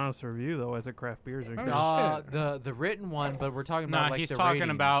an randomly. honest review though, as a craft beer drinker. Oh, shit. The written one, but we're talking No, about like he's the talking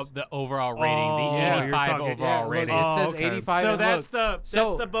ratings. about the overall rating, Oh, the yeah, you're 85 talking- overall Yeah, look, rating. Oh, it says okay. 85. So and that's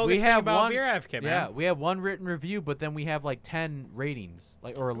look, the bogus we thing have about one, Beer Advocate, man. Yeah, we have one written review, but then we have like 10 ratings,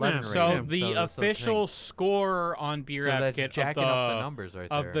 like or 11 Yeah. So ratings. the that's the official thing. score on Beer so Advocate that's jacking up the numbers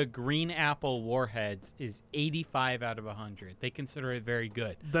right of there. the Green Apple Warheads is 85 out of 100. They consider it very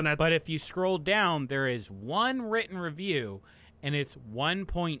good. Then at But if you scroll down, there is one written review, and it's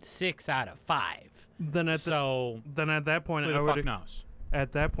 1.6 out of 5. then at So that point, who I the would fuck knows?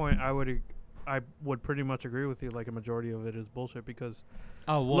 at that point I would pretty much agree with you. Like a majority of it is bullshit because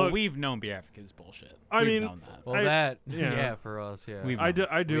Oh well, Look- we've known Beer Advocate is bullshit. I We've mean, known that. well, I- that yeah. yeah. for us, yeah. We've- I do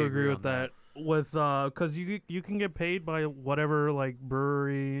We agree agree with on that. With because you can get paid by whatever like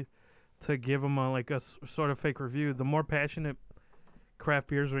brewery to give them a like a sort of fake review. The more passionate craft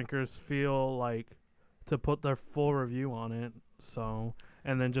beer drinkers feel like to put their full review on it, so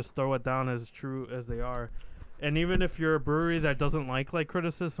and then just throw it down as true as they are. And even if you're a brewery that doesn't like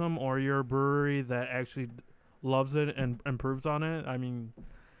criticism, or you're a brewery that actually loves it and improves on it, I mean,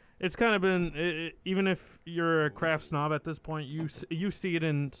 it's kind of been even if you're a craft snob at this point, you see it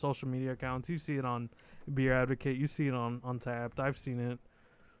in social media accounts, you see it on Beer Advocate, you see it on Untappd. I've seen it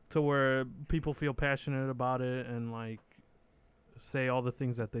to where people feel passionate about it and like say all the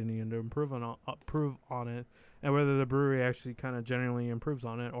things that they need to improve on it, and whether the brewery actually kind of genuinely improves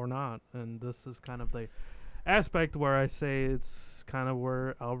on it or not. And this is kind of the aspect where I say it's kind of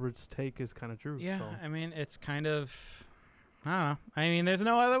where Albert's take is kind of true. Yeah, so. I mean, it's kind of, I don't know. I mean, there's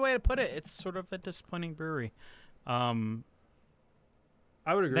no other way to put it. It's sort of a disappointing brewery.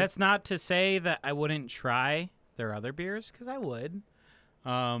 I would agree. That's not to say that I wouldn't try their other beers, because I would.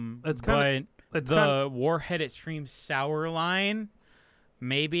 It's But it's the Warhead Extreme Sour line,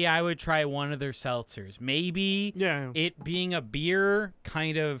 maybe I would try one of their seltzers. Maybe yeah. it being a beer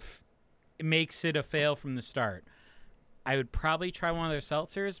kind of makes it a fail from the start. I would probably try one of their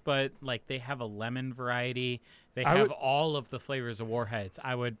seltzers, but like they have a lemon variety. They I have would- all of the flavors of Warheads.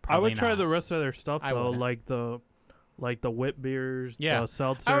 I would I probably would try not. the rest of their stuff I though, wouldn't. like the wit beers, Yeah. the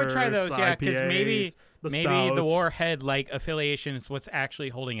seltzers. I would try those, the yeah, 'cause maybe- IPAs, the Maybe the stouts. Warhead like affiliation is what's actually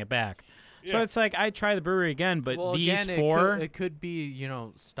holding it back. So Yeah. it's like I'd try the brewery again, but well, these again, four, it could be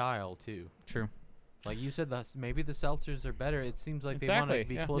style too. true. Like you said, maybe the seltzers are better. It seems like they want Exactly, to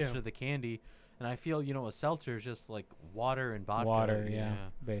be yeah. closer Yeah. to the candy, and I feel a seltzer is just like water and vodka. Water, yeah,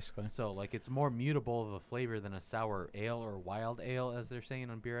 basically. So like it's more mutable of a flavor than a sour ale or wild ale, as they're saying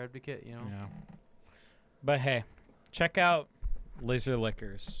on Beer Advocate. Yeah. But hey, check out Lizard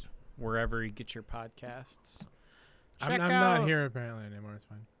Liquors wherever you get your podcasts. Check I'm out. not here apparently anymore. It's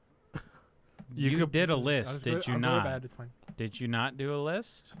fine. You could- did a I was list, did you I'm not? Really bad. It's fine. Did you not do a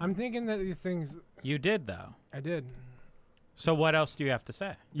list? I'm thinking that these things You did though. I did. So what else do you have to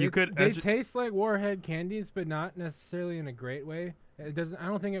say? You They- could They edu- taste like Warhead candies, but not necessarily in a great way. It doesn't. I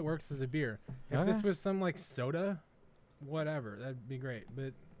don't think it works as a beer. If this Okay. was some like soda, whatever, that'd be great.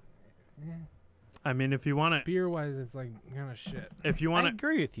 But I mean, if you want to, beer wise, it's like kind of shit. if you I want to,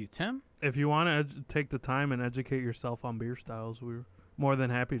 agree with you, Tim. if you want to take the time and educate yourself on beer styles, we're more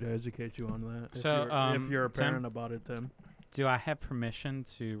than happy to educate you on that. So, if you're a Tim? parent about it, Tim. Do I have permission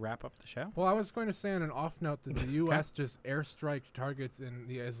to wrap up the show? Well, I was going to say on an off note that the U.S. just airstrike targets in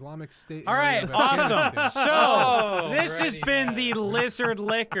the Islamic State. All area right, of awesome. Afghanistan. So this has Alrighty. been the Lizard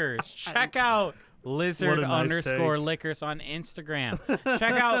Liquors. Check out Lizard What a nice __ take. Liquors on Instagram.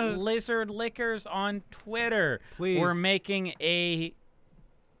 Check out Lizard Liquors on Twitter. Please. We're making a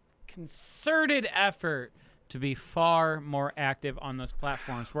concerted effort to be far more active on those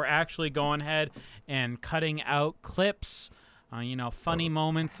platforms. We're actually going ahead and cutting out clips, funny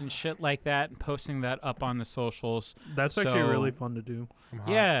moments and shit like that, and posting that up on the socials. That's actually So- really fun to do. I'm hot.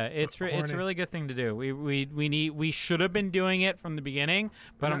 Yeah, it's a Horny. really good thing to do. We should have been doing it from the beginning,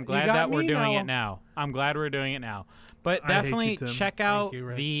 but You I'm got glad that we're me doing now. it now. I'm glad we're doing it now. But I hate you, definitely Tim. check out you,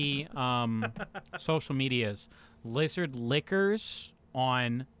 Rick. the social medias. Lizard Liquors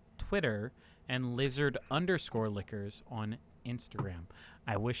on Twitter and Lizard _ Liquors on Instagram.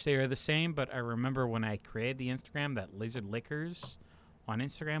 I wish they were the same, but I remember when I created the Instagram that Lizard Liquors on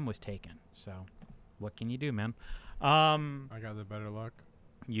Instagram was taken. So what can you do, man? I got the better luck.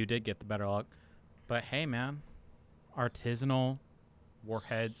 You did get the better luck. But hey, man, Artisanal,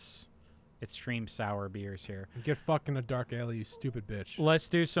 Warheads, Extreme Sour beers here. Get fucking a dark ale, you stupid bitch. Let's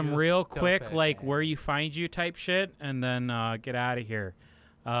do some You real scumbag. quick, like, where you find you type shit, and then get out of here.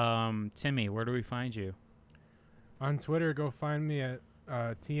 Timmy, where do we find you? On Twitter, go find me at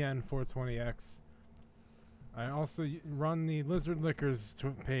TN420X. I also run the Lizard Liquors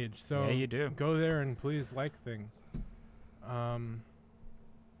page, so Yeah, you do. go there and please like things.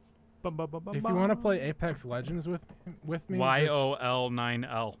 If you want to play Apex Legends with me,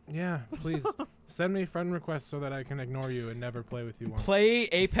 YOL9L. yeah, please send me friend requests so that I can ignore you and never play with you once. Play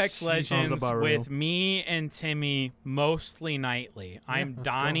Apex Sounds Legends about real. with me and Timmy mostly nightly. I'm let's go.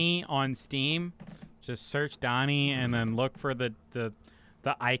 Donnie on Steam. Just search Donnie and then look for the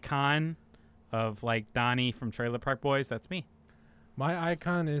icon of like Donnie from Trailer Park Boys. That's me. My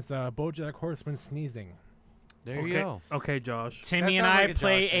icon is BoJack Horseman sneezing. There you go. Okay, Josh. Timmy and sounds I like a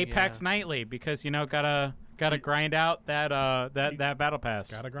play Josh thing, Apex yeah. nightly because gotta grind out that battle pass.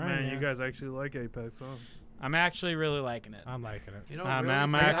 Gotta grind. Man, yeah. you guys actually like Apex, huh? I'm actually really liking it. I'm liking it. You know, I'm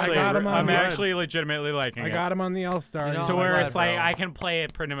really actually got him on I'm the- actually legitimately liking I it. got him on the L-Star. You know, So I'm where glad, it's like bro. I can play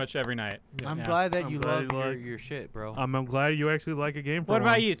it pretty much every night. I'm Yeah. glad that I'm you glad love you your, like- your shit, bro. I'm glad you actually like a game for What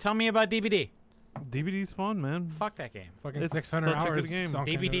about once. you? Tell me about DBD. DBD's fun, man. Fuck that game. Fucking It's 600 such a good hours. game. sunk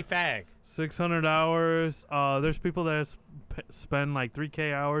into DBD it. fag. 600 hours. There's people that spend like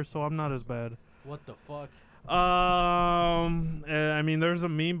 3K hours, so I'm not as bad. What the fuck? I mean, there's a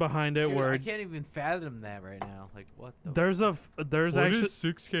meme behind it Dude, where I can't even fathom that right now. Like, what the there's actually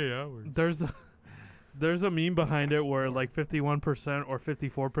 6K hours? there's a meme behind it where like 51% or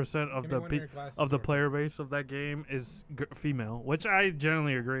 54% of Give me the one of your glasses, of the Jordan. player base of that game is female, which I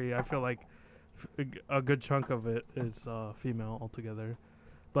generally agree. I feel like a good chunk of it is female altogether.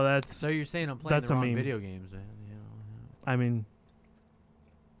 But that's, So you're saying I'm playing That's the a wrong meme. video games, man? You know, I mean,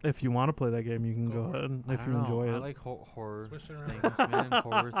 if you want to play that game, you can Go go for it. ahead I if you don't know. enjoy I it. like horror Swish it around. things, man.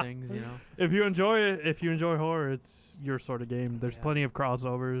 Horror things, you know. If you enjoy it, if you enjoy horror, it's your sort of game. There's Yeah. plenty of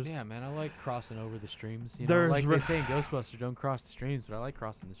crossovers. Yeah, man. I like crossing over the streams. You know, There's like re- they say in Ghostbusters, don't cross the streams, but I like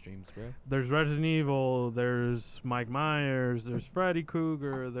crossing the streams, bro. There's Resident Evil. There's Mike Myers. There's Freddy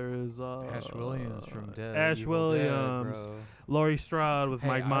Krueger. There's Ash Williams from Dead. Ash Evil Dead, Williams. bro. Laurie Strode with Hey,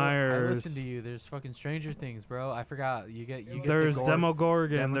 Mike I Myers. listen to you. There's fucking Stranger Things, bro. I forgot. You get There's the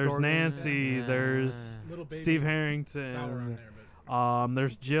Demogorgon. There's Demogorgon, Nancy. yeah. There's Little baby Steve sour on Harrington. there, but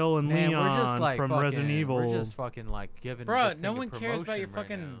There's Jill and Man, Leon we're just like from fucking, Resident Evil. We're just fucking like giving. Bruh, this no thing a one cares about your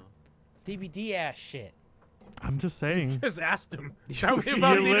promotion right fucking now. DBD ass shit. I'm just saying. just asked him. You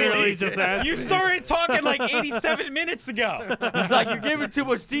literally just asked You me. started talking like 87 minutes ago. He's like, you're giving too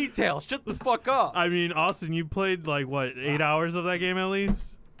much detail. Shut the fuck up. I mean, Austin, you played like what, 8 hours of that game at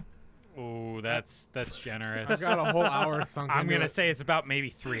least? Ooh, that's generous. I've got a whole hour sunk I'm into gonna it. say it's about maybe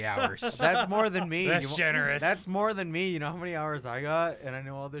 3 hours. That's more than me. That's You- generous. That's more than me. You know how many hours I got, and I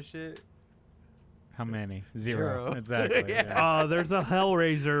know all this shit. How many? Zero. Zero. Exactly. Yeah. There's a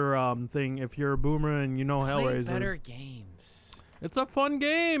Hellraiser thing. If you're a boomer and you know Play Hellraiser, better games. it's a fun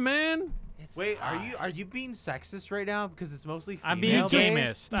game, man. It's Wait, not. are you being sexist right now? Because it's mostly female. I'm being just-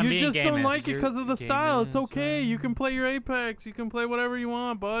 gamist. I'm you being just don't gamist. like it because of the style. It's Gamist, okay. You man. can play your Apex. You can play whatever you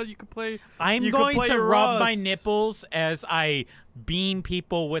want, bud. You can play. I'm You could going play to your rub my Rust. nipples as I beam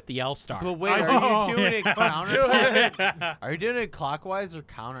people with the L-Star. But wait, I are just- you doing it counterclockwise? Are you doing it clockwise or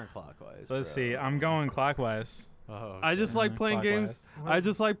counterclockwise? Let's bro? see. I'm going clockwise. Oh, I just like playing Clockwise. games. I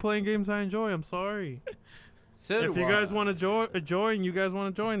just like playing games I enjoy. I'm sorry. so If do you guys I. want to join, you guys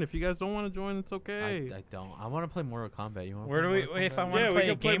want to join. If you guys don't want to join, it's okay. I don't. I want to play Mortal Kombat. You want? Where do we? If I want to Yeah, we play a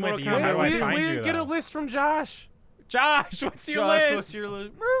can play game with Mortal you, Kombat. how do I We- find we you? didn't get a though? list from Josh. Josh, what's your Josh, list? what's your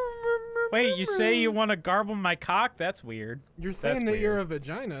list? Wait, you say you want to garble my cock? That's weird. You're saying That's that you're weird. a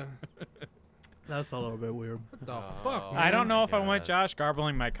vagina. That's a little bit weird. What the Oh, fuck? I don't my know if I want God. Josh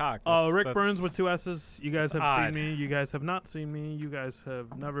garbling my cock. Rick That's- Burns with 2 S's. You guys have odd. seen me. You guys have not seen me. You guys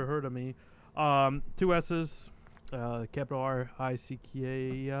have never heard of me. 2 S's. Capital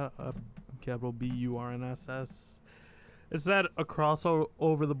RICKA. Capital BURNSS. Is that across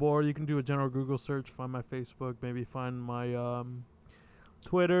over the board? You can do a general Google search. Find my Facebook. Maybe find my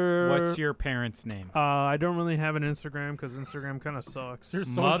Twitter. What's your parents' name? I don't really have an Instagram because Instagram kind of sucks. Your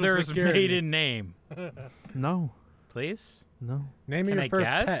social Mother's security. maiden name, No. please. No. Name Can your I first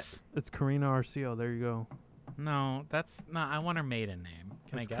guess? It's Karina Arcio. There you go. No, that's not. I want her maiden name.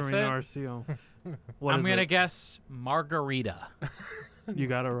 Can It's I guess Karina it? Arcio. What I'm is gonna it? guess Margarita. You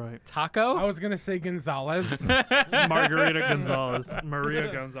got it right. Taco? I was gonna say Gonzalez. Margarita Gonzalez.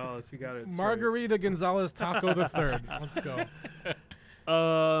 Maria Gonzalez. You got it. straight. Margarita Gonzalez Taco the Third. Let's go.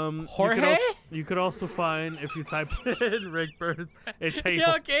 Jorge? You could also find, if you type in Rick Burns, it's Hey You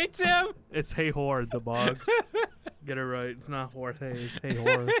okay, Tim? It's Hey Horde, the bog. Get it right. It's not Jorge. It's Hey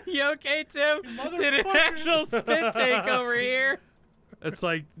Horde. You okay, Tim? Did an actual spit take over here? It's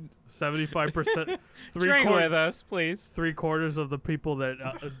like 75%. Drink with us, please. 3/4 of the people that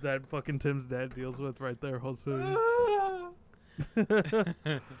that fucking Tim's dad deals with right there. Jose.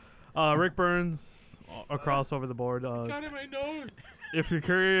 Rick Burns across over the board. Got in my nose. If you're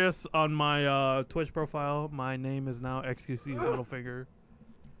curious on my Twitch profile, my name is now XQC's middle finger.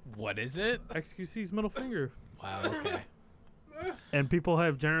 What is it? XQC's middle finger. Wow, okay. And people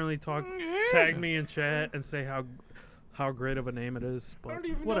have generally tagged me in chat and say how great of a name it is. I But don't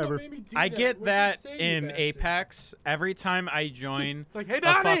even whatever. know what made me do I that. get What'd that you say, you in bastard? Apex. Every time I join It's like, hey, a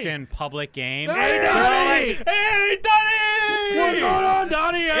Donnie! fucking public game. Donnie! They're like, hey, Donnie! What's going on,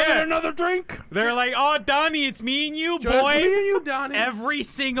 Donnie? Yeah. Having another drink? They're like, oh, Donnie, it's me and you, Just boy. me and you, Donnie. Every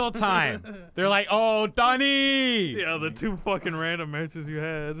single time. They're like, oh, Donnie. Yeah, the 2 fucking random matches you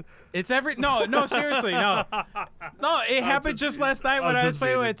had. It's no, seriously, no. No, it happened just last night when I'm I was just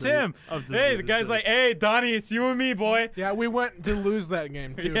playing being with a dick. Tim. I'm just Hey, being the a guy's dick. like, hey, Donnie, it's you and me, boy. Yeah, we went to lose that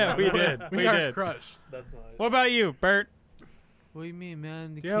game too. Yeah, by we the way. did. We We got did. crushed. That's nice. What about you, Bert? What do you mean,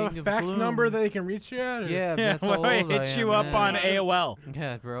 man? The Do you have king a of fax gloom. number that they can reach you at? or- Yeah, Yeah, that's why how do I old I hit you am, up on man. AOL?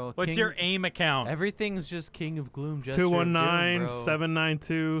 Yeah, bro. What's King- your AIM account? Everything's just King of Gloom. Jester of Doom, 219 bro.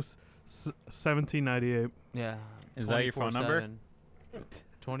 792 1798. Yeah. Is that your phone number?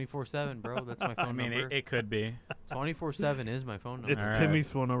 24/7, bro. That's my phone I mean, number. it could be. 24/7 is my phone number. It's Alright. Timmy's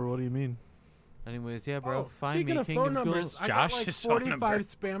phone number. What do you mean? Anyways, yeah, bro. Oh, Find speaking me, of King phone of numbers, Gloom. I got like Josh's phone 45 number.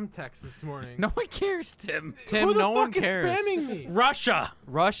 spam texts this morning. No one cares, Tim. Tim, Who the no fuck one is cares. spamming me? Russia.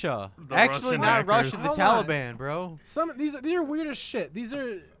 Russia. The Actually, Russian not hackers. Russia. The Hold on. Taliban, bro. Some these are weird as shit. These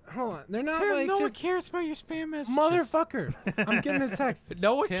are hold on. They're not Tim, like no one just cares about your spam messages. motherfucker. I'm getting a text.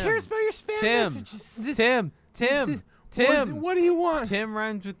 No one Tim. cares about your spam Tim. messages. This- Tim. this Tim. is- Tim. What do you want? Tim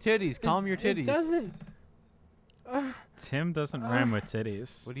rhymes with titties. Calm your titties. It doesn't. Tim doesn't rhyme with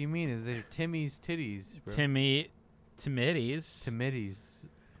titties. What do you mean? They're Timmy's titties, bro. Timmitties. Timiddies.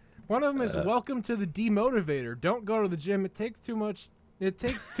 One of them is welcome to the demotivator. Don't go to the gym. It takes too much. It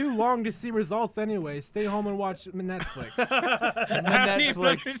takes too long to see results anyway. Stay home and watch Netflix. I don't even Netflix.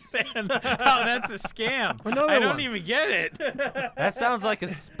 understand how that's a scam. Another I don't one. even get it. That sounds like a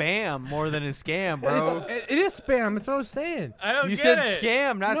spam more than a scam, bro. It is spam. That's what I was saying. I don't You get said it.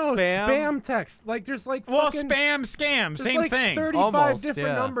 scam, not no, spam. text. Like there's like Well, fucking, spam, scam, there's same like thing. 35 Almost, different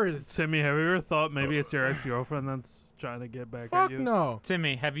yeah. numbers. Timmy, have you ever thought maybe it's your ex-girlfriend that's trying to get back Fuck at you? no.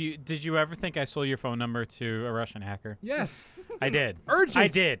 Timmy, did you ever think I sold your phone number to a Russian hacker? Yes. I did. Urgent. I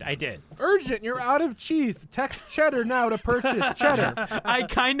did. Urgent. You're out of cheese. Text cheddar now to purchase cheddar. I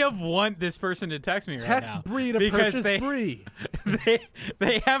kind of want this person to text me right Text now. Brie to because purchase Brie.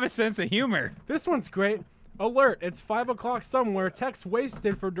 they have a sense of humor. This one's great. Alert, it's 5 o'clock somewhere. Text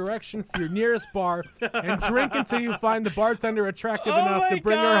wasted for directions to your nearest bar and drink until you find the bartender attractive enough to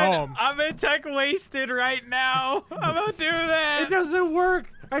bring her home. I'm in tech wasted right now. I'm gonna do that. It doesn't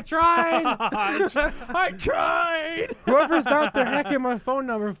work. I tried. I tried. Whoever's out there hacking my phone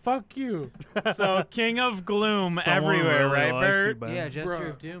number, fuck you. So King of Gloom Someone everywhere, really right, likes you, Bert? Ben. Yeah, Jester Bro.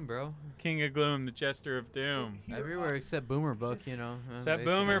 of Doom, bro. King of Gloom, the Jester of Doom. Everywhere except Boomer Book, you know. Except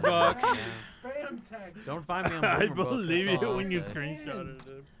Basically. Boomer Book. Yeah. Spam text. Don't find me on Boomer I Book. believe that's you all when I'll you say. screenshotted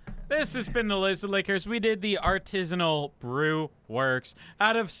it. This has been the Lizard Lickers. We did the Artisanal Brew Works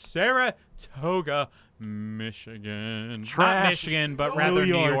out of Saratoga, Michigan. Not Trash. Michigan, but New rather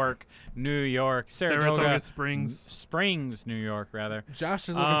New York. York. New York. Saratoga Springs. Springs, New York, rather. Josh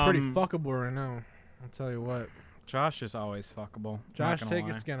is looking pretty Um, fuckable right now. I'll tell you what. Josh is always fuckable. Josh, not gonna take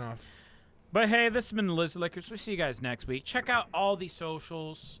lie. his skin off. But hey, this has been the Lizard Lickers. We'll see you guys next week. Check out all the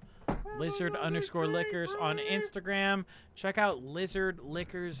socials. Lizard_Lickers on Instagram. Check out Lizard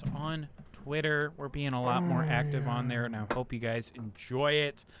Lickers on Twitter. We're being a lot more active on there, and I hope you guys enjoy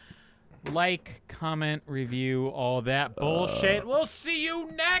it. Like, comment, review, all that bullshit. We'll see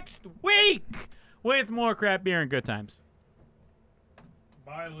you next week with more crap beer and good times.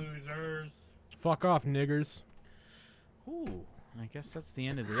 Bye, losers. Fuck off, niggers. Ooh, I guess that's the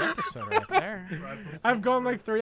end of the episode right there. I've gone like 3